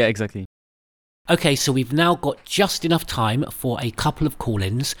 Yeah, exactly. Okay, so we've now got just enough time for a couple of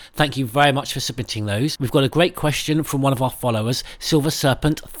call-ins. Thank you very much for submitting those. We've got a great question from one of our followers, Silver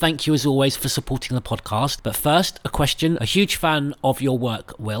Serpent. Thank you as always for supporting the podcast. But first, a question. A huge fan of your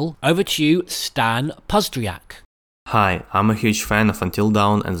work, Will. Over to you, Stan Puzdriak. Hi, I'm a huge fan of Until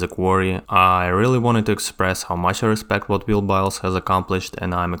Dawn and The Quarry. I really wanted to express how much I respect what Will Byles has accomplished,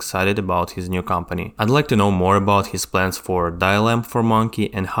 and I'm excited about his new company. I'd like to know more about his plans for Dial-M for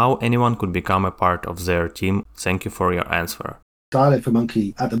Monkey and how anyone could become a part of their team. Thank you for your answer. Dial-M for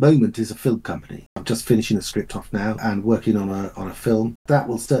Monkey at the moment is a film company. I'm just finishing a script off now and working on a film. That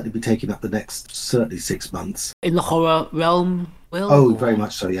will certainly be taking up the next, certainly 6 months. In the horror realm? Will? Oh, very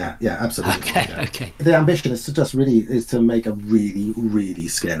much so. Yeah, absolutely. Okay. The ambition is to make a really, really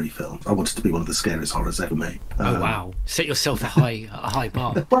scary film. I want it to be one of the scariest horrors ever made. Oh wow! Set yourself a high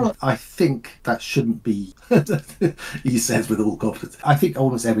bar. Well, I think that shouldn't be. He says with all confidence. I think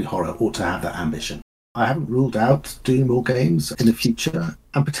almost every horror ought to have that ambition. I haven't ruled out doing more games in the future,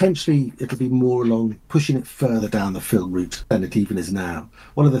 and potentially it'll be more along pushing it further down the film route than it even is now.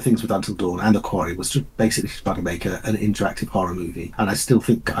 One of the things with Until Dawn and The Quarry was to basically try to make an interactive horror movie, and I still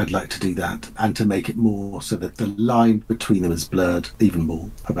think I'd like to do that, and to make it more so that the line between them is blurred even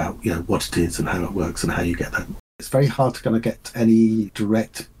more about what it is and how it works and how you get that. It's very hard to kind of get any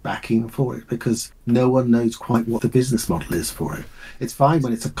direct backing for it because no one knows quite what the business model is for it. It's fine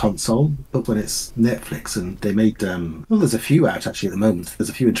when it's a console, but when it's Netflix, and they made, there's a few out actually at the moment. There's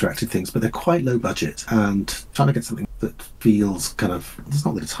a few interactive things, but they're quite low budget, and trying to get something that feels kind of, it's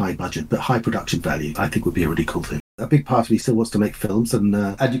not that it's high budget, but high production value, I think would be a really cool thing. A big part of me still wants to make films, and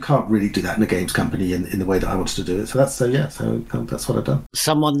you can't really do that in a games company in the way that I wanted to do it. So that's that's what I've done.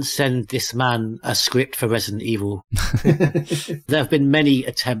 Someone send this man a script for Resident Evil. There have been many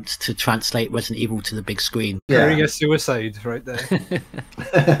attempts to translate Resident Evil to the big screen. Career suicide right there.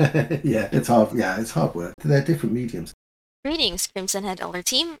 Yeah, it's hard. Yeah, it's hard work. They're different mediums. Greetings, Crimson Head Elder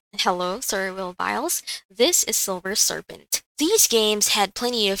Team. Hello, Sir Will Byles. This is Silver Serpent. These games had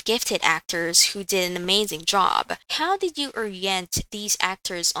plenty of gifted actors who did an amazing job. How did you orient these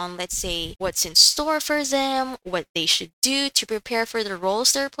actors on, let's say, what's in store for them, what they should do to prepare for the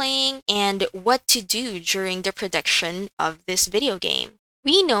roles they're playing, and what to do during the production of this video game?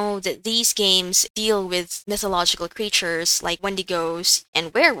 We know that these games deal with mythological creatures like wendigos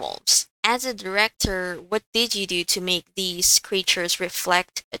and werewolves. As a director, what did you do to make these creatures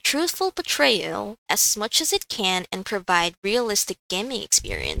reflect a truthful portrayal as much as it can and provide realistic gaming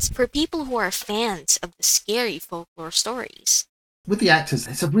experience for people who are fans of the scary folklore stories? With the actors,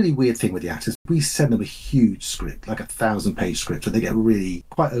 it's a really weird thing with the actors. We send them a huge script, like a 1,000-page script, and they get really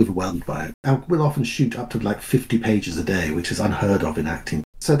quite overwhelmed by it. And we'll often shoot up to like 50 pages a day, which is unheard of in acting.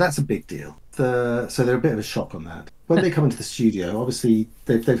 So that's a big deal. So they're a bit of a shock on that. When they come into the studio, obviously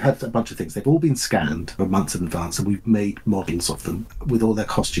they've had a bunch of things. They've all been scanned for months in advance, and we've made models of them with all their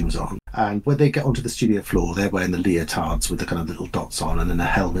costumes on. And when they get onto the studio floor, they're wearing the leotards with the kind of little dots on, and then a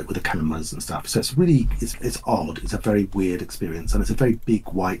helmet with the cameras and stuff. So it's really, it's odd. It's a very weird experience, and it's a very big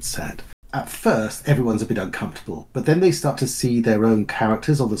white set. At first, everyone's a bit uncomfortable, but then they start to see their own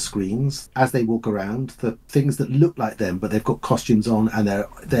characters on the screens as they walk around, the things that look like them, but they've got costumes on and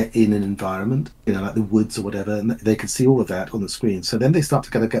they're in an environment, like the woods or whatever, and they can see all of that on the screen. So then they start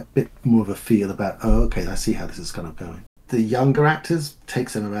to kind of get a bit more of a feel about, oh, okay, I see how this is kind of going. The younger actors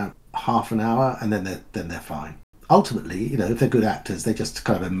takes them around half an hour, and then they're fine. Ultimately, if they're good actors, they just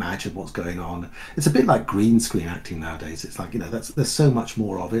kind of imagine what's going on. It's a bit like green screen acting nowadays. It's like, there's so much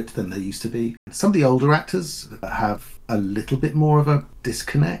more of it than there used to be. Some of the older actors have a little bit more of a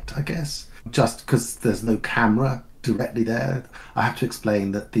disconnect, I guess, just because there's no camera directly there. I have to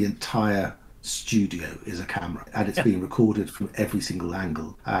explain that the entire studio is a camera, and it's being recorded from every single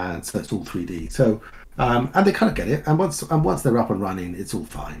angle, and so it's all 3D. So and they kind of get it, and once they're up and running, it's all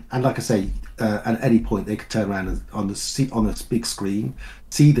fine. And like I say, at any point they could turn around and on a big screen,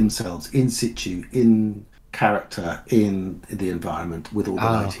 see themselves in situ, in character, in the environment with all the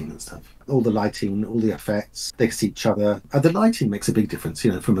lighting and stuff. All the lighting, all the effects, they can see each other. And the lighting makes a big difference,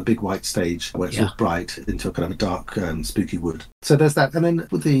 from a big white stage where it's all bright into a kind of a dark, spooky wood. So there's that. And then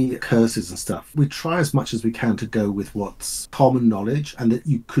with the curses and stuff, we try as much as we can to go with what's common knowledge and that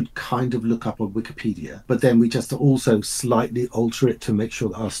you could kind of look up on Wikipedia. But then we just also slightly alter it to make sure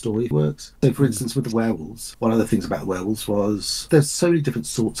that our story works. So for instance, with the werewolves, one of the things about the werewolves was there's so many different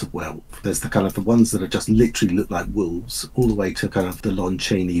sorts of werewolf. There's the kind of the ones that are just literally look like wolves, all the way to kind of the Lon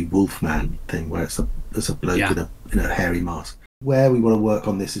Chaney Wolfman thing where it's a bloke in a hairy mask. Where we want to work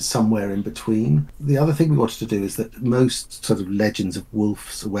on this is somewhere in between. The other thing we wanted to do is that most sort of legends of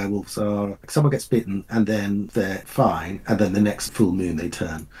werewolves are someone gets bitten and then they're fine, and then the next full moon they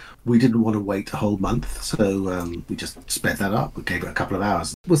turn. We didn't want to wait a whole month, so we just sped that up. We gave it a couple of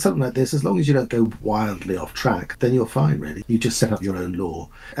hours. With something like this, as long as you don't go wildly off track, then you're fine, really. You just set up your own lore.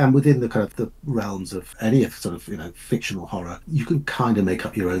 And within the kind of the realms of any sort of, fictional horror, you can kind of make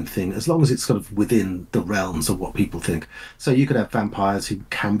up your own thing, as long as it's sort of within the realms of what people think. So you could have vampires who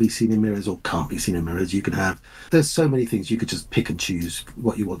can be seen in mirrors or can't be seen in mirrors. You can have, there's so many things you could just pick and choose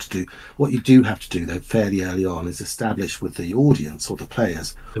what you want to do. What you do have to do, though, fairly early on is establish with the audience or the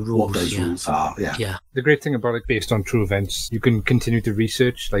players what those rules are. The great thing about it, based on true events, you can continue to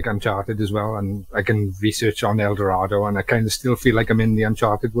research, like Uncharted as well, and I can research on El Dorado, and I kind of still feel like I'm in the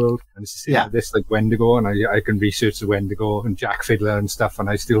Uncharted world. And it's the same with this, like Wendigo, and I can research the Wendigo and Jack Fiddler and stuff, and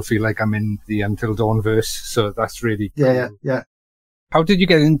I still feel like I'm in the Until Dawn verse. So that's really cool. Yeah. How did you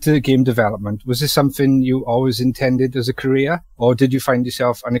get into game development? Was this something you always intended as a career, or did you find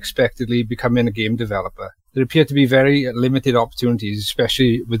yourself unexpectedly becoming a game developer? There appear to be very limited opportunities,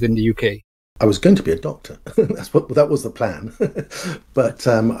 especially within the UK. I was going to be a doctor. That was the plan. But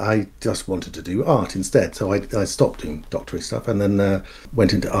I just wanted to do art instead. So I stopped doing doctorate stuff and then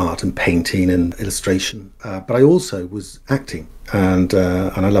went into art and painting and illustration. But I also was acting, and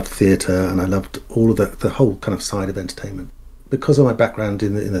I loved theatre, and I loved all of the whole kind of side of entertainment. Because of my background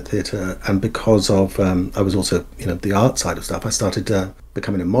in the theatre, and because of I was also the art side of stuff, I started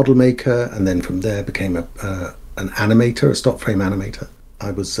becoming a model maker, and then from there became an animator, a stop frame animator. I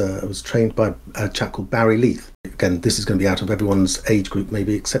was trained by a chap called Barry Leith. Again, this is going to be out of everyone's age group,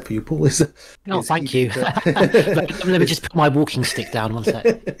 maybe except for you, Paul. Thank you. Let me just put my walking stick down one sec.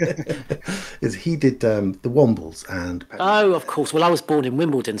 He did the Wombles and... Oh, of course. Well, I was born in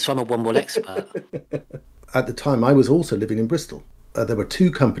Wimbledon, so I'm a Womble expert. At the time, I was also living in Bristol. There were two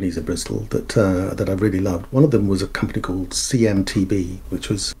companies in Bristol that I really loved. One of them was a company called CMTB, which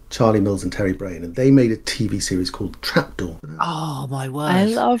was Charlie Mills and Terry Brain, and they made a TV series called Trapdoor. Oh, my word. I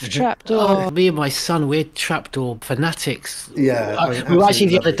love Trapdoor. Me and my son, we're Trapdoor fanatics. Yeah. We were actually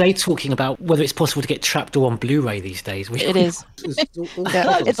the other day talking about whether it's possible to get Trapdoor on Blu-ray these days. It is.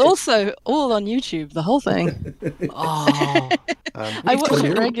 It's also all on YouTube, the whole thing. I watch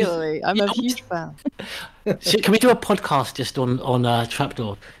it regularly. I'm a huge fan. Can we do a podcast just on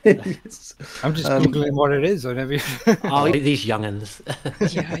Trapdoor? Yes. I'm just Googling what it is. These young'uns.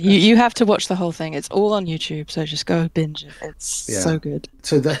 Yeah, you have to watch the whole thing. It's all on YouTube, so just go binge it. It's so good.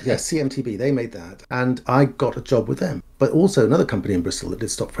 So CMTB, they made that, and I got a job with them. But also another company in Bristol that did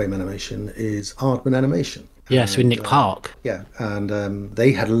stop frame animation is Aardman Animation. Yes, in Nick Park. Yeah, and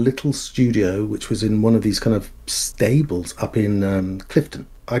they had a little studio which was in one of these kind of stables up in Clifton.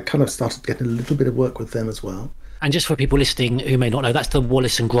 I kind of started getting a little bit of work with them as well. And just for people listening who may not know, that's the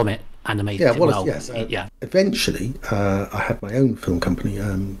Wallace and Gromit animated. Yeah, Wallace, yes. Eventually, I had my own film company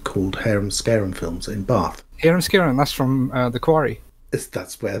called Harem Scarum Films in Bath. Harem Scarum, that's from The Quarry.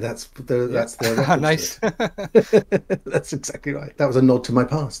 That's their reference. Nice. That's exactly right. That was a nod to my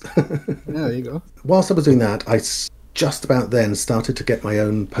past. There you go. Whilst I was doing that, I just about then started to get my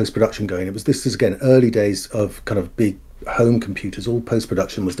own post-production going. This is again early days of kind of big home computers. All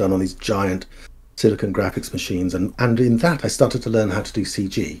post-production was done on these giant silicon graphics machines, and in that I started to learn how to do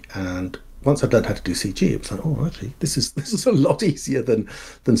CG. And once I'd learned how to do CG, it was like, oh, actually, this is a lot easier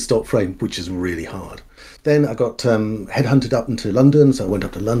than stop frame, which is really hard. Then I got headhunted up into London, so I went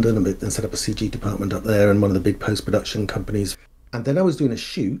up to London and set up a CG department up there in one of the big post-production companies. And then I was doing a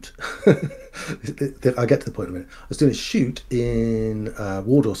shoot. I'll get to the point in a minute. I was doing a shoot in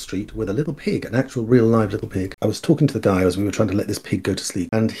Wardour Street with a little pig, an actual real live little pig. I was talking to the guy as we were trying to let this pig go to sleep,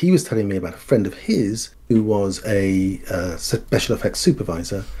 and he was telling me about a friend of his who was a special effects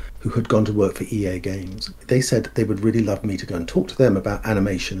supervisor who had gone to work for EA Games. They said they would really love me to go and talk to them about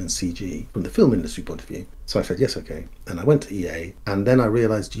animation and CG from the film industry point of view. So I said, yes, okay. And I went to EA, and then I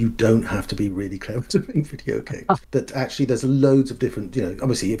realised you don't have to be really clever to make video games. That actually there's loads of different,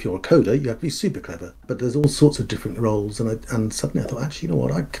 obviously if you're a coder, you have to be super clever, but there's all sorts of different roles. And suddenly I thought, actually, you know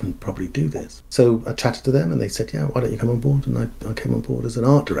what, I can probably do this. So I chatted to them and they said, yeah, why don't you come on board? And I came on board as an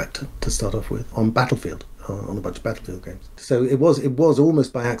art director to start off with on Battlefield. On a bunch of Battlefield games. So it was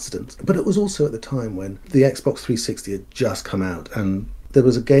almost by accident, but it was also at the time when the Xbox 360 had just come out, and there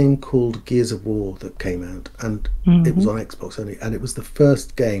was a game called Gears of War that came out, and it was on Xbox only, and it was the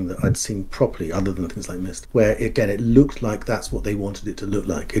first game that I'd seen properly, other than things like Myst, where again it looked like that's what they wanted it to look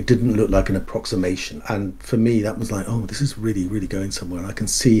like. It didn't look like an approximation, and for me that was like, oh, this is really, really going somewhere. I can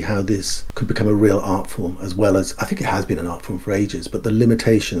see how this could become a real art form, as well as, I think it has been an art form for ages, but the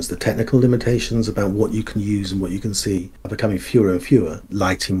limitations, the technical limitations about what you can use and what you can see are becoming fewer and fewer,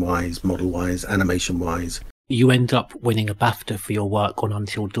 lighting-wise, model-wise, animation-wise. You end up winning a BAFTA for your work on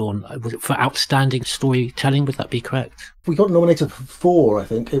Until Dawn. Was it for outstanding storytelling? Would that be correct? We got nominated for 4, I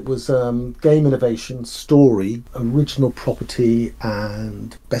think. It was Game Innovation, Story, Original Property,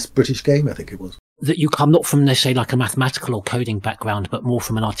 and Best British Game, I think it was. That you come not from necessarily like a mathematical or coding background, but more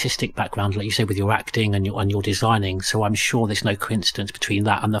from an artistic background, like you say, with your acting and your designing. So I'm sure there's no coincidence between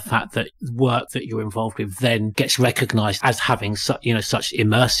that and the fact that work that you're involved with then gets recognised as having such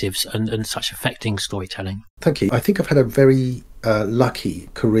immersive and such affecting storytelling. Thank you. I think I've had a very lucky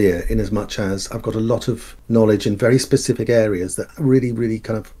career in as much as I've got a lot of knowledge in very specific areas that really, really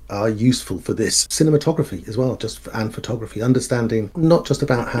kind of are useful for this. Cinematography as well, and photography, understanding not just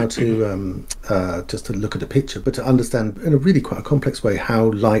about how to just to look at a picture, but to understand in a really quite a complex way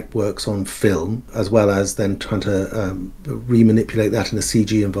how light works on film, as well as then trying to remanipulate that in a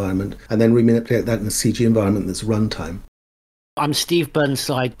CG environment, and then remanipulate that in a CG environment that's runtime. I'm Steve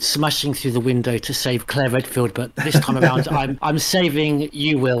Burnside smashing through the window to save Claire Redfield, but this time around I'm saving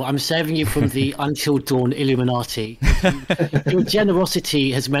you, Will. I'm saving you from the Until Dawn Illuminati. Your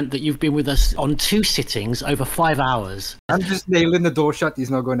generosity has meant that you've been with us on 2 sittings over 5 hours. I'm just nailing the door shut.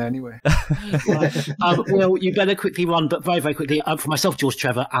 He's not going anywhere. Will, you better quickly run, but very, very quickly. For myself, George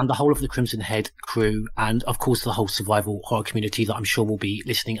Trevor, and the whole of the Crimson Head crew, and of course the whole survival horror community that I'm sure will be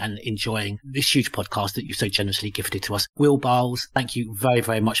listening and enjoying this huge podcast that you've so generously gifted to us. Will Byles, thank you very,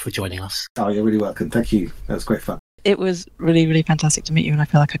 very much for joining us. Oh, you're really welcome. Thank you. That was great fun. It was really, really fantastic to meet you, and I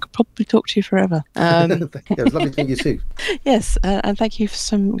feel like I could probably talk to you forever. It was lovely to meet you too. Yes, and thank you for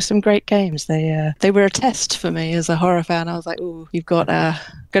some great games. They were a test for me as a horror fan. I was like, oh, you've got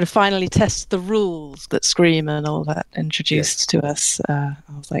to finally test the rules that Scream and all that introduced to us. I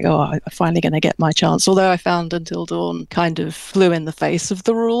was like, oh, I'm finally going to get my chance. Although I found Until Dawn kind of flew in the face of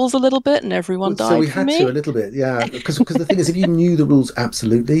the rules a little bit, and everyone died. So we had to a little bit, yeah. Because the thing is, if you knew the rules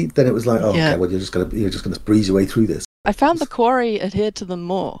absolutely, then it was like, okay, well, you're just gonna breeze your way through this. I found the quarry adhered to them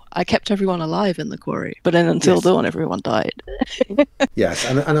more. I kept everyone alive in the quarry, but then Until Dawn, everyone died. Yes,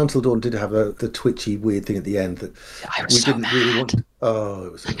 and Until Dawn did have the twitchy, weird thing at the end that we didn't really want. Oh,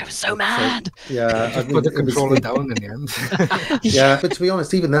 it was. I was so mad. I put the controller down in the end. Yeah, but to be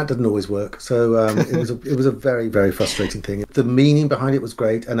honest, even that doesn't always work. So it was a very, very frustrating thing. The meaning behind it was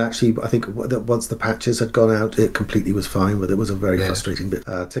great, and actually, I think that once the patches had gone out, it completely was fine. But it was a very frustrating bit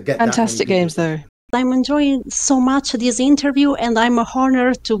to get. Fantastic games, though. I'm enjoying so much this interview, and I'm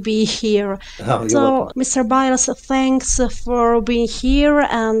honored to be here. Oh, so, Mr. Byles, thanks for being here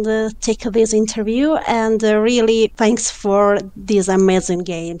and take this interview, and really thanks for these amazing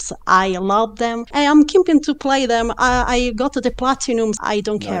games. I love them. I'm keeping to play them. I got the platinums. I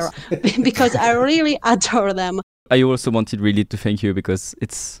don't care because I really adore them. I also wanted really to thank you because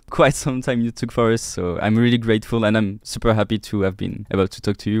it's quite some time you took for us. So I'm really grateful, and I'm super happy to have been able to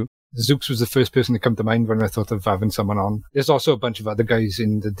talk to you. Zooks was the first person to come to mind when I thought of having someone on. There's also a bunch of other guys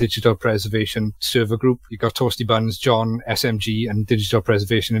in the Digital Preservation server group. You got Toasty Buns, John, SMG, and Digital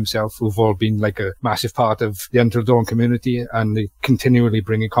Preservation himself, who've all been like a massive part of the Until Dawn community, and they continually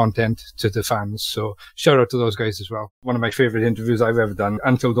bringing content to the fans. So shout out to those guys as well. One of my favorite interviews I've ever done.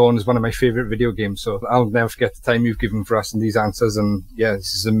 Until Dawn is one of my favorite video games, so I'll never forget the time you've given for us and these answers. And yeah,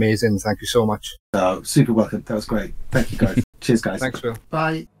 this is amazing. Thank you so much. Super welcome. That was great. Thank you, guys. Cheers, guys. Thanks, Will.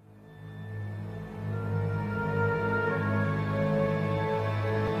 Bye.